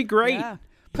 It'd be great. Yeah.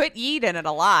 Put Yeet in it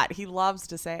a lot. He loves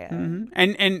to say it.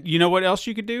 Mm-hmm. And you know what else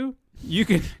you could do? You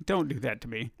can don't do that to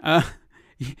me.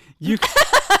 You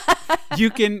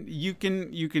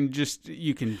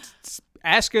can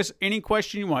ask us any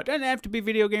question you want. Doesn't have to be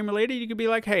video game related. You could be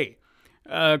like, hey,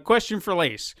 question for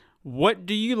Lace. What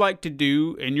do you like to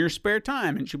do in your spare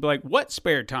time? And she'll be like, what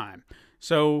spare time?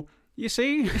 So, you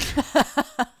see?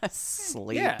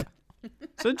 Sleep. Yeah.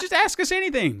 So just ask us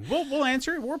anything. We'll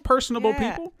answer it. We're personable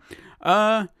people.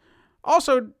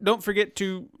 Also, don't forget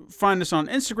to find us on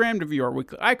Instagram to view our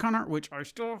weekly icon art, which I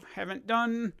still haven't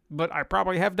done, but I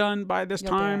probably have done by this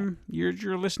time.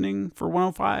 You're listening for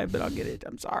 105, but I'll get it.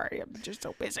 I'm sorry. I'm just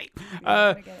so busy.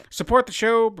 Support the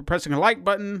show by pressing a like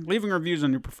button, leaving reviews on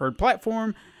your preferred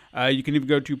platform. You can even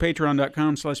go to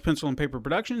patreon.com/Pencil and Paper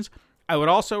Productions. I would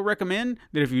also recommend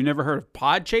that if you've never heard of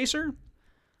Podchaser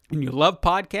and you love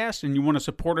podcasts and you want to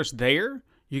support us there,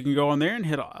 you can go on there and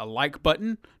hit a like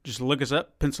button. Just look us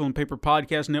up, Pencil and Paper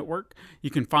Podcast Network. You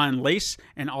can find Lace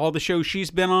and all the shows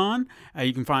she's been on.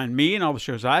 You can find me and all the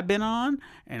shows I've been on,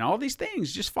 and all these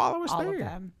things. Just follow us all there. All of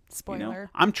them. Spoiler.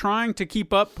 I'm trying to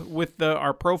keep up with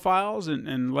our profiles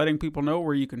and letting people know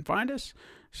where you can find us.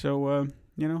 So,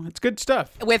 it's good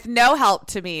stuff. With no help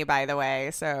to me, by the way.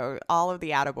 So all of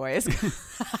the attaboys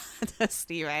to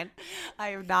Steven. I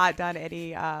have not done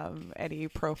any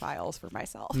profiles for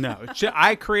myself. No,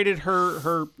 I created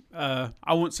her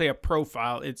I won't say a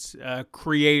profile. It's a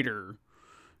creator,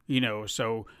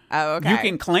 so okay. You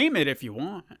can claim it if you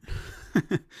want.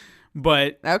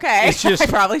 But okay, it's just, I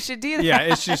probably should do that. Yeah,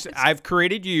 it's just I've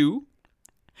created you,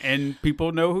 and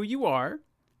people know who you are.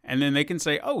 And then they can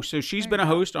say, oh, so she's been a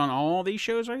host on all these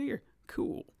shows right here.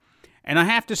 Cool. And I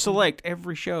have to select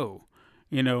every show,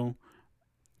 Do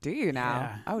you now?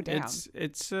 Yeah. Oh, damn.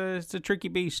 It's a tricky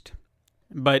beast.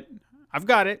 But I've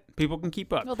got it. People can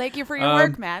keep up. Well, thank you for your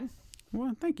work, man.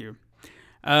 Well, thank you.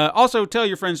 Also, tell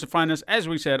your friends to find us, as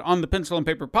we said, on the Pencil and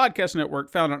Paper Podcast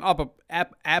Network, found on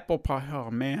Apple.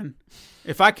 Oh man,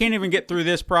 if I can't even get through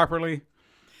this properly,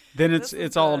 then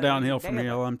it's all downhill from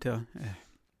here. I'm telling.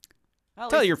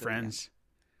 Tell your friends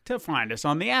to find us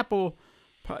on the Apple.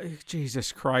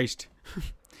 Jesus Christ.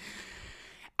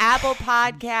 Apple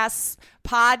Podcasts,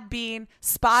 Podbean,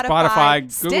 Spotify,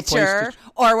 Google Stitcher,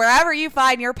 or wherever you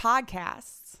find your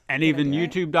podcasts. And even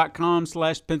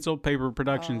youtube.com/Pencil Paper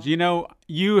Productions. You know,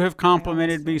 you have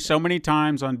complimented me so many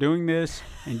times on doing this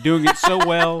and doing it so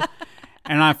well,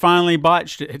 and I finally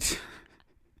botched it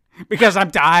because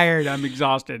I'm tired. I'm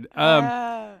exhausted.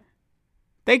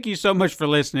 Thank you so much for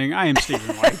listening. I am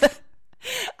Stephen White.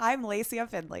 I'm Lacey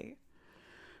Finley.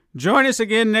 Join us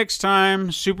again next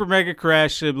time, Super Mega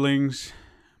Crash siblings.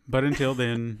 But until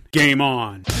then, game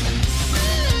on.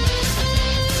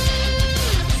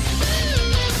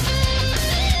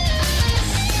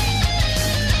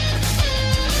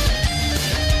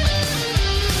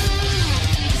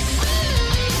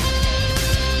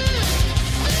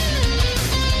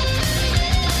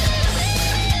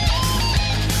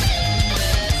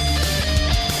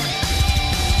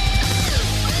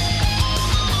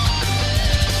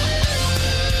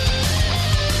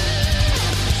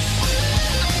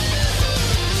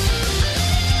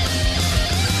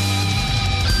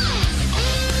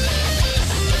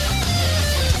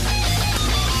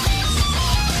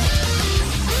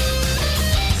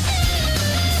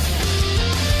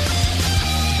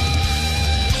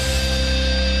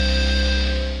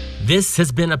 This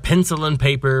has been a Pencil and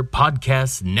Paper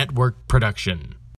Podcast Network production.